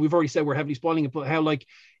 we've already said we're heavily spoiling it, but how like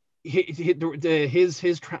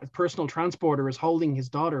his personal transporter is holding his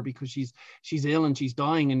daughter because she's ill and she's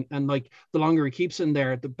dying, and like the longer he keeps in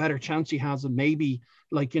there, the better chance he has of maybe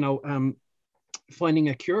finding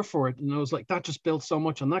a cure for it. And I was like, that just built so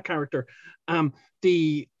much on that character.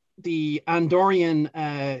 The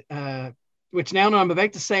Andorian, which now I'm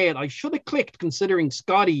about to say it, I should have clicked, considering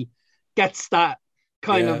Scotty gets that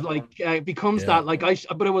kind of like becomes that, like,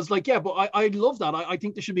 but it was like, but I love that. I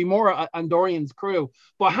think there should be more Andorian's crew.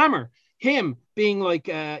 But Hammer, him being like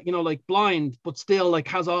like blind but still like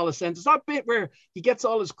has all his senses, that bit where he gets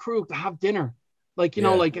all his crew to have dinner, like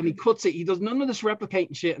like, and he cuts it, he does none of this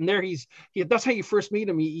replicating shit, and there that's how you first meet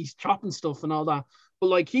him. He's chopping stuff and all that. But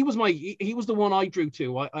like he was the one I drew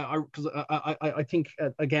to. Because I think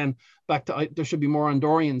again back to there should be more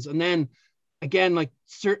Andorians. And then again, like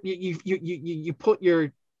you put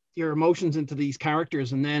your emotions into these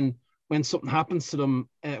characters, and then when something happens to them,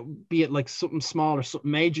 be it like something small or something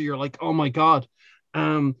major, you're like, oh my god.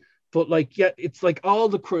 But like, it's like all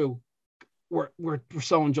the crew were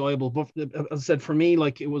so enjoyable. But as I said, for me,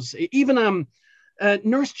 like, it was even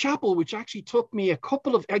Nurse Chapel, which actually took me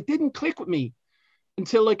it didn't click with me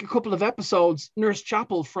until like a couple of episodes. Nurse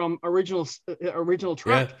Chapel from original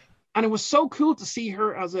Trek, and it was so cool to see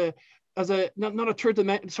her as a not a third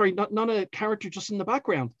dimension, sorry, not a character just in the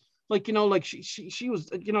background. Like, like she was,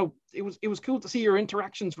 it was cool to see her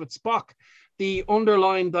interactions with Spock. The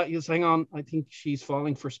underline that is, hang on, I think she's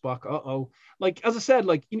falling for Spock. Like, as I said,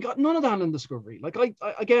 like, you got none of that in Discovery. Like,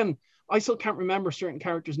 I still can't remember certain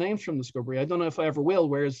characters' names from Discovery. I don't know if I ever will.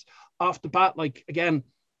 Whereas off the bat, like, again,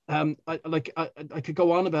 I could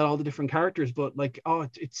go on about all the different characters, but like,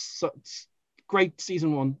 it's great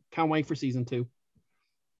season 1. Can't wait for season 2.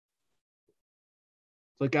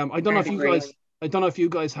 Like, I don't know if you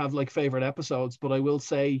guys have like favorite episodes, but I will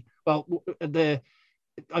say, well,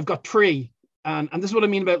 I've got 3, and this is what I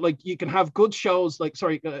mean about, like, you can have good shows, like,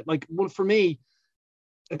 one for me,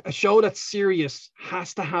 a show that's serious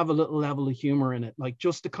has to have a little level of humor in it, like,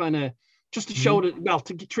 just to kind of just to show that, well,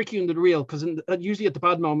 to trick you into the reel, because usually at the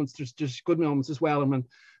bad moments there's good moments as well. And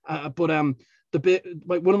the bit,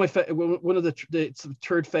 like one of the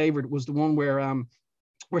third favorite was the one where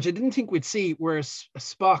which I didn't think we'd see, where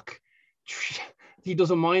Spock, he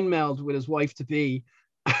does a mind meld with his wife to be,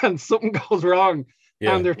 and something goes wrong,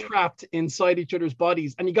 and they're trapped inside each other's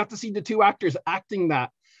bodies, and you got to see the two actors acting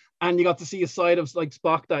that. And you got to see a side of like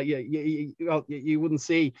Spock that you wouldn't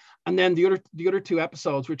see. And then the other two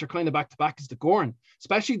episodes, which are kind of back to back, is the Gorn,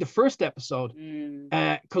 especially the first episode,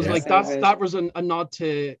 because that was a nod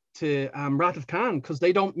to Wrath of Khan, because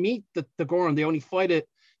they don't meet the Gorn, they only fight it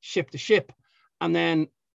ship to ship. And then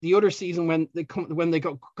the other season, when they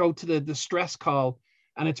go to the distress call,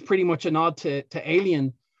 and it's pretty much a nod to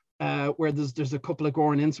Alien, where there's a couple of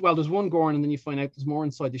Gorn there's one Gorn, and then you find out there's more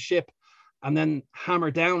inside the ship. And then Hammer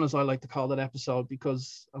Down, as I like to call that episode,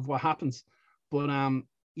 because of what happens. But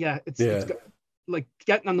it's like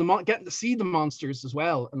getting to see the monsters as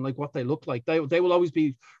well, and like what they look like. They will always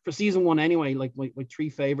be, for season 1 anyway, like my 3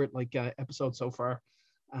 favorite episodes so far.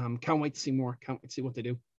 Can't wait to see more. Can't wait to see what they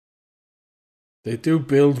do. They do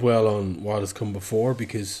build well on what has come before,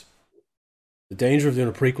 because the danger of doing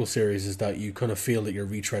a prequel series is that you kind of feel that you're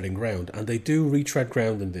retreading ground, and they do retread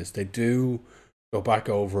ground in this. They do go back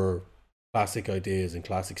over classic ideas and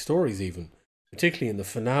classic stories, even particularly in the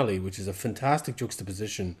finale, which is a fantastic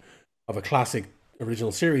juxtaposition of a classic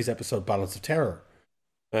original series episode, Balance of Terror.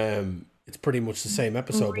 It's pretty much the same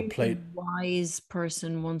episode, but played. A wise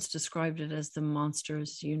person once described it as the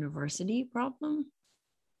Monsters University problem.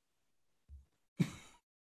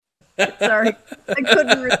 Sorry, I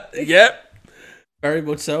couldn't resist. Yeah, very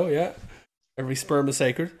much so. Yeah, every sperm is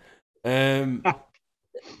sacred.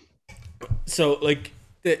 So like.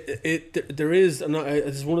 There is, and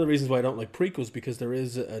it's one of the reasons why I don't like prequels, because there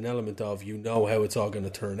is an element of how it's all going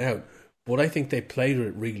to turn out. But I think they played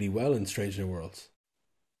it really well in Strange New Worlds.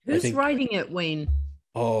 Who's writing it, Wayne?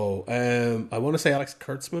 Oh, I want to say Alex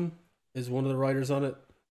Kurtzman is one of the writers on it.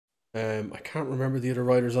 I can't remember the other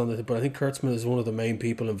writers on it, but I think Kurtzman is one of the main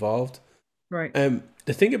people involved. Right.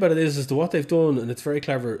 The thing about it is that what they've done, and it's very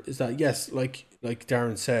clever, is that yes, like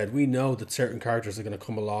Darren said, we know that certain characters are going to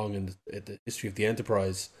come along in the history of the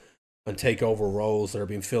Enterprise and take over roles that are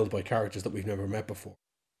being filled by characters that we've never met before.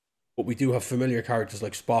 But we do have familiar characters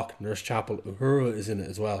like Spock, Nurse Chapel. Uhura is in it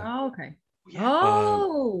as well. Oh, okay.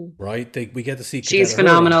 Right? We get to see. She's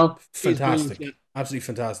phenomenal. Fantastic. Absolutely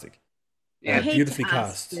fantastic. Yeah, beautifully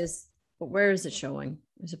cast. But where is it showing?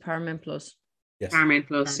 Is it Paramount Plus? Yes. Paramount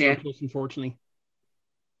Plus, yeah. Plus, unfortunately.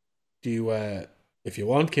 Do you, if you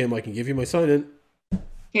want, Kim, I can give you my sign-in.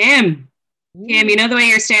 Kim, you know the way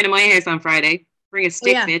you're staying at my house on Friday? Bring a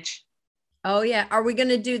stick, bitch. Oh, yeah. Are we going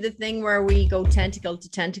to do the thing where we go tentacle to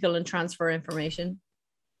tentacle and transfer information?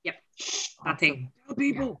 Yep. That thing. Tell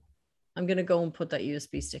people. Yeah. I'm going to go and put that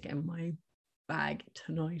USB stick in my bag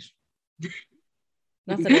tonight.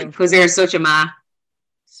 Because you're such a ma.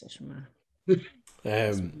 Such a ma.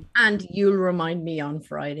 And you'll remind me on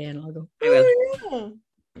Friday, and I'll go. I will.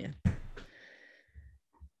 Yeah.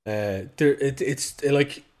 It's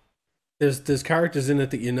like there's characters in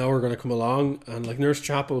it that are going to come along, and like Nurse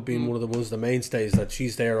Chapel being one of the ones, the mainstays, that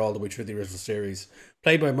she's there all the way through the original series,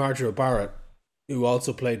 played by Marjorie Barrett, who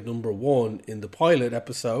also played number 1 in the pilot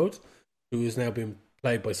episode, who is now being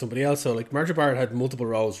played by somebody else. So like Marjorie Barrett had multiple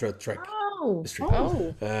roles throughout the Trek history.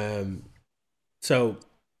 So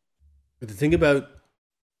the thing about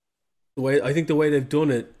the way they've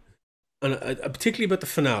done it, and particularly about the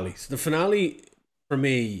finale. So the finale for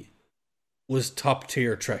me was top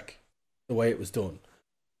tier Trek, the way it was done.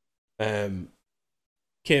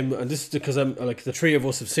 Kim, and this is because I'm like the 3 of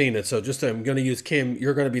us have seen it, so just I'm going to use Kim.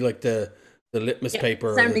 You're going to be like the litmus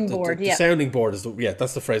paper, sounding board. The sounding board is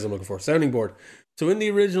that's the phrase I'm looking for. Sounding board. So in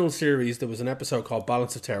the original series, there was an episode called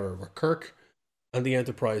Balance of Terror, where Kirk and the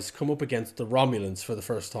Enterprise come up against the Romulans for the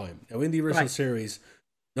first time. Now, in the original series,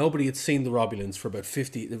 nobody had seen the Romulans for about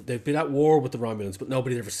 50. They've been at war with the Romulans, but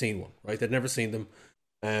nobody had ever seen one. Right? They'd never seen them,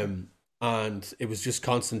 and it was just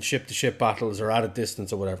constant ship-to-ship battles or at a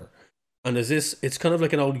distance or whatever. And it's kind of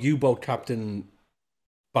like an old U-boat captain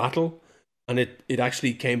battle, and it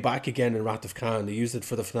actually came back again in Wrath of Khan. They used it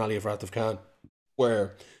for the finale of Wrath of Khan,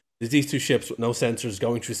 where there's these two ships with no sensors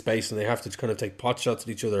going through space, and they have to kind of take pot shots at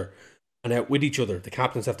each other and outwit each other. The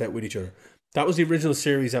captains have to outwit each other. That was the original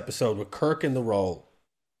series episode with Kirk in the role,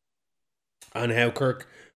 and how Kirk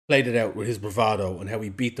played it out with his bravado and how he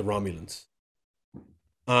beat the Romulans.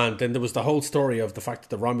 And then there was the whole story of the fact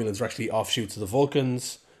that the Romulans are actually offshoots of the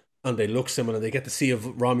Vulcans, and they look similar. They get to see a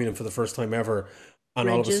Romulan for the first time ever, and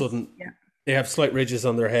ridges, all of a sudden they have slight ridges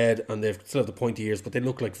on their head, and they still have the pointy ears, but they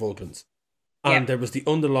look like Vulcans. And there was the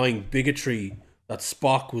underlying bigotry that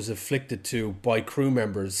Spock was afflicted to by crew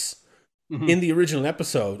members in the original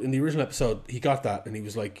episode. In the original episode, he got that, and he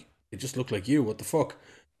was like, "It just looked like you. What the fuck?"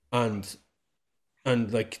 And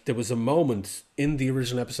like there was a moment in the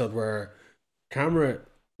original episode where camera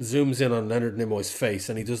zooms in on Leonard Nimoy's face,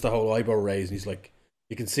 and he does the whole eyebrow raise, and he's like,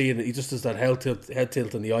 you can see it. He just does that head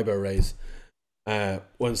tilt and the eyebrow raise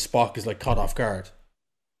when Spock is like caught off guard,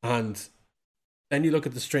 and then you look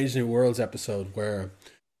at the Strange New Worlds episode where,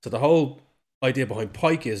 so the whole idea behind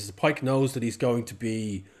Pike is Pike knows that he's going to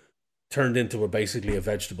be turned into basically a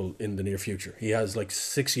vegetable in the near future. He has like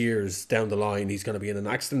 6 years down the line, he's going to be in an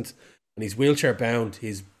accident, and he's wheelchair bound.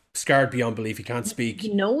 He's scarred beyond belief. He can't speak.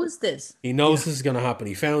 He knows this. He knows this is going to happen.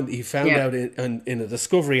 He found out in a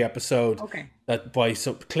Discovery episode that by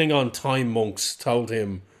some Klingon time monks told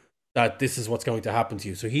him that this is what's going to happen to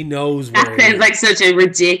you. So he knows where. That sounds like such a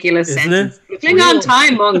ridiculous sentence. Klingon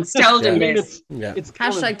time monks told him this. It's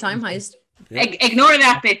hashtag time heist. Yeah. Ignore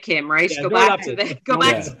that bit, Kim. Right? Go back to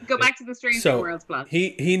the Strange New Worlds plot.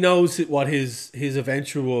 He knows what his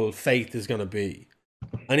eventual fate is going to be.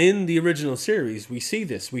 And in the original series, we see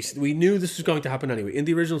this. We knew this was going to happen anyway. In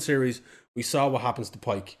the original series, we saw what happens to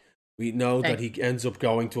Pike. We know that he ends up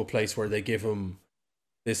going to a place where they give him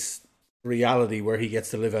this reality where he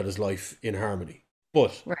gets to live out his life in harmony.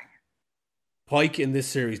 But Pike in this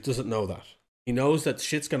series doesn't know that. He knows that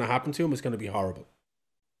shit's going to happen to him. It's going to be horrible.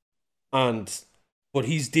 But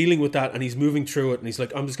he's dealing with that, and he's moving through it, and he's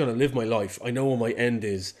like, I'm just going to live my life. I know what my end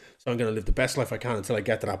is, so I'm going to live the best life I can until I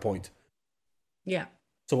get to that point. Yeah.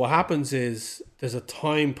 So what happens is there's a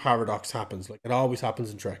time paradox happens, like it always happens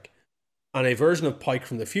in Trek. And a version of Pike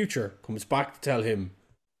from the future comes back to tell him,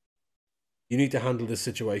 you need to handle this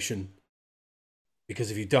situation,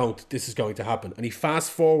 because if you don't, this is going to happen. And he fast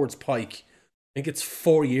forwards Pike, I think it's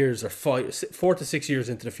 4 years or 4 to 6 years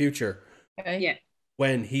into the future. Okay. Yeah.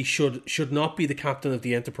 When he should not be the captain of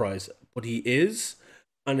the Enterprise, but he is.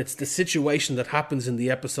 And it's the situation that happens in the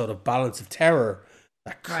episode of Balance of Terror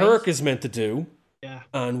that Kirk is meant to do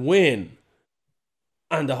and win.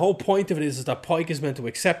 And the whole point of it is that Pike is meant to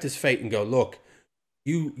accept his fate and go, look,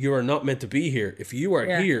 you are not meant to be here. If you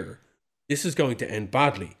are here, this is going to end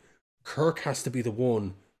badly. Kirk has to be the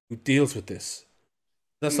one who deals with this.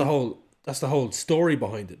 That's the whole story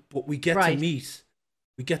behind it. But we get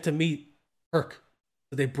to meet Kirk.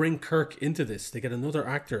 So they bring Kirk into this. They get another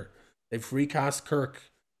actor. They've recast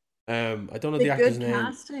Kirk. I don't know the actor's name.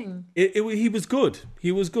 Casting. He was good.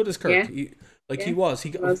 He was good as Kirk. Yeah. He was.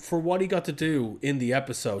 For what he got to do in the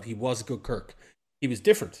episode, he was a good Kirk. He was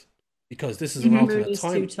different because this is an alternate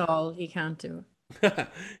time. He's too tall. He can't do it.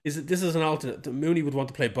 This is an alternate. Mooney would want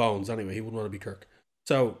to play Bones anyway. He wouldn't want to be Kirk.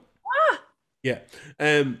 So yeah.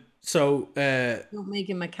 Don't make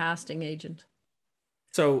him a casting agent.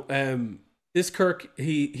 So this Kirk,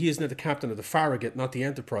 he is now the captain of the Farragut, not the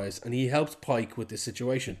Enterprise, and he helps Pike with this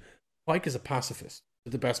situation. Pike is a pacifist,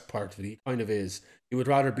 the best part of it. He kind of is. He would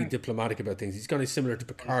rather be diplomatic about things. He's kind of similar to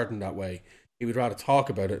Picard in that way. He would rather talk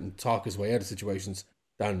about it and talk his way out of situations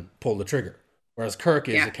than pull the trigger. Whereas Kirk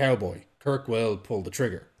is a cowboy. Kirk will pull the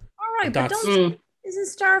trigger. All right, but isn't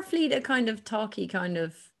Starfleet a kind of talky kind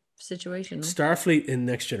of situation? No? Starfleet in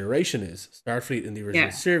Next Generation is. Starfleet in the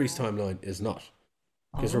original series timeline is not.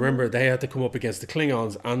 Because remember, they had to come up against the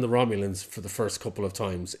Klingons and the Romulans for the first couple of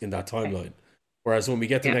times in that timeline. Whereas when we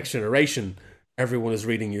get to Next Generation, everyone is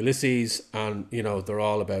reading Ulysses, and they're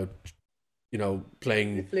all about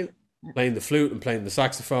playing the flute and playing the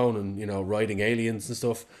saxophone and writing aliens and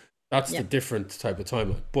stuff. That's the different type of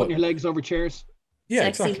timeline. But put your legs over chairs.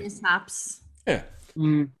 Yeah, sexy mishaps. Yeah.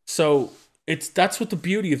 So that's what the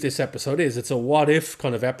beauty of this episode is. It's a what if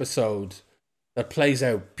kind of episode that plays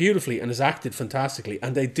out beautifully and is acted fantastically.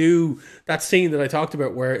 And they do that scene that I talked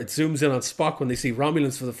about where it zooms in on Spock when they see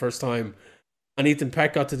Romulans for the first time, and Ethan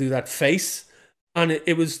Peck got to do that face, and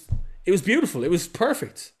it was beautiful. It was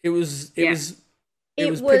perfect. It was pitch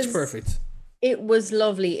perfect. It was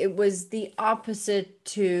lovely. It was the opposite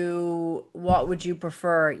to what would you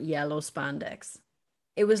prefer, yellow spandex.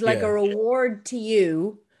 It was like a reward to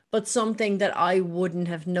you, but something that I wouldn't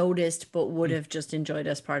have noticed, but would have just enjoyed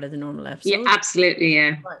as part of the normal episode. Yeah, absolutely,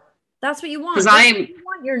 yeah. But that's what you want. You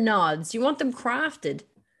want your nods. You want them crafted.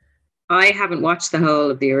 I haven't watched the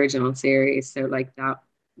whole of the original series, so like that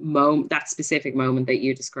specific moment that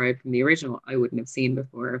you described from the original, I wouldn't have seen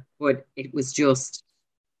before. But it was just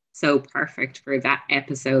so perfect for that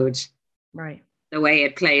episode. Right. The way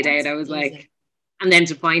it played out, I was like, and then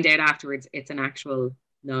to find out afterwards, it's an actual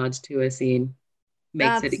nod to a scene.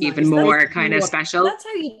 Makes it even more kind of special. That's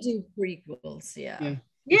how you do prequels, yeah.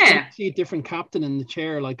 See a different captain in the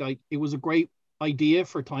chair. It was a great idea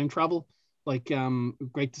for time travel. Like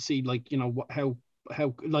great to see, like, you know, how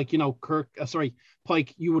like, you know, Kirk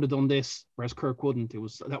Pike, you would have done this whereas Kirk wouldn't.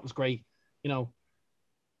 That was great, you know.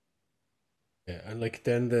 Yeah, and like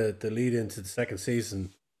then the lead into the second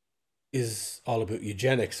season is all about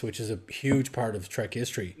eugenics, which is a huge part of Trek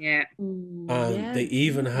history. Yeah. And they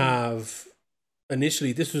even have,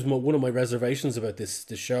 initially, this was one of my reservations about this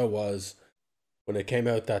show was when it came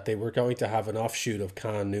out that they were going to have an offshoot of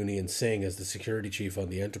Khan Noonien Singh as the security chief on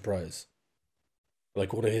the Enterprise,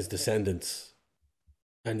 like one of his descendants.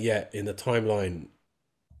 And yet, in the timeline,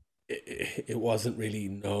 it wasn't really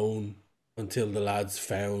known until the lads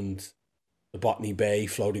found the Botany Bay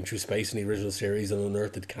floating through space in the original series and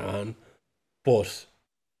unearthed Khan. But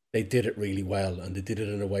they did it really well, and they did it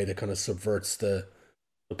in a way that kind of subverts the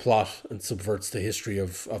plot and subverts the history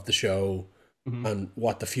of the show and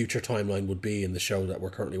what the future timeline would be in the show that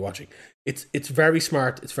we're currently watching. It's very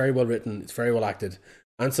smart, it's very well written, it's very well acted.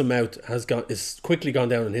 Anson Mount is quickly gone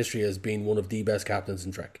down in history as being one of the best captains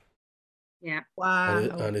in Trek. Yeah. Wow.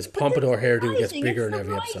 And his pompadour hairdo gets bigger in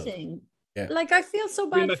every episode. Yeah. Like, I feel so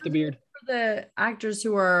Bring bad back the beard. for the actors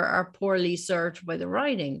who are poorly served by the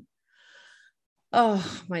writing.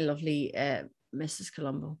 Oh, my lovely Mrs.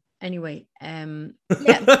 Colombo. Anyway, yeah,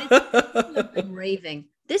 but it's raving.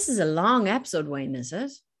 This is a long episode, Wayne, is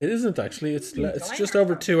it? It isn't actually. It's just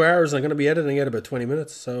over 2 hours. I'm going to be editing it about 20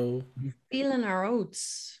 minutes. So feeling our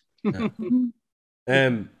oats. Yeah.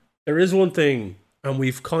 There is one thing, and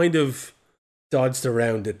we've kind of dodged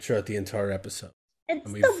around it throughout the entire episode. It's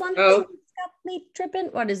the one thing that's got me tripping.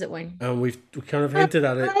 What is it, Wayne? And we kind of hinted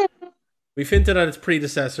at it. We've hinted at its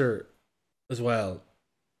predecessor as well.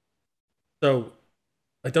 So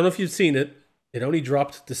I don't know if you've seen it. It only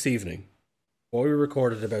dropped this evening. Well, we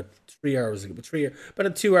recorded about 3 hours ago,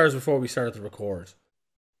 about 2 hours before we started to record.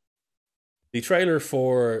 The trailer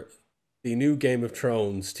for the new Game of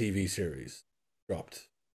Thrones TV series dropped.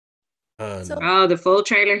 And the full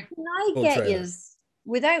trailer. Can I get you,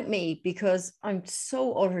 without me, because I'm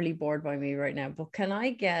so utterly bored by me right now, but can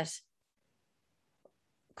I get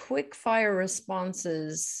quick fire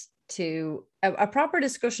responses to a proper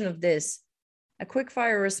discussion of this, a quick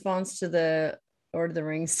fire response to the Lord of the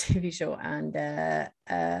Rings TV show and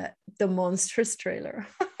the Monsters trailer?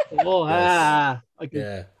 I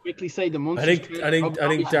can quickly say the Monsters. I think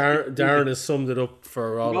Darren has summed it up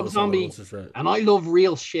for all Rob of us. Zombie, and I love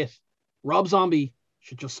real shit. Rob Zombie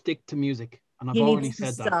should just stick to music, and I've already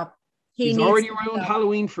said that. He's already ruined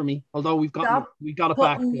Halloween for me. Although we got it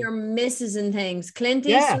back. Your misses and things. Clint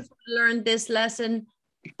Eastwood learned this lesson.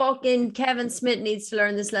 Fucking Kevin Smith needs to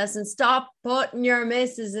learn this lesson. Stop putting your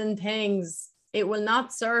misses in things. It will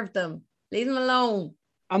not serve them. Leave them alone.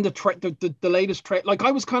 And the latest trailer, like,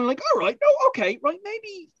 I was kind of like, all right, no, okay, right,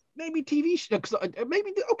 maybe TV show,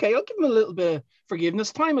 maybe okay, I'll give him a little bit of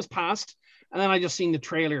forgiveness. Time has passed, and then I just seen the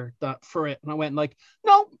trailer for it, and I went like,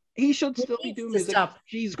 no, he should still be doing music.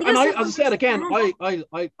 Cheese, and as I said again, I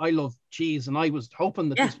love cheese, and I was hoping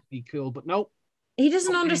that this would be cool, but no, he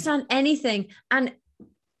doesn't understand anything. And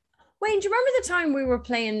Wayne, do you remember the time we were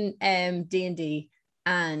playing D&D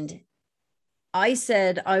and I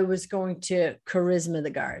said I was going to charisma the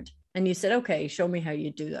guard, and you said, okay, show me how you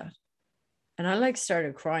do that. And I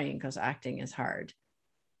started crying because acting is hard.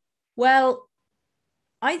 Well,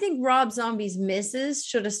 I think Rob Zombie's missus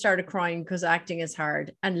should have started crying because acting is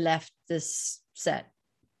hard and left this set.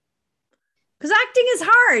 Because acting is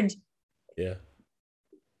hard. Yeah.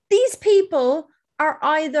 These people are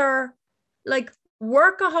either like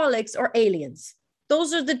workaholics or aliens.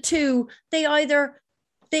 Those are the two. They either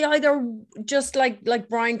just like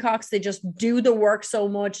Brian Cox, they just do the work so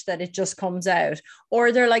much that it just comes out,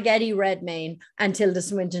 or they're like Eddie Redmayne and Tilda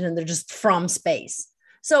Swinton and they're just from space.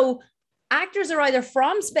 So actors are either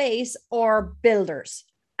from space or builders.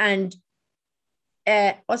 And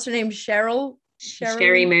what's her name?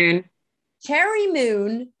 Sherry Moon. Sherry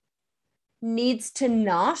Moon needs to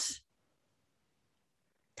not.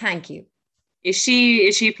 Thank you. Is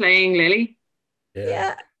she playing Lily?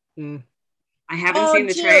 Yeah. I haven't seen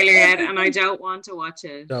the trailer yet, and I don't want to watch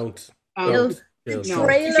it. Don't. See,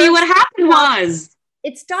 what happened was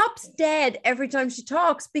it stops dead every time she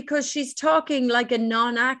talks because she's talking like a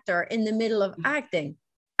non-actor in the middle of acting,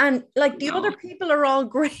 and like the other people are all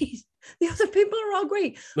great. The other people are all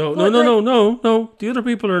great. No. The other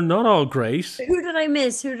people are not all great. Who did I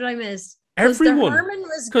miss? Everyone. The Herman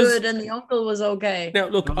was good and the uncle was okay. Now,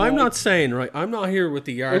 look, I'm not saying, right, I'm not here with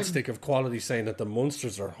the yardstick of quality saying that the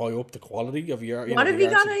Munsters are high up the quality of your. What have you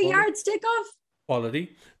got a yardstick of?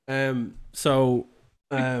 Quality. I'm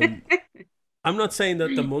not saying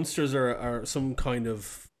that the Munsters are some kind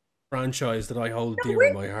of franchise that I hold dear we're-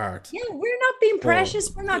 in my heart. Yeah, we're not being precious.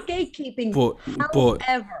 We're not gatekeeping. But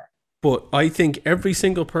However, But I think every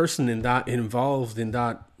single person involved in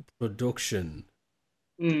that production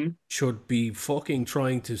should be fucking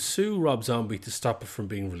trying to sue Rob Zombie to stop it from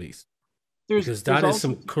being released. Because that is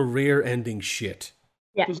some career-ending shit.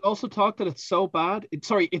 Yeah. There's also talk that it's so bad.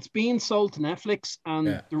 It's being sold to Netflix,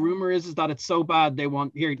 and the rumor is that it's so bad they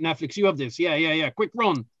want, here, Netflix, you have this. Yeah. Quick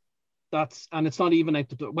run. And it's not even out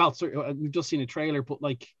the, well, sorry, we've just seen a trailer, but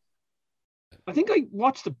like, I think I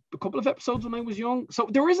watched a couple of episodes when I was young. So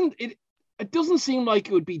there isn't, it doesn't seem like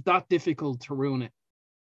it would be that difficult to ruin it.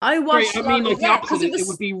 I watched. Sorry, I mean, like the opposite. It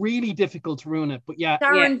would be really difficult to ruin it. But yeah,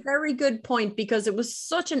 Darren, very good point, because it was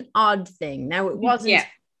such an odd thing. Now it wasn't. Yeah.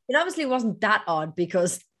 It obviously wasn't that odd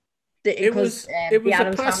because the Addams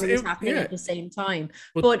Family was happening at the same time.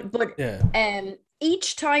 But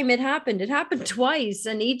each time it happened twice,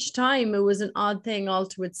 and each time it was an odd thing all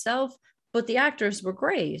to itself. But the actors were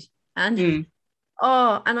great, and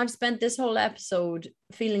and I've spent this whole episode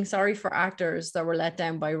feeling sorry for actors that were let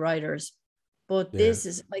down by writers. But this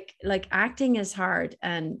is like acting is hard,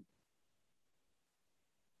 and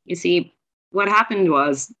you see what happened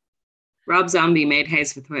was Rob Zombie made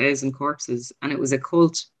House of a Thousand Corpses, and it was a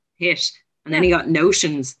cult hit. And then he got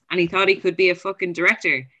notions, and he thought he could be a fucking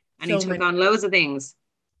director, and he took on loads of things,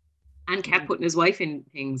 and kept putting his wife in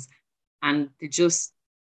things, and they're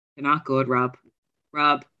not good. Rob,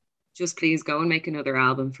 just please go and make another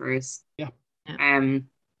album for us. Yeah.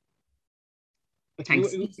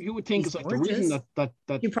 Thanks. You would think it's like gorgeous. The reason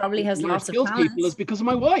that he probably has lots of talent people is because of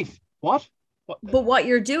my wife. What? But what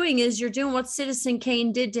you're doing is you're doing what Citizen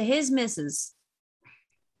Kane did to his missus,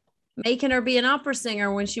 making her be an opera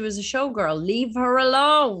singer when she was a showgirl. Leave her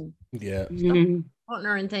alone. Yeah. Stop putting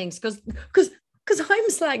her in things because I'm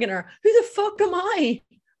slagging her. Who the fuck am I?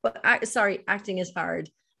 But sorry, acting is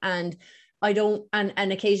hard, and I don't.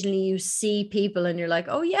 And occasionally you see people and you're like,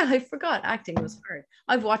 oh yeah, I forgot acting was hard.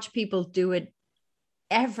 I've watched people do it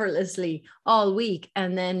effortlessly all week,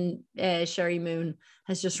 and then Sherry Moon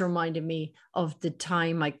has just reminded me of the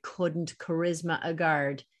time I couldn't charisma a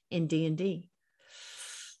guard in D&D.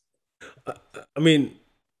 I mean,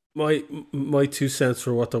 my 2 cents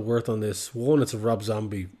for what they're worth on this. One, it's a Rob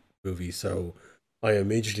Zombie movie, so I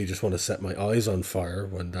immediately just want to set my eyes on fire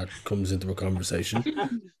when that comes into a conversation.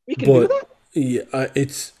 We can do that. Yeah,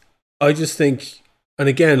 I just think. And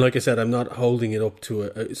again, like I said, I'm not holding it up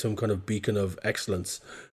to some kind of beacon of excellence.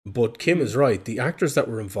 But Kim is right. The actors that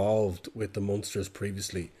were involved with the Munsters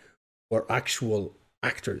previously were actual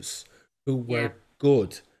actors who were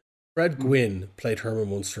good. Fred Gwynne played Herman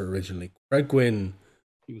Munster originally. Fred Gwynne,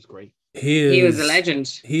 he was great. He was a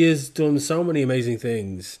legend. He has done so many amazing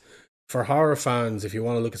things. For horror fans, if you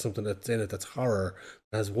want to look at something that's in it that's horror,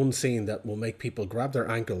 there's one scene that will make people grab their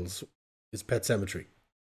ankles, is Pet Sematary.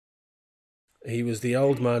 He was the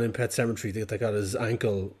old man in Pet Sematary that got his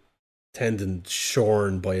ankle tendon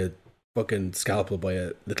shorn by a fucking scalpel by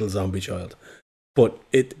a little zombie child. But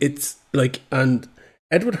it's like, and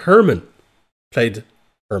Edward Herrmann played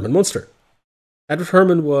Herman Munster. Edward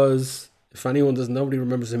Herrmann was, if anyone doesn't, nobody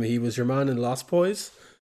remembers him, he was your man in Lost Boys,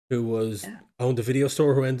 who owned a video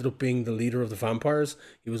store, who ended up being the leader of the vampires.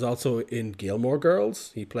 He was also in Gilmore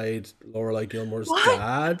Girls. He played Lorelai Gilmore's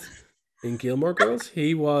dad. In Gilmore Girls,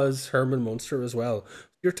 he was Herman Munster as well.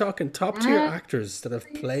 You're talking top tier actors that have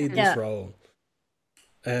played this role.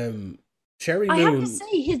 Sherry Moon. I have to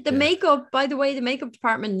say, the makeup. By the way, the makeup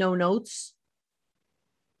department, no notes.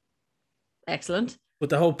 Excellent.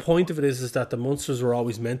 But the whole point of it is that the Munsters were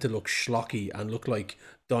always meant to look schlocky and look like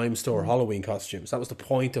dime store Halloween costumes. That was the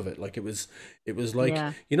point of it. Like it was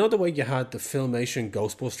like, you know, the way you had the Filmation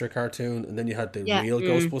Ghostbuster cartoon and then you had the real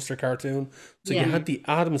Ghostbuster cartoon. So you had the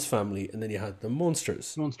Addams Family and then you had the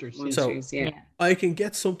Munsters. So I can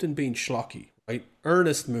get something being schlocky, right?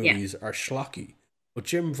 Ernest movies are schlocky, but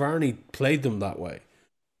Jim Varney played them that way.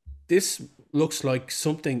 This looks like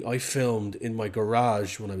something I filmed in my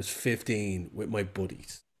garage when I was 15 with my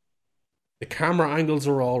buddies. The camera angles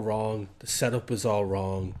are all wrong. The setup is all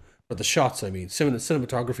wrong. But the shots, I mean,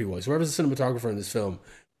 cinematography-wise, whoever's the cinematographer in this film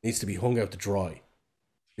needs to be hung out to dry.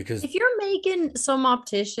 Because if you're making some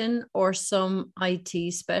optician or some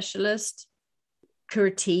IT specialist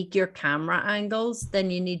critique your camera angles, then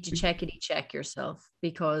you need to check yourself,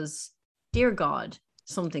 because, dear God,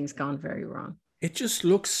 something's gone very wrong. It just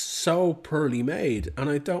looks so poorly made, and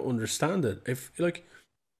I don't understand it. If like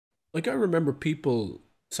I remember people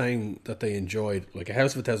saying that they enjoyed like A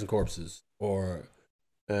House of a Thousand Corpses or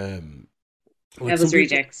Devil's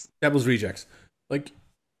Rejects. Devil's Rejects. Like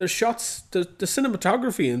the shots, the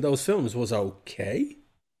cinematography in those films was okay.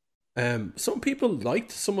 some people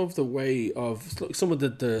liked some of the way of some of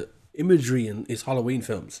the imagery in his Halloween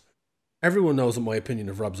films. Everyone knows what my opinion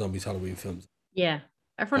of Rob Zombie's Halloween films. Yeah.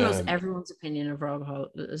 Everyone knows everyone's opinion of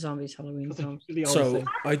Zombie's Halloween films. So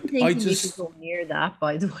I just you could go near that,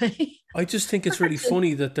 by the way. I just think it's really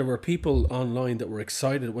funny that there were people online that were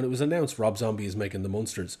excited when it was announced Rob Zombie is making the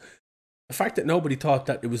Munsters. The fact that nobody thought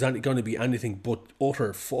that it was going to be anything but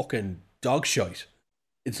utter fucking dog shite,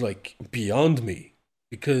 it's like beyond me.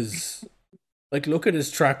 Because, like, look at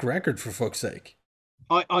his track record, for fuck's sake.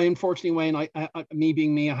 I unfortunately, Wayne, I me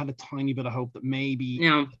being me, I had a tiny bit of hope that maybe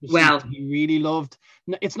he really loved.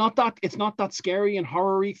 It's not that scary and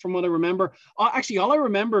horror-y from what I remember. Actually, all I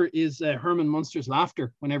remember is Herman Munster's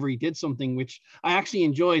laughter whenever he did something, which I actually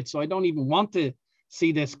enjoyed. So I don't even want to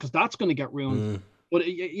see this because that's going to get ruined. But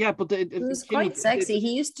it was quite sexy.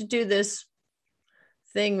 He used to do this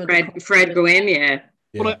thing with Fred Gwynn, yeah.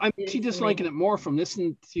 But I'm actually disliking it more from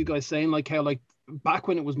listening to you guys saying like how like back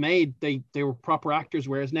when it was made, they were proper actors,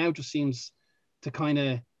 whereas now it just seems to kind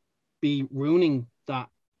of be ruining that,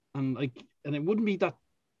 and it wouldn't be that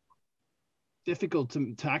difficult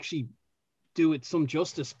to actually do it some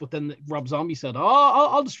justice. But then Rob Zombie said, "Oh,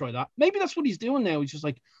 I'll destroy that." Maybe that's what he's doing now. He's just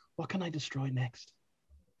like, "What can I destroy next?"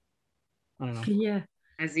 I don't know. Yeah,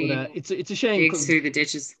 as he it's a shame. Digs through the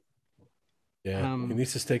ditches. Yeah, he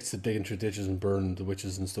needs to stick to digging through ditches and burn the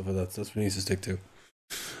witches and stuff like that. That's what he needs to stick to.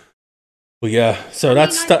 But yeah, so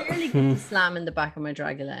I barely get slam in the back of my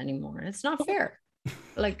Dragula anymore. It's not fair.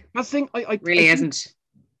 Like that's the thing. I really isn't.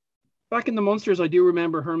 Back in the Munsters, I do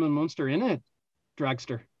remember Herman Munster in it,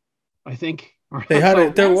 Dragster. I think they had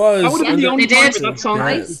it. There was. That would have been the only time that song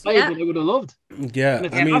I would have loved. Yeah,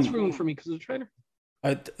 I mean that's ruined for me because of the trailer.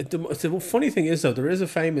 The funny thing is, though, there is a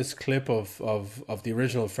famous clip of the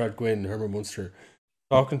original Fred Gwynn, Herman Munster,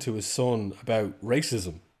 talking to his son about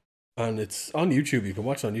racism. And it's on YouTube. You can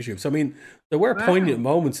watch it on YouTube. So, I mean, there were poignant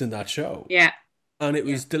moments in that show. Yeah. And it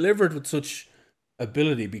was delivered with such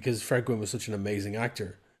ability because Fred Gwynn was such an amazing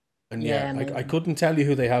actor. And I couldn't tell you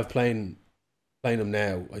who they have playing him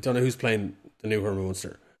now. I don't know who's playing the new Herman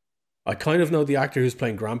Munster. I kind of know the actor who's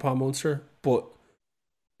playing Grandpa Munster, but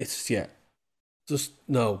it's, just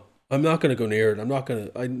no. I'm not going to go near it.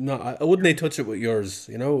 I wouldn't touch it with yours,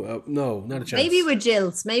 you know? No, not a chance. Maybe with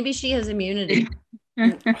Jill's. Maybe she has immunity.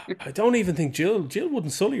 I don't even think Jill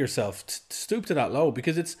wouldn't sully herself to stoop to that low,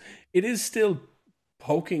 because it is still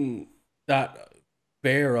poking that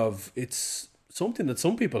bear of it's something that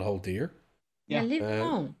some people hold dear. Yeah, leave it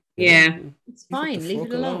alone. Yeah, it's fine.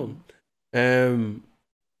 Leave it alone.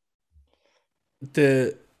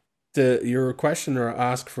 Your question or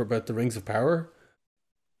ask for about the Rings of Power.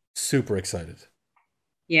 Super excited.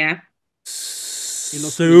 Yeah.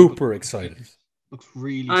 Super excited. Looks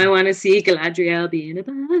really. I want to see Galadriel being a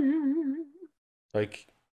badass.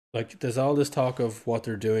 Like there's all this talk of what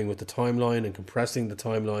they're doing with the timeline and compressing the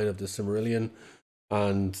timeline of the Silmarillion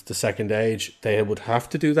and the Second Age. They would have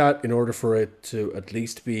to do that in order for it to at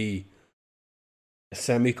least be a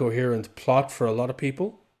semi-coherent plot for a lot of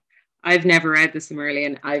people. I've never read the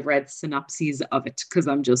Silmarillion. I've read synopses of it because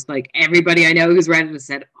I'm just like, everybody I know who's read it has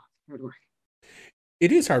said, "Oh, hard work."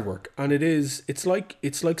 It is hard work, and it's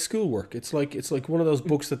like schoolwork. It's like one of those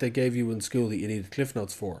books that they gave you in school that you needed cliff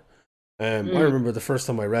notes for. I remember the first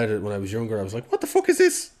time I read it when I was younger, I was like, "What the fuck is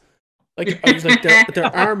this?" Like I was like,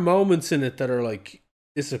 there are moments in it that are like,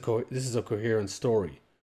 this is a coherent story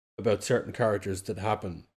about certain characters that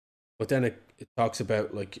happen, but then it talks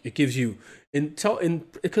about, like, it gives you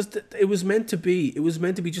because it was meant to be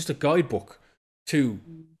just a guidebook to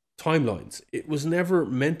timelines. It was never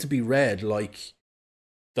meant to be read like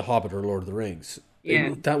The Hobbit or Lord of the Rings.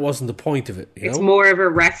 Yeah, that wasn't the point of it. It's more of a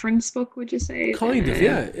reference book, would you say? Kind of,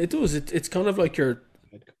 yeah. It does. It's kind of like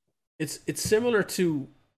it's similar to,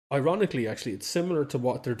 ironically, actually, it's similar to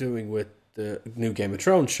what they're doing with the new Game of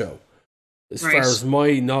Thrones show. As far as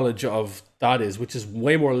my knowledge of that is, which is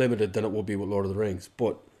way more limited than it would be with Lord of the Rings.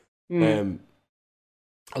 But a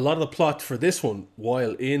lot of the plot for this one,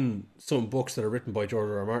 while in some books that are written by George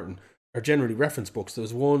R.R. Martin, are generally reference books.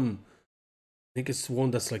 There's one, I think it's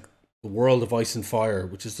one that's like The World of Ice and Fire,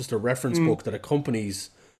 which is just a reference book that accompanies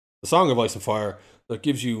the Song of Ice and Fire, that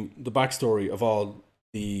gives you the backstory of all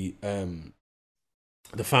the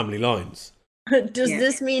family lines. Does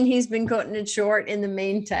this mean he's been cutting it short in the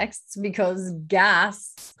main texts because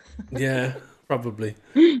gas? Yeah, probably.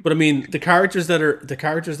 But I mean, the characters that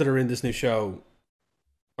are in this new show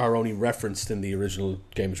are only referenced in the original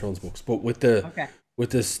Game of Thrones books. But with the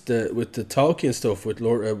Tolkien stuff, with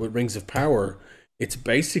Rings of Power, it's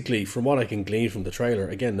basically, from what I can glean from the trailer,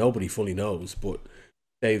 again, nobody fully knows, but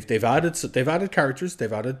they've added characters,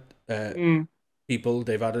 they've added people.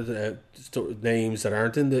 They've added names that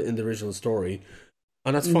aren't in the original story,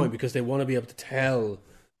 and that's fine because they want to be able to tell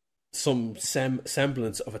some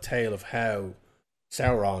semblance of a tale of how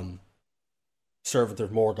Sauron, servant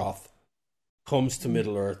of Morgoth, comes to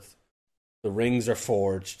Middle Earth. The rings are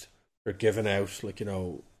forged. They're given out, like, you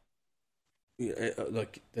know,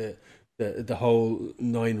 like the whole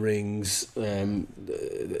 9 rings.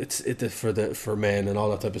 It's for men and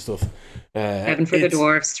all that type of stuff. 7 for the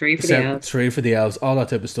dwarves, 3 for the elves. 3 for the elves, all that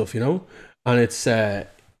type of stuff, you know. And it's a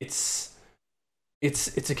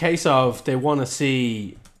case of they want to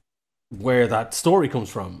see where that story comes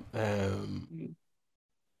from.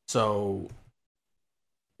 So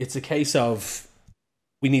it's a case of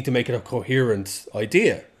we need to make it a coherent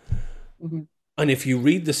idea. Mm-hmm. And if you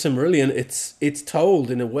read the Silmarillion, it's told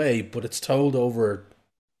in a way, but it's told over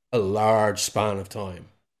a large span of time.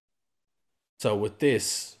 So with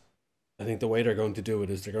this, I think the way they're going to do it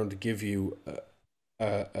is they're going to give you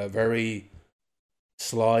a very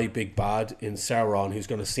sly big bad in Sauron who's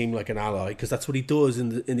going to seem like an ally, because that's what he does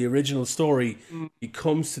in the original story. He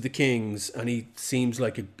comes to the kings and he seems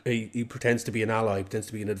like he pretends to be an ally, pretends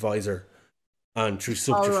to be an advisor, and through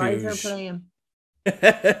subterfuge.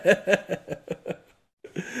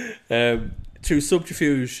 Through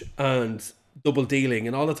subterfuge and double dealing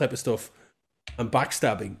and all that type of stuff and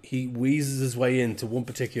backstabbing, he wheezes his way into one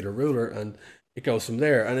particular ruler, and it goes from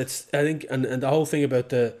there. And it's, I think, and the whole thing about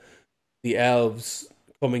the elves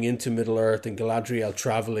coming into Middle Earth and Galadriel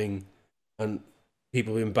traveling and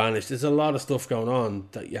people being banished, there's a lot of stuff going on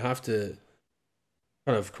that you have to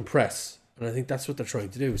kind of compress, and I think that's what they're trying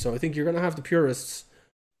to do. So I think you're going to have the purists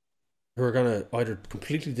who are going to either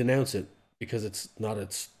completely denounce it because it's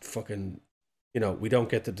fucking, you know, we don't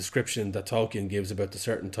get the description that Tolkien gives about the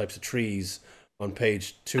certain types of trees on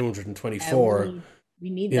page 224. We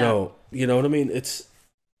need that. You know what I mean? It's,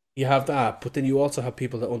 you have that, but then you also have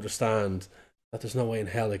people that understand that there's no way in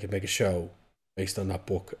hell they could make a show based on that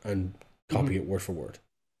book and copy it word for word.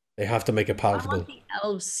 They have to make it palatable. I want the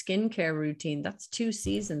elves' skincare routine. That's 2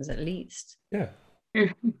 seasons at least. Yeah.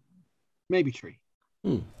 Maybe 3.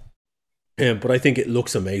 But I think it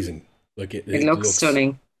looks amazing. Like it looks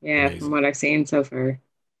stunning. Yeah, amazing. from what I've seen so far.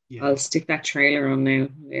 Yeah. I'll stick that trailer on now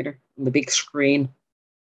later on the big screen.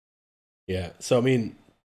 Yeah. So I mean,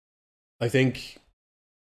 I think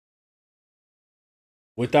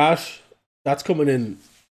with that's coming in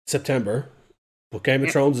September, but Game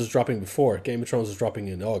of Thrones is dropping before. Game of Thrones is dropping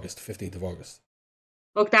in August, 15th of August.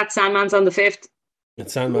 Look, that Sandman's on the 5th.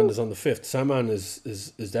 And Sandman is on the 5th. Sandman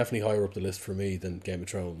is definitely higher up the list for me than Game of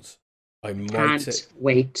Thrones. I Can't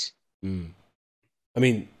wait. I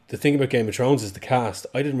mean, the thing about Game of Thrones is the cast.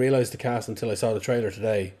 I didn't realise the cast until I saw the trailer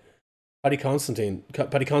today. Paddy Considine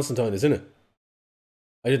is in it.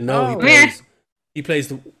 I didn't know he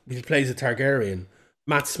plays a Targaryen.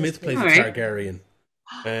 Matt Smith plays a Targaryen.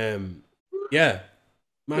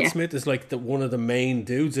 Matt Smith is like one of the main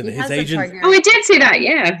dudes in it. His agent. Oh, I did see that.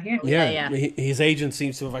 Yeah. His agent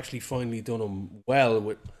seems to have actually finally done him well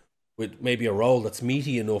with maybe a role that's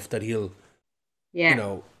meaty enough that he'll, you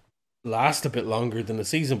know, last a bit longer than the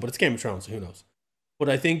season. But it's Game of Thrones, so who knows? But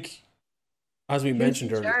I think, as we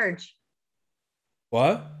mentioned earlier,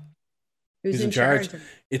 what? Who's in charge?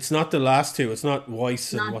 It's not the last 2. It's not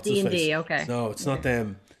Weiss and what's his face. Okay. No, it's not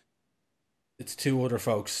them. It's 2 other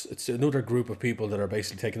folks. It's another group of people that are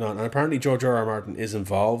basically taking on. And apparently George R.R. Martin is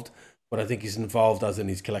involved, but I think he's involved as in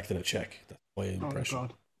he's collecting a check. That's my impression.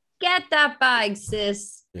 God. Get that bag,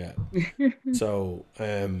 sis. Yeah. So,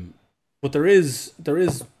 but there is.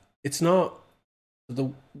 It's not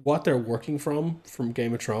what they're working from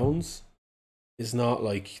Game of Thrones is not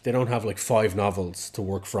like they don't have like 5 novels to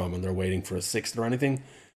work from and they're waiting for a 6th or anything.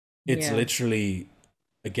 It's literally,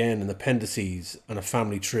 again, an appendices and a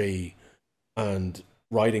family tree and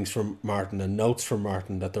writings from Martin and notes from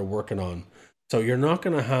Martin that they're working on. So you're not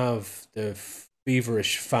going to have the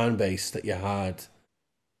feverish fan base that you had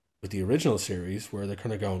with the original series where they're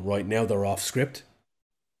kind of going, right, now they're off script.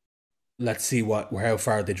 Let's see how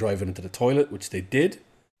far they drive it into the toilet, which they did.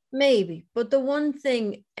 Maybe. But the one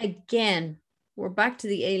thing, again, we're back to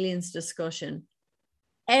the aliens discussion.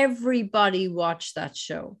 Everybody watched that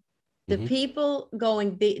show. The people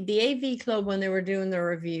going, the AV Club, when they were doing their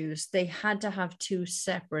reviews, they had to have 2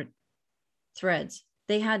 separate threads.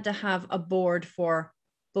 They had to have a board for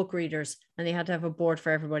book readers and they had to have a board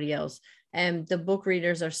for everybody else. The book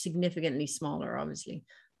readers are significantly smaller, obviously.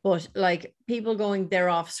 But like people going, they're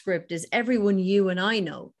off script is everyone you and I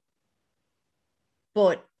know.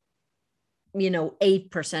 But,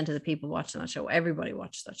 8% of the people watching that show, everybody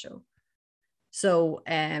watched that show. So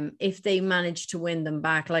if they manage to win them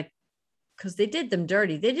back, like because they did them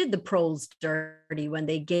dirty. They did the pros dirty when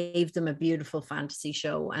they gave them a beautiful fantasy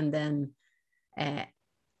show and then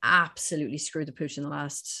absolutely screwed the pooch in the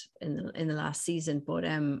last season. But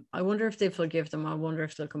I wonder if they forgive them. I wonder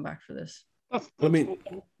if they'll come back for this. That's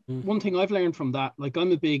one thing I've learned from that. Like,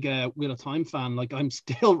 I'm a big Wheel of Time fan. Like, I'm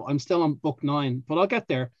still on book 9, but I'll get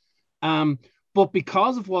there. But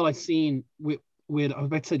because of what I've seen with I was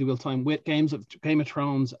about to say the Wheel of Time, with Game of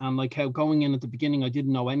Thrones, and like how going in at the beginning I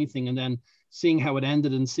didn't know anything, and then seeing how it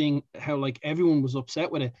ended and seeing how like everyone was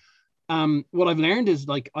upset with it. What I've learned is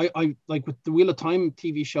like I like with the Wheel of Time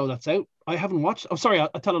TV show that's out, I haven't watched. Oh, sorry, I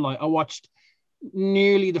tell a lie. I watched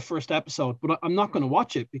nearly the first episode, but I'm not going to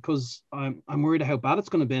watch it because I'm worried how bad it's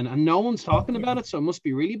going to be, and no one's talking about it, so it must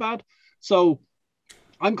be really bad. So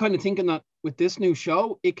I'm kind of thinking that with this new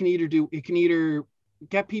show, it can either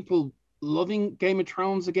get people loving Game of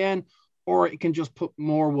Thrones again, or it can just put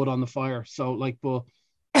more wood on the fire. So like, but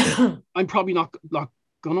I'm probably not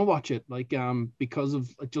gonna watch it, like because of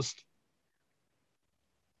just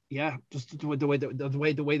the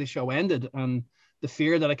way the show ended and the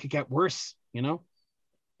fear that it could get worse, you know.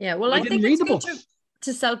 Yeah, well, I think it's good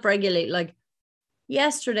to self-regulate. Like,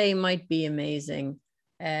 yesterday might be amazing.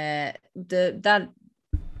 That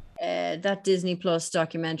Disney Plus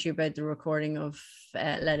documentary about the recording of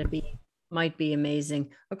Let It Be might be amazing.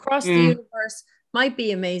 Across the Universe might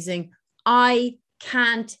be amazing. I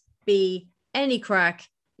can't be any crack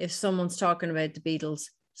if someone's talking about the Beatles,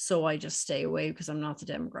 so I just stay away because I'm not the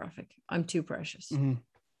demographic. I'm too precious.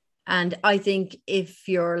 And I think if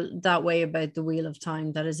you're that way about the Wheel of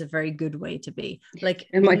Time, that is a very good way to be. Like,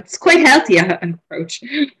 it's quite healthy approach.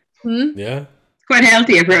 Yeah, it's quite a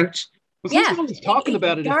healthy approach. Well, since no one's talking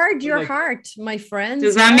about it, guard your heart, my friends.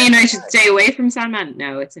 Does that mean I should stay away from Sandman?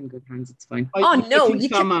 No, it's in good hands. It's fine. I think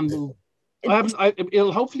Sandman will.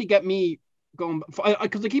 It'll hopefully get me going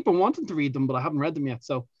because I keep on wanting to read them, but I haven't read them yet.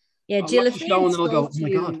 So yeah, Jill,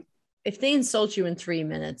 if they insult you in 3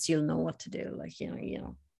 minutes, you'll know what to do. Like, you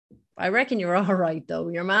know. I reckon you're all right though.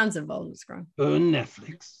 Your man's involved with Scrum.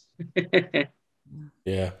 Netflix.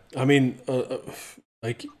 Yeah, I mean,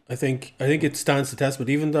 like I think it stands the test. But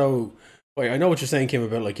even though, I know what you're saying, Kim,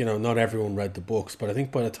 about like, you know, not everyone read the books, but I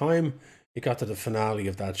think by the time it got to the finale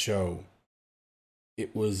of that show,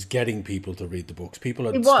 it was getting people to read the books.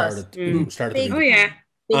 People had started to read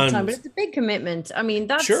big time, but it's a big commitment. I mean,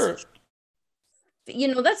 that's sure. You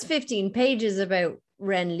know, that's 15 pages about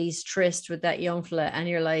Renly's tryst with that young fella, and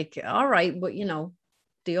you're like, all right, but you know,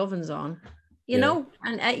 the oven's on, you know,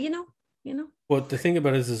 and you know. But the thing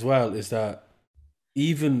about it as well is that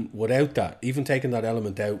even without that, even taking that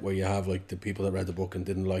element out, where you have like the people that read the book and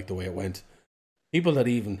didn't like the way it went, people that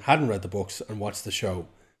even hadn't read the books and watched the show,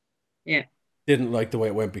 didn't like the way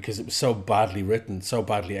it went because it was so badly written, so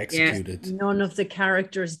badly executed. Yeah. None of the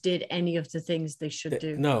characters did any of the things they should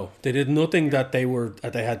do. No, they did nothing that they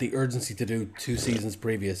had the urgency to do 2 seasons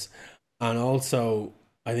previous. And also,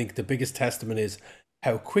 I think the biggest testament is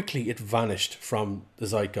how quickly it vanished from the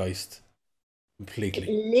zeitgeist completely.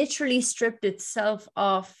 It literally stripped itself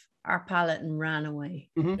off our palette and ran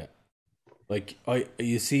away. Yeah. Like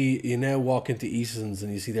you now walk into Eason's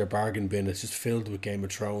and you see their bargain bin. It's just filled with Game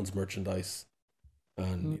of Thrones merchandise.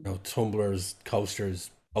 And you know, tumblers,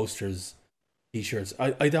 coasters, posters, t-shirts.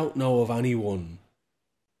 I don't know of anyone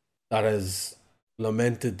that has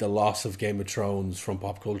lamented the loss of Game of Thrones from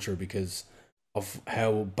pop culture because of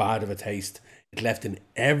how bad of a taste it left in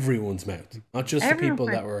everyone's mouth, not just the people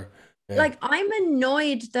that were like, I'm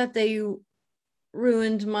annoyed that they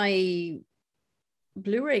ruined my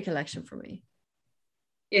Blu-ray collection for me.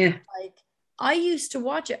 Yeah, like, I used to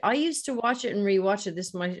watch it and rewatch it.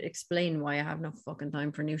 This might explain why I have no fucking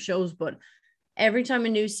time for new shows, but every time a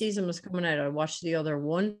new season was coming out, I watched the other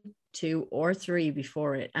 1, 2, or 3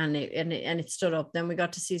 before it, and it stood up. Then we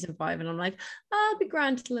got to season 5, and I'm like, I'll be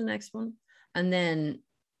grand till the next one, and then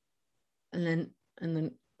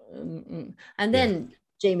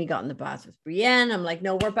Jamie got in the bath with Brienne. I'm like,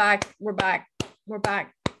 no, we're back,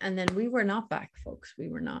 and then we were not back, folks. We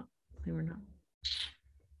were not.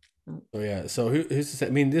 So yeah, so who's to say?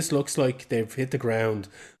 I mean, this looks like they've hit the ground.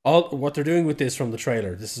 All what they're doing with this from the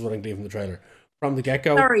trailer. This is what I'm getting from the trailer. From the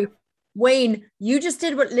get-go. Sorry, Wayne, you just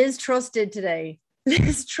did what Liz Truss did today.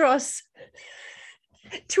 Liz Truss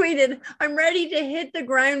tweeted, "I'm ready to hit the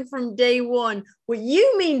ground from day one." What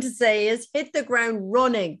you mean to say is hit the ground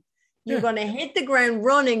running. You're going to hit the ground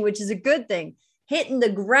running, which is a good thing. Hitting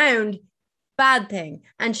the ground, bad thing.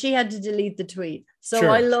 And she had to delete the tweet. So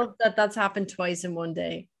I love that that's happened twice in one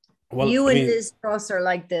day. Well, and Liz Truss are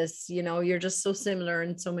like this, you know, you're just so similar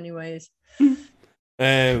in so many ways.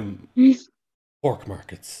 Pork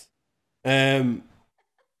markets.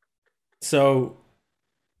 So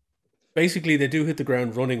basically, they do hit the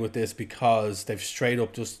ground running with this because they've straight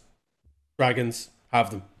up just dragons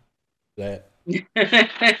have them.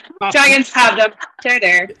 Dragons have them. They're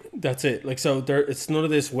there. That's it. Like, so there, it's none of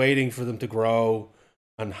this waiting for them to grow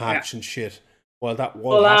and hatch and shit. Well, that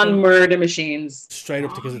will Full happen on murder machines. straight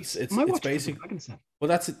up because it's Am I watching basic. the Dragon Set? Well,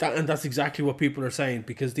 that's exactly what people are saying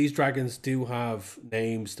because these dragons do have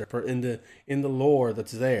names. They're in the lore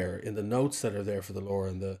that's there, in the notes that are there for the lore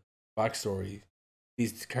and the backstory.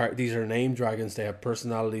 These are named dragons. They have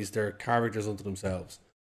personalities. They're characters unto themselves.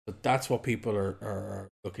 But that's what people are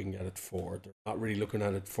looking at it for. They're not really looking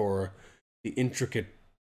at it for the intricate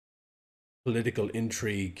political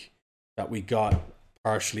intrigue that we got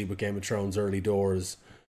partially with Game of Thrones early doors.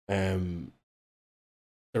 There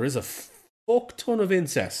is a fuck ton of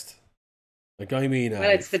incest. Like, I mean, Well,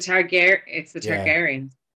 it's the Targaryens.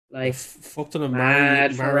 Like, fuck ton of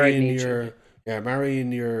mad for marrying nature.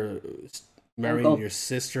 marrying your Uncle.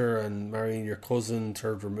 sister and marrying your cousin,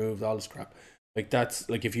 third removed, all this crap. Like, that's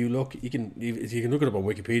like, if you look, you can look it up on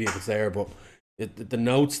Wikipedia if it's there, but the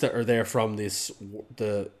notes that are there from this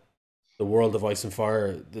the World of Ice and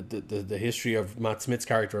Fire, the history of Matt Smith's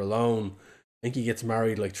character alone, I think he gets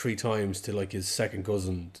married like 3 times to like his second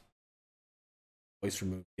cousin, twice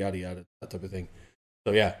removed, yada yada, that type of thing.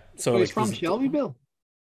 So yeah, so He's like, from Shelbyville.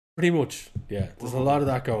 pretty much, yeah. There's a lot of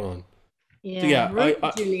that going on. Yeah, So, yeah, Rudy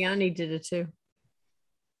Giuliani did it too.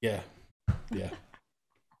 Yeah.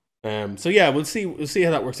 So yeah, we'll see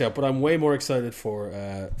how that works out. But I'm way more excited for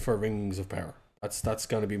Rings of Power. That's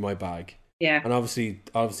gonna be my bag. Yeah. And obviously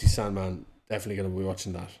Sandman, definitely gonna be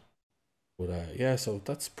watching that. But yeah, so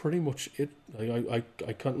that's pretty much it.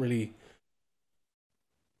 I can't really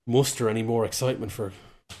muster any more excitement for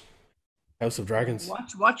House of Dragons.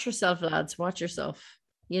 Watch yourself, lads. Watch yourself.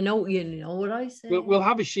 You know what I say. We'll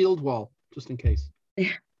have a shield wall just in case.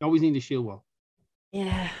 Yeah. Always need a shield wall.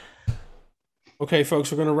 Yeah. Okay,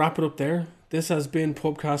 folks, we're going to wrap it up there. This has been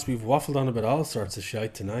Pubcast. We've waffled on about all sorts of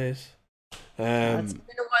shite tonight. It's been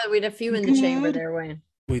a while. We had a few in the chamber there, Wayne.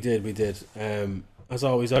 We did. As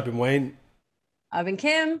always, I've been Wayne. I've been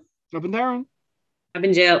Kim. I've been Darren. I've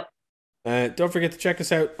been jail. Don't forget to check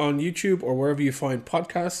us out on YouTube or wherever you find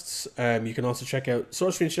podcasts. You can also check out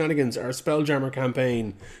Sorcery and Shenanigans, our Spelljammer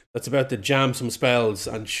campaign that's about to jam some spells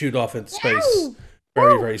and shoot off into space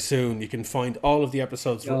very, very soon. You can find all of the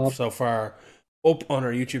episodes so far up on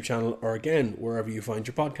our YouTube channel or, again, wherever you find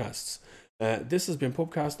your podcasts. This has been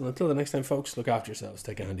Pubcast, and until the next time, folks, look after yourselves.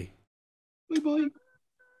 Take it handy. Bye-bye.